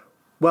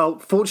 Well,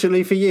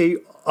 fortunately for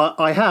you,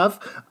 I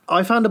have.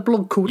 I found a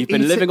blog called... You've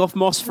been living off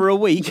moss for a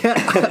week. Yeah,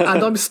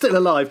 and I'm still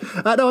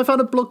alive. No, I found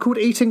a blog called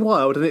Eating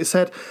Wild, and it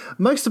said,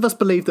 most of us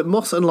believe that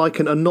moss and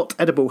lichen are not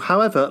edible.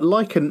 However,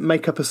 lichen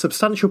make up a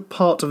substantial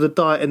part of the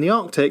diet in the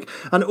Arctic,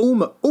 and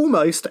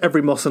almost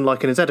every moss and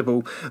lichen is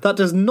edible. That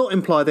does not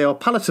imply they are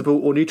palatable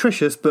or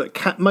nutritious,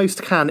 but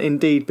most can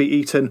indeed be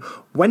eaten.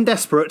 When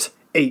desperate,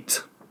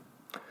 eat.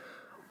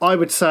 I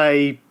would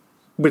say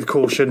with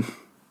caution.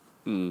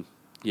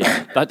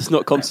 Yeah, that does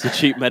not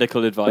constitute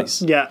medical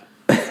advice. Yeah.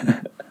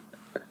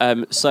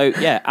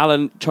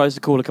 Alan tries to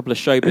call a couple of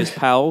showbiz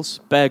pals.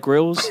 Bear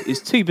Grylls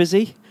is too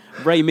busy.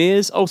 Ray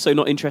Mears, also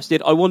not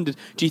interested. I wondered,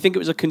 do you think it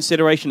was a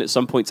consideration at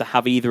some point to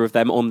have either of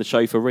them on the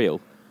show for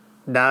real?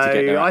 No,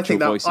 I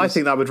think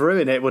that would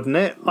ruin it, wouldn't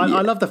it?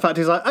 I love the fact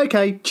he's like,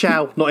 okay,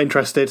 ciao, not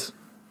interested.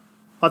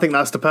 I think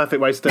that's the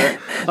perfect way to do it.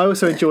 I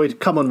also enjoyed,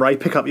 come on, Ray,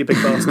 pick up your big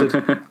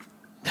bastard.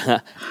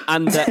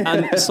 and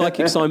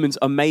Psychic Simon's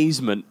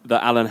amazement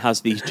that Alan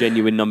has these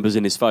genuine numbers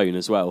in his phone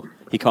as well.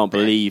 He can't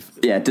believe.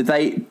 Yeah, did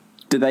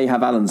they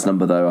have Alan's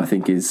number though? I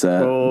think is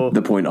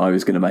the point I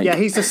was going to make. Yeah,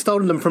 he's just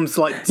stolen them from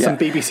some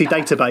BBC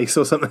database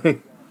or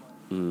something.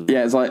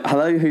 Yeah, it's like,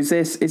 hello, who's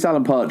this? It's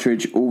Alan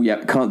Partridge. Oh,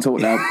 yeah, can't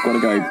talk now. Gotta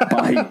go.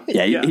 Bye.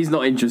 Yeah, he's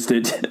not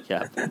interested.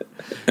 Yeah.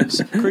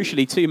 So,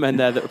 crucially, two men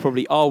there that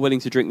probably are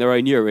willing to drink their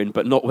own urine,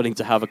 but not willing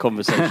to have a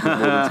conversation for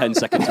more than 10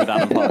 seconds with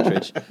Alan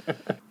Partridge.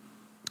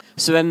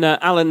 So then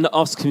Alan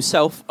asks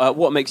himself,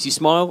 what makes you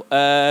smile?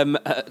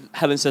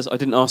 Helen says, I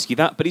didn't ask you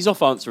that, but he's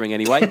off answering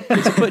anyway.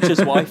 It's a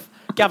butcher's wife,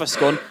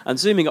 Gaviscon, and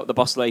zooming up the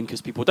bus lane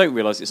because people don't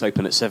realise it's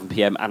open at 7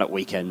 p.m. and at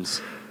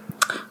weekends.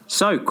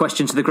 So,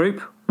 question to the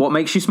group, what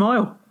makes you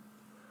smile?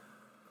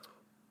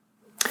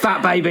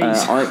 Fat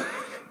babies.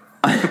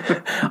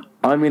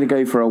 I'm going to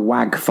go for a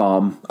wag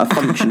farm, a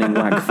functioning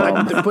wag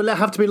farm. Will it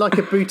have to be like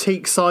a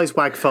boutique-size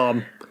wag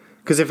farm?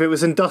 Because if it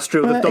was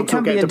industrial, the dogs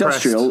will get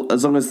depressed. It can be industrial,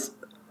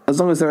 as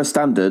long as there are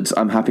standards,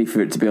 I'm happy for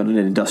it to be on an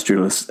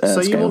industrial scale.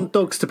 So you want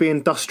dogs to be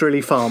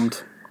industrially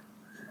farmed,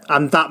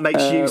 and that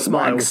makes you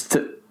smile.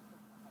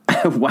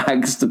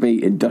 Wags to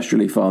be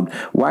industrially farmed.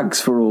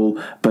 Wags for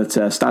all, but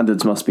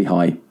standards must be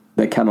high.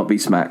 There cannot be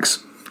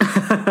smacks.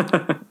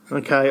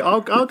 Okay,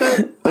 I'll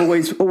go.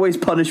 Always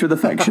punish with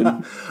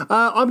affection.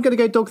 I'm going to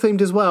go dog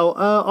themed as well.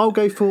 I'll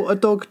go for a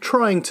dog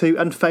trying to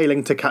and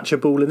failing to catch a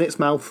ball in its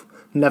mouth.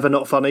 Never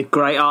not funny.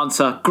 Great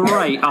answer.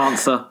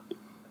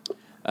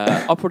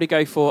 I'll probably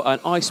go for an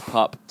ice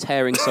pup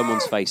tearing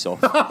someone's face off.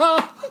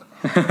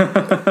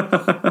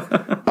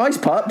 Ice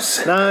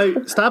pups?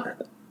 No,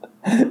 stab.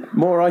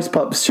 More ice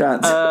pups,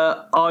 chat.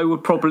 I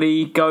would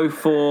probably go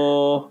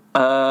for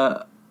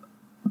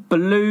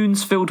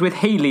balloons filled with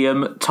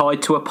helium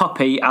tied to a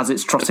puppy as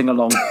it's trotting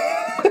along.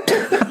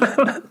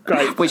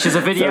 Great. Which is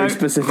a video. Very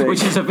specific.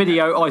 Which is a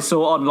video I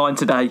saw online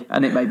today,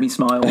 and it made me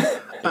smile.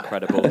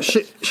 Incredible.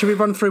 Should we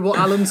run through what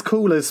Alan's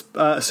callers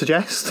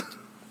suggest?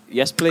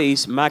 Yes,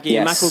 please. Maggie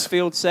in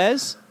Macclesfield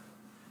says...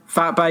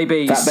 Fat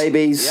babies. Fat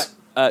babies.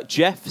 Yep.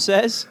 Jeff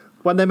says...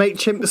 When they make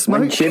chimps smoke.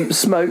 When chimps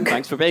smoke.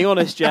 Thanks for being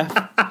honest, Jeff.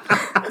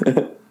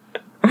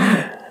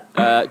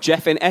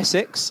 Jeff in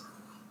Essex.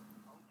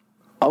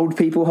 Old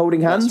people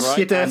holding hands. That's right.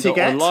 You dirty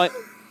get.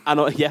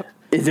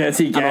 You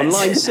dirty get. And on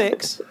line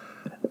 6...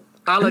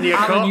 Alan, you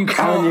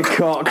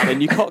cock.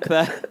 Alan, you cock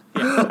there.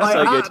 Yeah,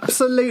 I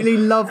absolutely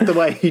love the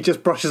way he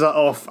just brushes that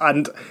off,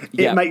 and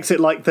it makes it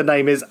like the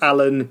name is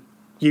Alan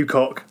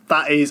Ucock.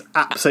 That is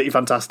absolutely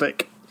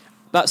fantastic.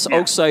 That's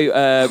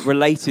also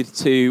related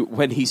to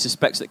when he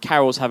suspects that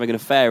Carol's having an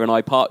affair in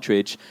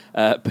iPartridge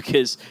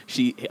because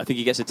I think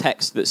he gets a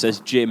text that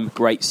says Jim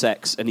Great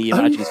Sex, and he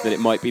imagines that it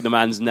might be the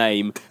man's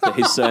name, that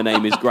his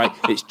surname is Great.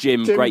 It's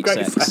Jim Great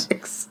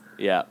Sex.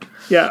 Yeah.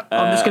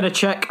 I'm just going to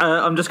check.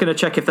 I'm just going to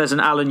check if there's an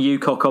Alan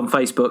Ucock on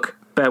Facebook.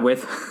 Bear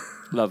with.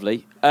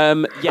 Lovely.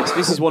 Yes,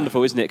 this is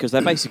wonderful, isn't it? Because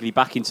they're basically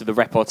back into the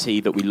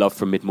repartee that we love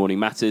from Mid Morning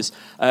Matters.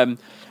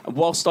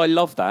 Whilst I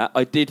love that,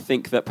 I did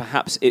think that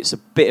perhaps it's a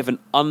bit of an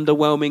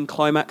underwhelming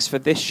climax for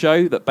this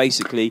show, that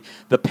basically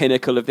the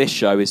pinnacle of this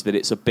show is that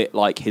it's a bit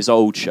like his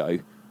old show.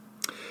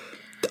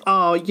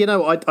 Oh,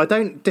 I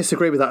don't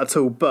disagree with that at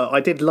all, but I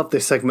did love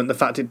this segment, the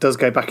fact it does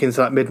go back into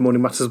that Mid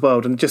Morning Matters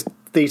world, and just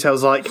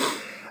details like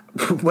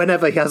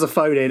whenever he has a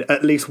phone in,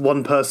 at least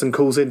one person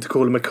calls in to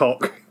call him a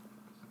cock.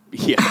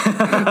 Yeah.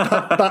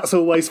 That's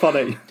always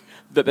funny.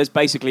 That there's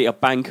basically a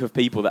bank of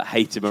people that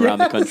hate him around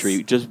the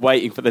country, just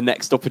waiting for the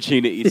next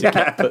opportunity to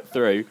get put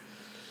through.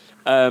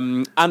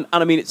 And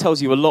I mean, it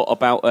tells you a lot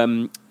about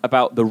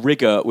the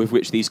rigour with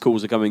which these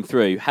calls are going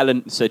through.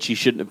 Helen said she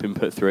shouldn't have been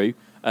put through.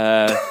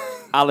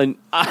 Alan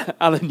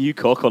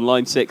Ucock on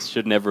line 6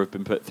 should never have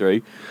been put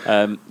through.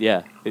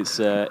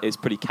 It's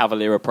pretty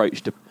cavalier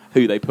approach to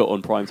who they put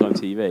on primetime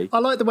TV. I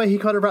like the way he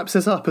kind of wraps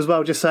this up as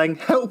well, just saying,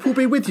 help will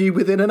be with you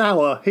within an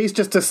hour. He's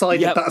just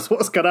decided that's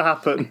what's going to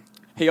happen.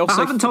 He also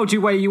I haven't told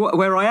you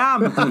where I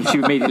am. And she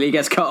immediately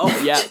gets cut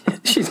off. Yeah.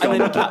 She's gone.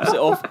 And then he caps it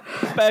off.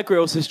 Bear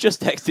Grylls has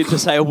just texted to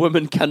say a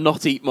woman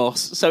cannot eat moss.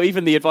 So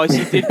even the advice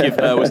he did give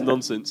her was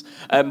nonsense.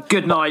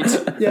 Good night.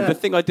 The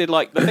thing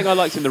I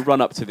liked in the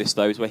run up to this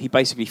though is where he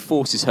basically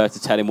forces her to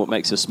tell him what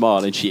makes her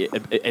smile, and she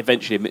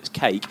eventually admits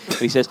cake. And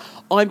he says,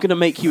 "I'm going to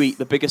make you eat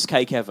the biggest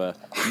cake ever."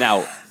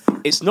 Now,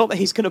 it's not that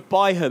he's going to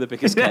buy her the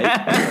biggest cake.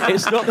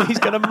 It's not that he's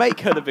going to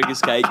make her the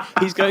biggest cake.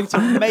 He's going to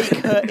make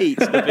her eat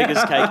the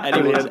biggest cake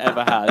anyone's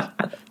ever had.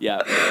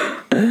 Yeah.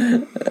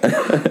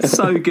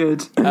 So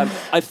good.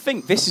 I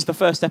think this is the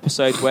first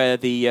episode where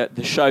the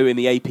show in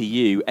the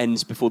APU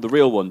ends before the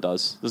real one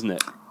does, doesn't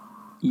it?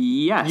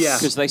 Yes.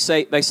 Because they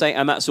say,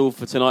 and that's all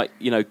for tonight,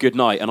 good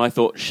night. And I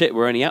thought, shit,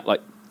 we're only at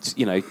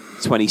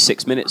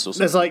 26 minutes or something.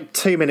 There's like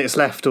 2 minutes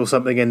left or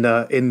something in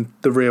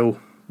the real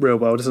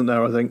world, isn't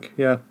there, I think?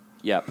 Yeah.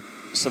 Yeah.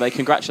 So they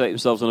congratulate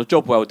themselves on a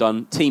job well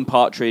done. Team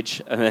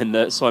Partridge, and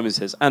then Simon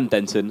says, and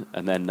Denton,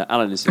 and then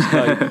Alan says,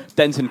 no.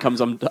 Denton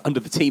comes under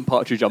the Team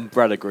Partridge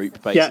umbrella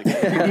group, basically.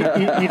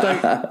 Yeah, you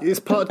don't.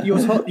 It's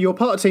you're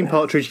part of Team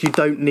Partridge. You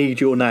don't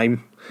need your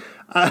name.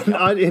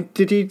 And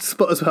did you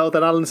spot as well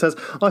that Alan says,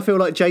 I feel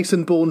like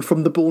Jason Bourne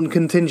from the Bourne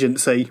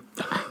Contingency?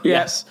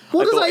 Yes.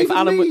 What does that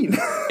even mean?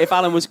 If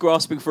Alan was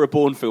grasping for a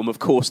Bourne film, of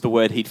course the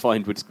word he'd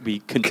find would be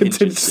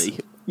contingency.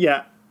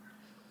 Yeah.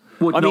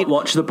 Would not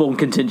watch the Bourne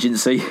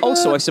Contingency.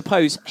 Also, I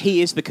suppose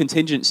he is the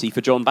contingency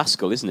for John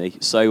Baskerville, isn't he?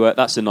 So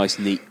that's a nice,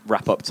 neat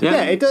wrap up to.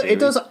 Yeah, it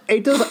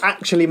does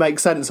actually make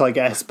sense, I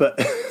guess. But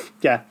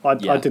I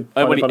did.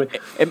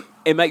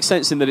 It makes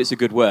sense in that it's a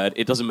good word.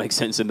 It doesn't make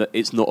sense in that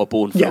it's not a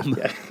Bourne film.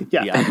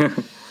 Yeah.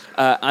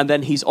 And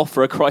then he's off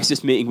for a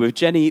crisis meeting with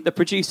Jenny, the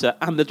producer,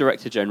 and the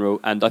Director General.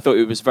 And I thought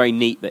it was very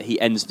neat that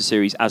he ends the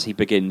series as he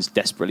begins,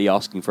 desperately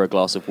asking for a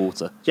glass of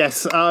water.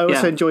 Yes, I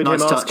also enjoyed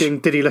him asking,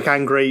 did he look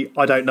angry?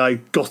 I don't know.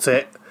 Got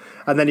it.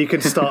 And then you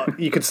could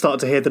start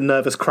to hear the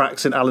nervous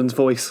cracks in Alan's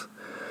voice.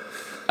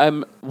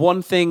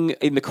 One thing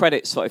in the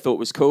credits that I thought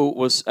was cool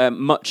was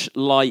much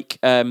like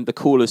the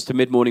callers to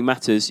Mid Morning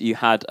Matters, you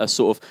had a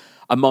sort of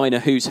a minor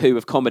who's who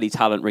of comedy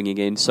talent ringing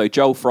in. So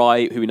Joel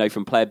Fry, who we know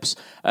from Plebs,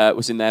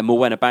 was in there.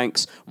 Morwenna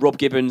Banks, Rob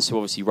Gibbons, who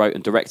obviously wrote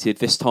and directed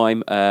this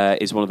time,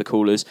 is one of the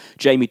callers.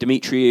 Jamie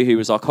Demetriou, who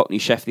was our Cockney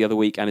chef the other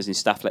week and is in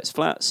Staff Let's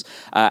Flats.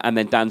 And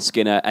then Dan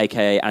Skinner,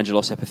 a.k.a.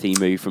 Angelos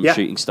Epithemou from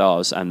Shooting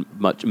Stars and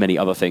many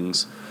other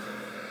things.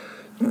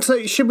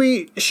 So should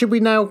we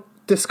now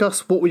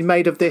discuss what we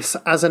made of this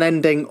as an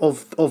ending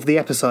of the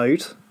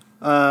episode?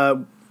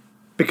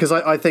 Because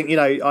I think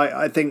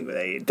I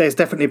think there's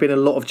definitely been a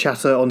lot of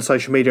chatter on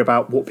social media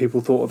about what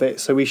people thought of it.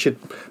 So we should,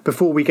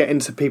 before we get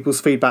into people's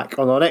feedback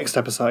on our next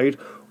episode,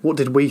 what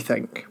did we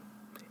think?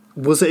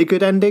 Was it a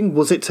good ending?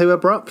 Was it too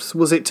abrupt?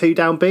 Was it too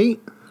downbeat?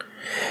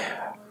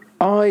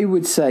 I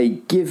would say,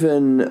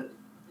 given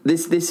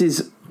this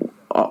is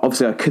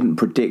obviously I couldn't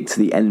predict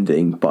the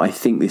ending, but I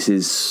think this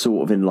is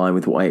sort of in line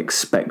with what I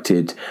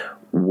expected,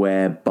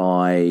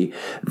 whereby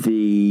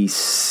the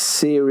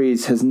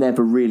series has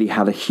never really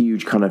had a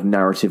huge kind of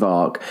narrative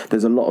arc.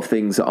 There's a lot of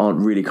things that aren't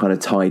really kind of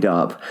tied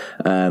up.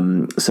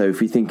 So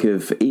if we think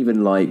of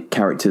even like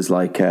characters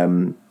like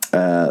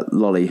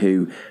Lolly,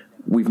 who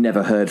we've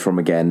never heard from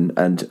again,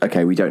 and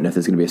okay, we don't know if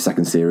there's going to be a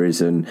second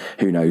series, and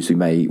who knows, she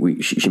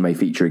may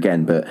feature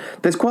again, but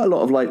there's quite a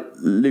lot of like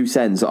loose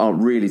ends that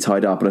aren't really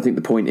tied up, and I think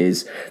the point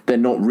is they're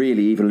not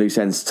really even loose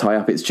ends to tie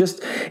up.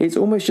 It's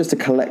almost just a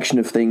collection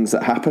of things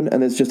that happen,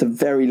 and there's just a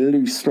very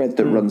loose thread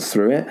that runs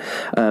through it.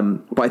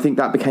 But I think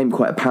that became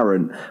quite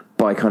apparent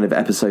by kind of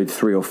episode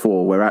 3 or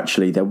 4, where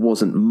actually there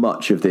wasn't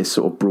much of this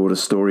sort of broader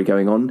story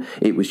going on.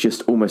 It was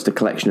just almost a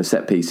collection of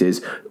set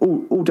pieces,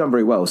 all done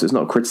very well, so it's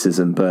not a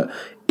criticism, but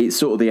it's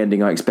sort of the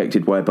ending I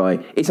expected,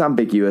 whereby it's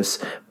ambiguous,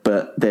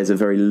 but there's a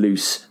very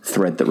loose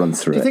thread that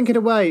runs through it. I think in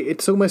a way,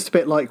 it's almost a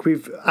bit like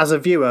as a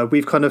viewer,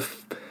 we've kind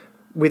of,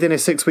 within a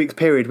 6-week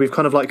period, we've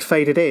kind of like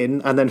faded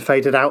in and then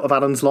faded out of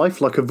Alan's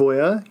life like a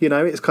voyeur. You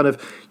know, it's kind of,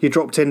 you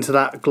dropped into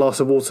that glass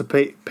of water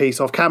piece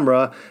off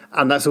camera,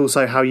 and that's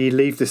also how you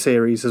leave the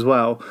series as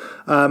well.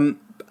 And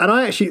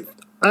I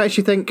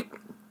actually think,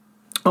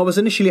 I was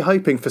initially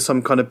hoping for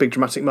some kind of big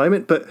dramatic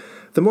moment, but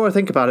the more I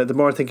think about it, the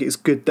more I think it's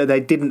good that they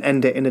didn't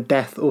end it in a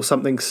death or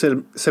something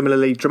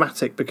similarly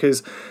dramatic,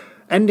 because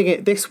ending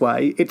it this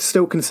way, it's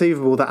still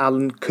conceivable that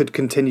Alan could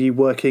continue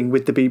working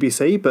with the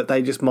BBC, but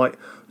they just might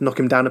knock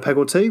him down a peg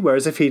or two.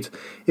 Whereas if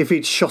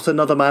he'd shot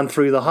another man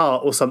through the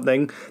heart or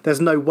something, there's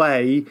no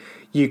way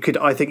you could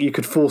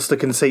force the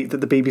conceit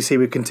that the BBC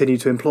would continue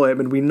to employ him,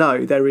 and we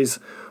know there is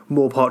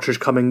more Partridge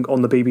coming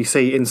on the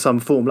BBC in some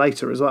form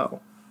later as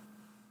well.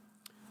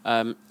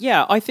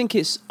 I think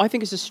it's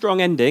a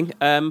strong ending.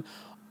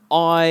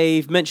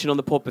 I've mentioned on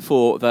the pod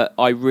before that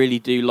I really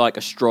do like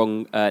a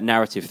strong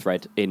narrative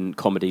thread in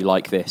comedy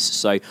like this.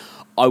 So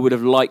I would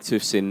have liked to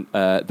have seen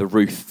the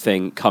Ruth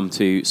thing come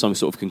to some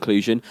sort of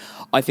conclusion.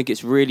 I think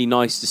it's really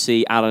nice to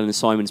see Alan and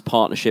Simon's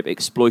partnership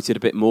exploited a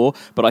bit more,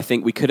 but I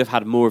think we could have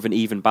had more of an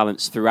even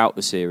balance throughout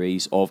the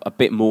series of a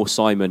bit more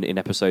Simon in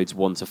episodes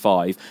 1 to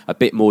 5, a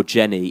bit more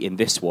Jenny in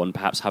this one,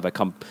 perhaps have her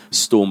come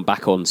storm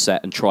back on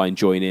set and try and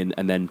join in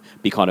and then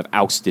be kind of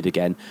ousted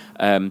again.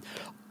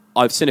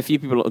 I've seen a few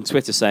people on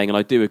Twitter saying, and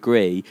I do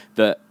agree,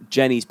 that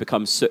Jenny's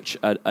become such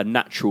a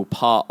natural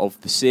part of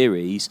the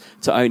series,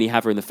 to only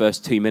have her in the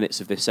first 2 minutes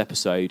of this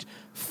episode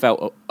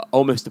felt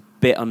almost a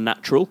bit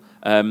unnatural.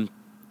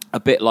 A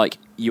bit like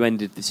you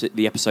ended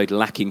the episode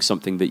lacking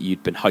something that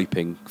you'd been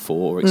hoping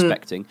for or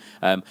expecting.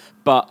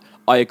 But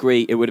I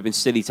agree, it would have been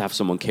silly to have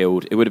someone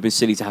killed. It would have been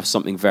silly to have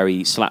something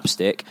very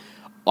slapstick.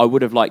 I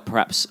would have liked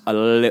perhaps a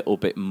little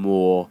bit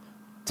more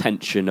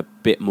tension, a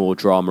bit more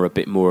drama, a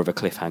bit more of a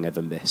cliffhanger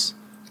than this.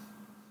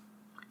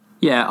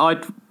 Yeah,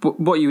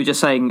 what you were just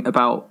saying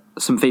about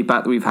some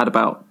feedback that we've had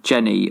about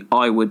Jenny,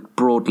 I would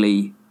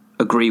broadly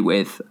agree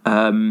with.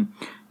 I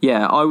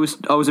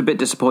was a bit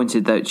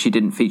disappointed that she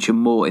didn't feature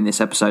more in this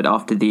episode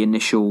after the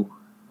initial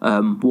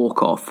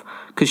walk off,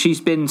 because she's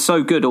been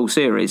so good all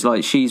series.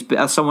 Like, she's,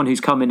 as someone who's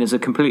come in as a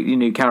completely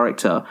new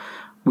character,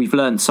 we've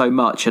learned so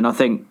much, and I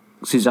think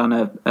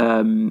Susanna,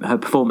 her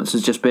performance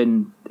has just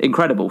been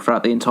incredible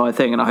throughout the entire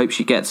thing, and I hope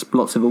she gets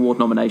lots of award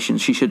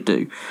nominations. She should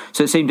do.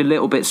 So it seemed a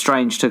little bit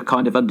strange to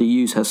kind of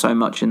underuse her so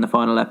much in the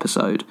final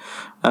episode.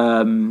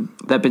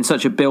 There'd been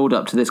such a build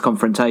up to this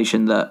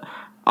confrontation that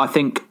I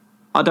think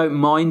I don't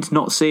mind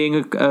not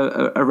seeing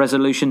a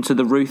resolution to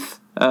the Ruth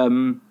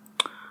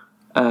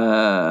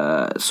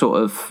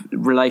sort of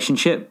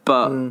relationship,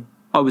 but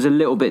I was a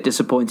little bit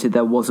disappointed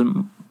there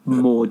wasn't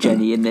more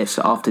Jenny in this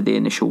after the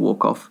initial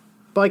walk off.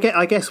 But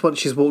I guess once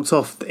she's walked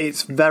off,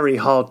 it's very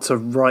hard to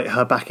write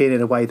her back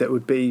in a way that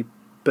would be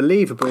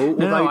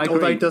believable.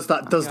 Although does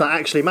that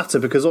actually matter?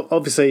 Because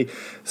obviously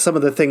some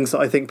of the things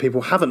that I think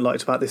people haven't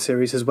liked about this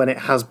series is when it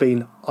has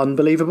been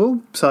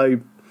unbelievable.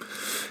 So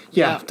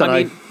I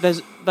mean,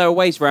 there are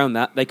ways around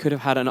that. They could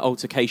have had an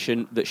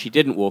altercation that she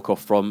didn't walk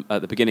off from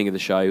at the beginning of the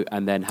show,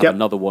 and then have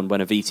another one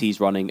when a VT's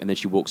running, and then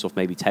she walks off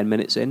maybe 10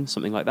 minutes in,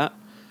 something like that.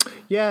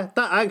 Yeah,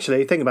 that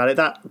actually, think about it,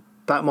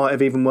 that might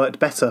have even worked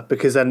better,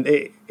 because then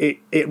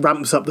it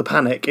ramps up the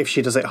panic if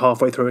she does it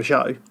halfway through a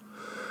show.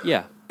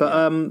 Yeah. But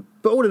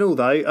all in all,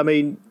 though, I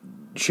mean,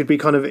 should we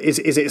kind of, is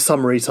it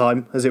summary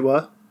time, as it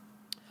were?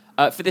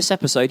 For this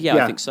episode,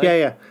 I think so.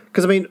 Yeah.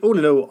 Because, I mean, all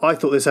in all, I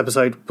thought this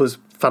episode was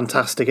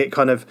fantastic.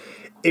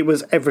 It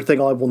was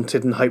everything I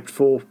wanted and hoped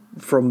for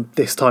from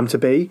this time to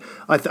be.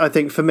 I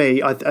think for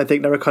me, I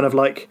think there are kind of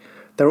like,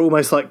 there are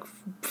almost like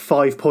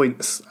 5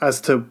 points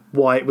as to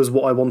why it was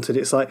what I wanted.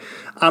 It's like,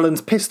 Alan's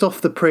pissed off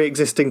the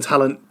pre-existing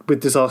talent with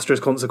disastrous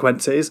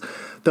consequences.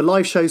 The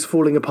live show's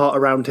falling apart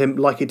around him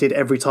like it did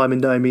every time in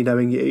Knowing Me,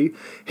 Knowing You.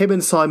 Him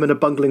and Simon are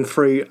bungling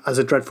through as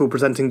a dreadful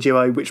presenting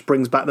duo, which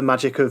brings back the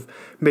magic of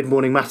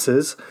Mid-Morning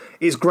Matters.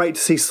 It's great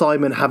to see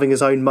Simon having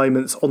his own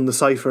moments on the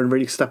sofa and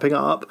really stepping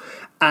up.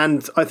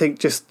 And I think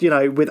just,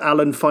 with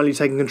Alan finally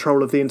taking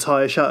control of the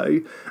entire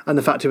show and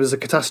the fact it was a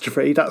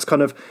catastrophe, that's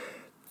kind of,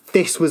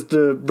 this was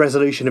the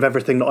resolution of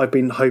everything that I've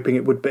been hoping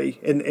it would be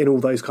in all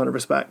those kind of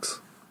respects.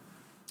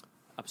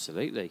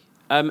 Absolutely.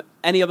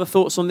 Any other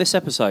thoughts on this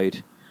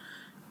episode?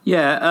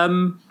 Yeah,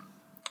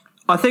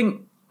 I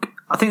think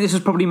this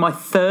is probably my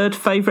third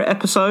favourite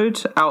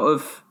episode out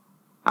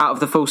of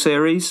the full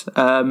series.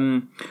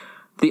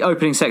 The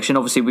opening section,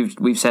 obviously,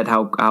 we've said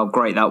how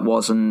great that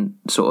was, and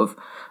sort of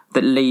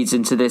that leads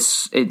into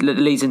this. It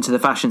leads into the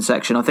fashion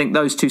section. I think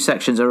those two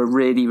sections are a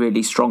really,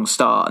 really strong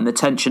start, and the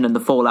tension and the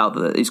fallout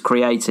that is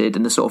created,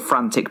 and the sort of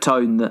frantic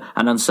tone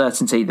and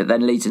uncertainty that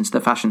then leads into the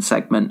fashion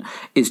segment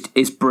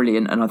is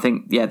brilliant. And I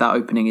think that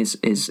opening is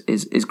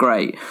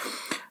great.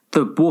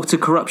 The water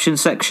corruption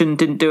section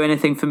didn't do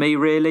anything for me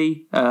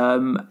really,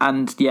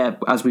 and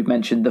as we've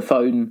mentioned, the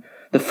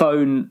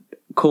phone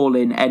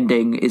call-in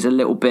ending is a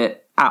little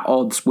bit at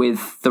odds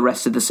with the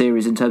rest of the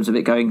series in terms of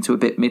it going to a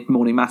bit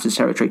mid-morning matters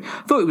territory.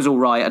 I thought it was all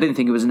right. I didn't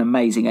think it was an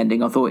amazing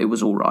ending. I thought it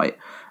was all right.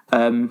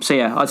 So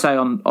yeah, I'd say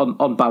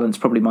on balance,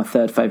 probably my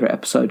third favourite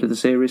episode of the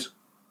series.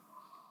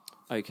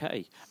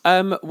 Okay.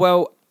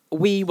 Well,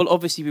 we will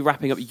obviously be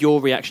wrapping up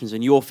your reactions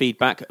and your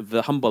feedback,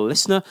 the humble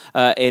listener,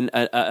 in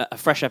a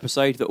fresh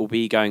episode that will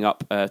be going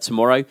up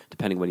tomorrow,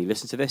 depending when you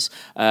listen to this.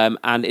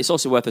 And it's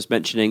also worth us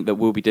mentioning that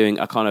we'll be doing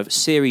a kind of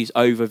series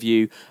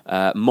overview,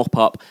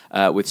 mop-up,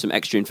 with some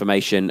extra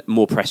information,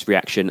 more press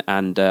reaction,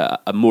 and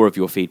more of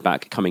your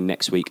feedback coming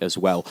next week as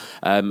well.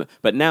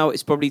 But now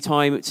it's probably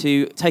time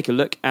to take a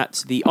look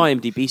at the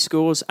IMDb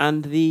scores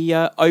and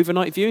the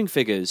overnight viewing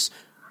figures.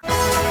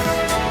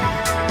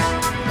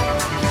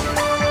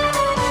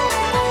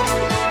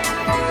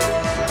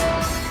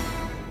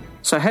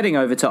 So heading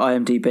over to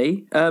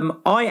IMDb,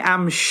 I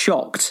am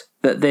shocked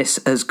that this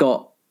has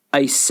got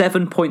a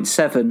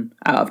 7.7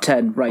 out of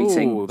 10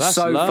 rating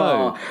so low.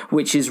 far,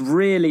 which is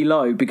really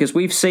low because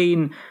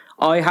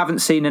I haven't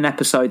seen an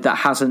episode that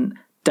hasn't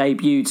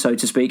debuted, so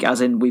to speak, as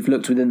in we've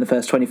looked within the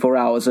first 24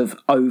 hours of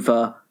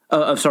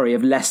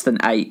less than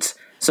 8.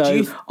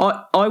 So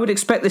I would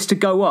expect this to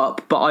go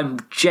up, but I'm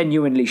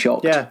genuinely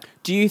shocked. Yeah.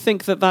 Do you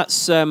think that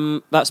that's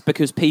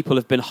because people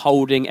have been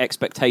holding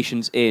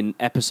expectations in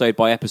episode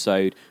by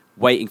episode,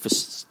 waiting for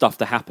stuff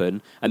to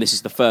happen, and this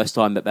is the first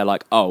time that they're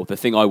like, oh, the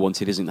thing I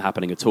wanted isn't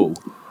happening at all?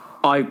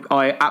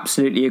 I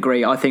absolutely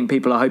agree. I think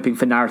people are hoping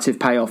for narrative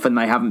payoff, and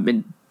they haven't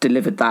been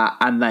delivered that,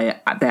 and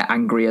they're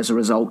angry as a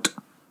result.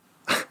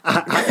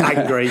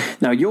 Angry.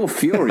 Now you're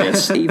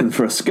furious, even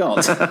for a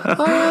Scot.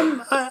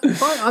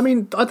 I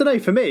mean, I don't know.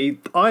 For me,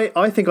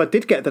 I think I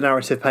did get the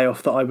narrative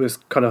payoff that I was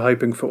kind of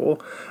hoping for.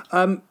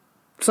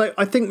 So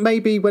I think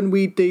maybe when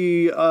we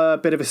do a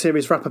bit of a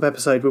series wrap-up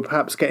episode, we'll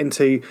perhaps get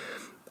into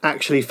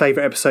actually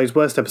favourite episodes,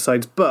 worst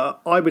episodes. But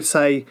I would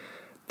say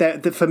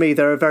that for me,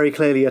 there are very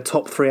clearly a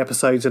top 3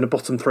 episodes and a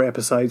bottom 3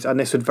 episodes, and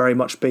this would very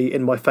much be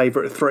in my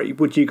favourite 3.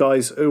 Would you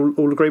guys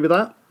all agree with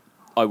that?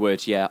 I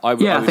would, yeah. I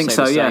would think say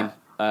so, the same. yeah.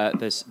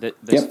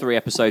 There's 3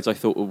 episodes I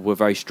thought were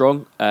very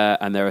strong,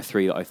 and there are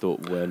 3 that I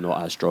thought were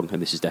not as strong,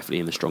 and this is definitely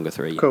in the stronger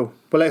 3. Cool.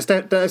 Well, let's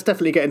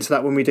definitely get into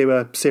that when we do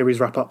a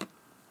series wrap-up.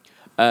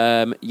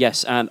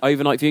 Yes, and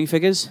overnight viewing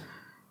figures?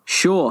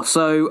 Sure.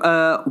 So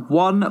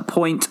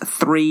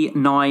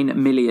 1.39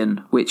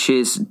 million, which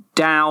is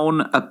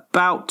down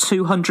about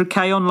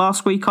 200k on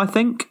last week, I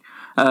think.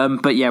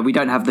 But yeah, we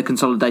don't have the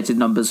consolidated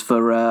numbers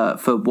for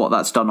what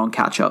that's done on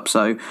catch up.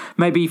 So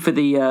maybe for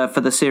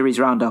the series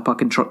roundup, I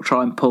can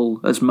try and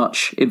pull as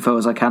much info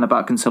as I can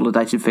about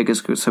consolidated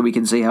figures so we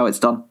can see how it's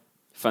done.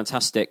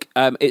 Fantastic.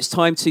 It's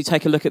time to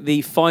take a look at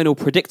the final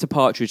Predictor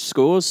Partridge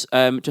scores.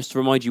 Just to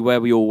remind you where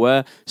we all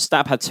were.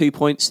 Stab had 2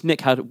 points, Nick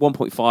had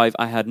 1.5,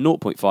 I had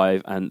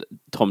 0.5, and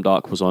Tom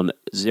Dark was on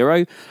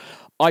 0.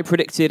 I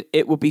predicted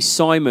it would be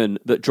Simon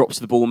that drops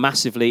the ball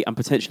massively and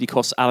potentially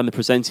costs Alan the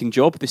presenting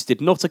job. This did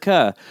not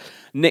occur.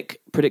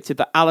 Nick predicted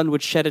that Alan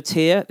would shed a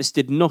tear. This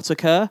did not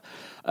occur.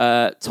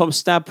 Tom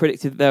Stab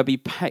predicted there would be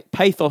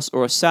pathos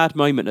or a sad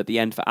moment at the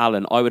end for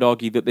Alan. I would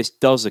argue that this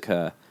does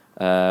occur.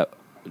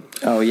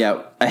 Oh,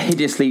 yeah. A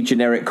hideously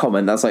generic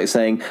comment. That's like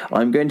saying,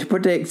 I'm going to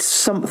predict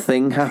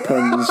something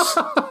happens.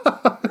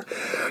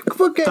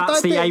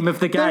 That's the aim of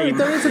the game.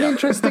 There is an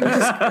interesting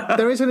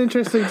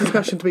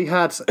discussion to be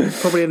had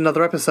probably in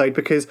another episode,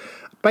 because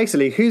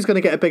basically, who's going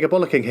to get a bigger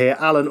bollocking here,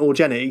 Alan or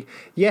Jenny?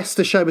 Yes,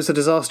 the show was a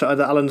disaster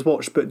under Alan's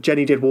watch, but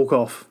Jenny did walk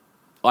off.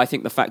 I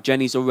think the fact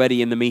Jenny's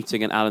already in the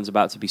meeting and Alan's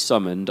about to be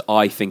summoned,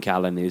 I think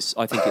it's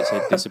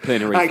a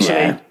disciplinary.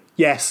 Actually,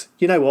 yes.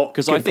 You know what?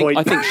 Because I think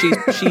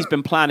she's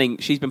been planning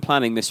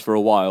this for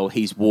a while.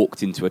 He's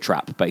walked into a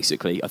trap,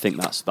 basically. I think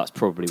that's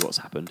probably what's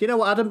happened. You know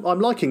what, Adam? I'm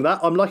liking that.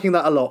 I'm liking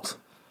that a lot.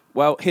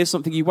 Well, here's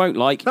something you won't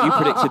like. You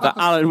predicted that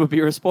Alan would be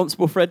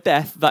responsible for a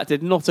death. That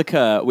did not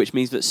occur, which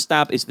means that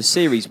Stab is the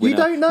series winner. You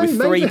don't know, with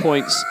 3 maybe.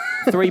 points.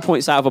 3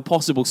 points out of a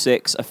possible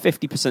 6, a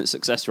 50%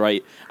 success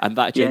rate, and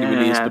that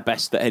genuinely is the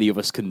best that any of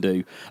us can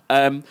do.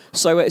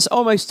 So it's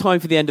almost time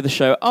for the end of the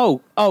show.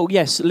 Oh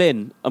yes,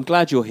 Lynn, I'm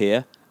glad you're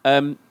here.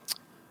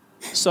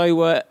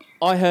 So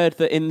I heard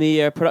that in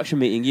the production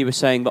meeting you were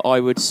saying that I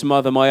would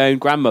smother my own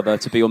grandmother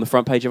to be on the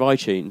front page of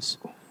iTunes.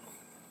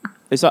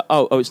 Is that?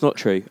 Oh, it's not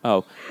true.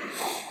 Oh.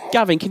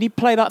 Gavin, can you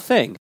play that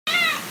thing?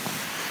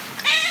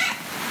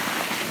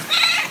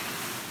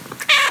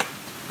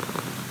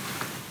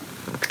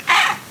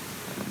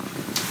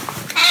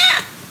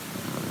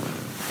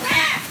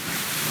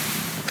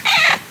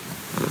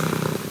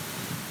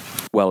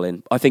 Well,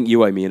 Lynn, I think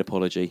you owe me an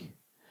apology.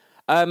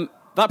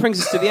 That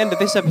brings us to the end of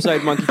this episode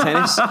of Monkey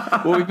Tennis.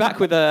 We'll be back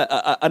with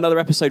another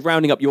episode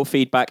rounding up your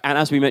feedback. And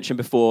as we mentioned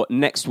before,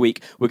 next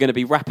week we're going to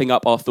be wrapping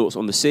up our thoughts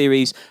on the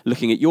series,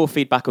 looking at your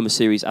feedback on the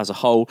series as a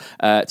whole,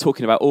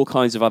 talking about all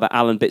kinds of other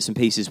Alan bits and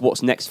pieces,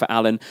 what's next for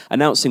Alan,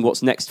 announcing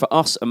what's next for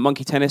us and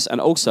Monkey Tennis, and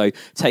also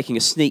taking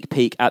a sneak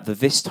peek at the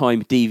This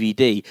Time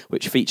DVD,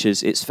 which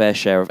features its fair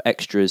share of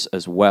extras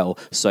as well.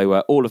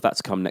 So all of that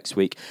to come next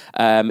week.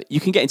 You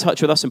can get in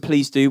touch with us, and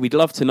please do. We'd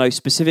love to know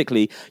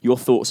specifically your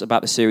thoughts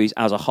about the series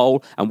as a whole.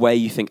 channel and where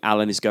you think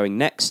Alan is going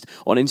next.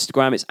 On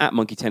Instagram, it's at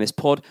Monkey Tennis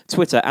Pod,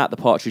 Twitter at The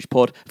Partridge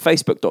Pod,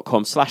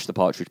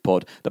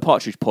 Facebook.com/ThePartridgePod,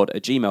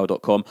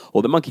 ThePartridgePod@gmail.com,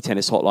 or the Monkey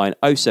Tennis Hotline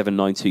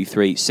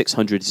 07923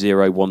 600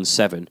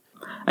 017.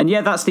 And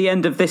yeah, that's the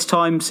end of this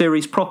time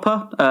series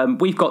proper.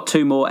 We've got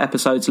 2 more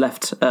episodes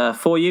left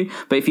for you.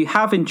 But if you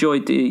have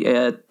enjoyed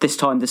this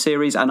time the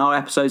series and our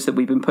episodes that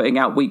we've been putting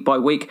out week by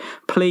week,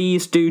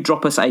 please do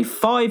drop us a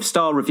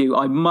 5-star review.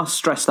 I must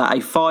stress that, a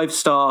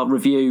 5-star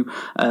review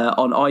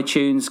on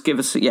iTunes. Give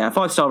us a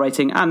 5-star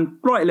rating and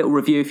write a little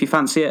review if you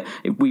fancy it.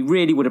 We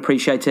really would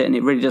appreciate it, and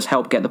it really does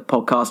help get the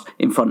podcast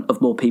in front of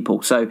more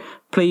people. So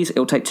please,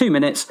 it'll take 2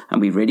 minutes and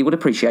we really would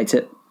appreciate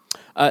it.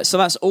 So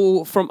that's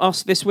all from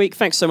us this week.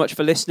 Thanks so much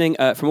for listening.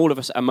 From all of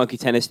us at Monkey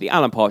Tennis, the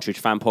Alan Partridge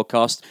Fan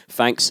Podcast.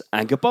 Thanks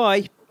and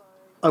goodbye.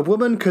 A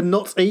woman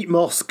cannot eat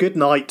moss. Good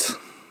night.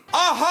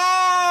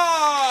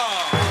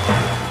 Aha!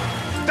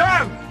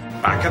 Dan!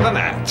 Back of the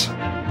net.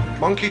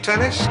 Monkey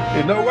tennis?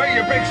 In no way,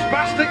 you big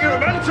spastic, you're a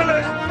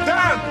mentalist!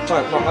 Dan!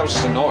 Sorry, no, that was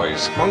just a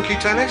noise. Monkey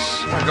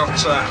tennis? I got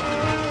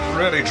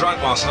really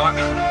drunk last night.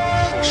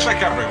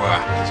 Sick everywhere.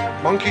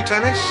 Monkey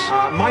tennis?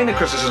 Minor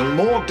criticism,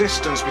 more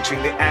distance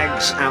between the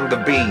eggs and the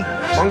beans.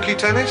 Monkey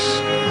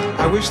tennis?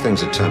 I wish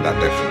things had turned out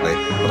differently,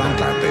 but I'm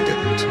glad they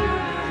didn't.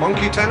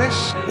 Monkey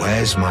tennis?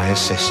 Where's my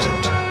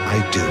assistant? I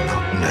do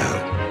not know.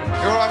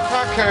 You're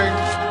unpacking.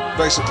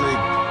 Basically,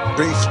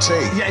 beef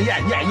tea. Yeah.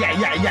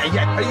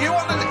 Are you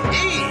on an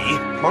E?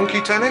 Monkey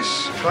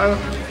tennis? Well,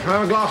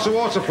 have a glass of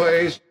water,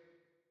 please.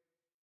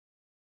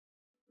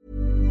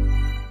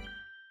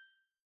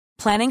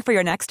 Planning for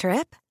your next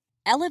trip?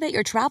 Elevate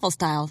your travel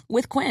style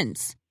with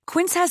Quince.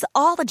 Quince has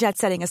all the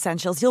jet-setting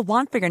essentials you'll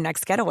want for your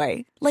next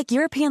getaway, like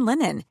European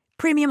linen,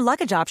 premium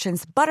luggage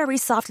options, buttery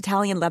soft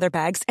Italian leather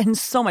bags, and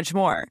so much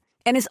more.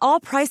 And is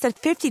all priced at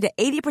 50 to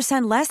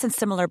 80% less than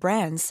similar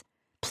brands.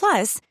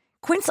 Plus,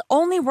 Quince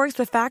only works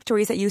with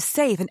factories that use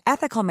safe and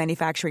ethical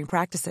manufacturing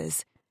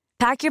practices.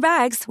 Pack your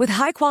bags with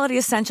high-quality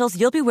essentials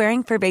you'll be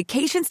wearing for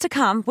vacations to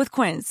come with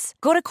Quince.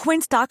 Go to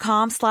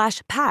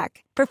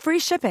quince.com/pack for free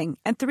shipping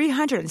and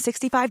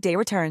 365-day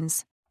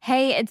returns.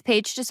 Hey, it's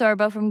Paige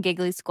DeSorbo from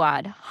Giggly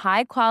Squad.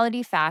 High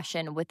quality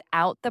fashion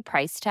without the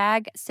price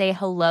tag. Say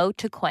hello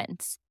to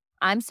Quince.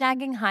 I'm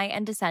snagging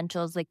high-end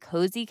essentials like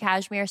cozy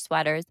cashmere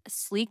sweaters,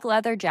 sleek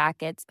leather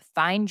jackets,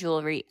 fine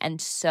jewelry,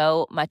 and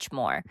so much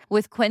more.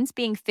 With Quince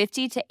being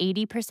 50 to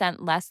 80%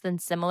 less than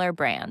similar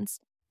brands.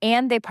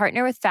 And they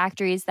partner with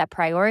factories that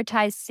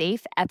prioritize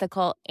safe,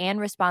 ethical, and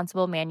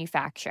responsible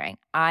manufacturing.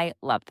 I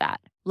love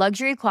that.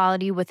 Luxury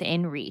quality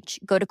within reach.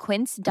 Go to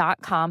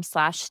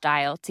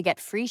quince.com/style to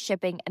get free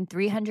shipping and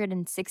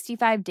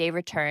 365-day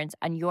returns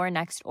on your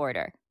next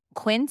order.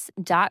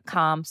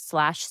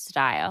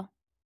 Quince.com/style.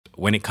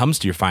 When it comes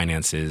to your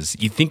finances,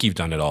 you think you've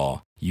done it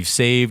all. You've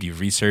saved, you've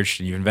researched,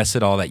 and you've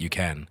invested all that you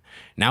can.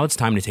 Now it's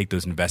time to take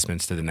those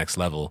investments to the next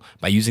level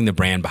by using the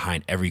brand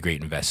behind every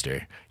great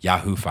investor,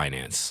 Yahoo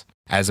Finance.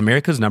 As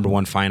America's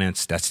 #1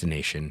 finance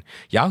destination,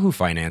 Yahoo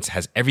Finance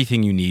has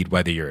everything you need,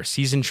 whether you're a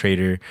seasoned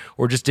trader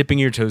or just dipping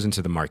your toes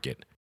into the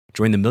market.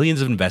 Join the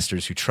millions of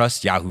investors who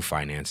trust Yahoo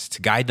Finance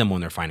to guide them on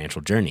their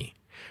financial journey.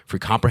 For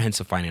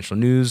comprehensive financial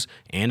news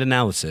and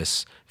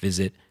analysis,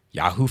 visit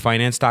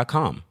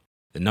yahoofinance.com,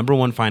 the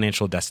 #1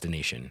 financial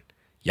destination,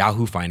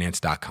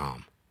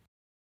 yahoofinance.com.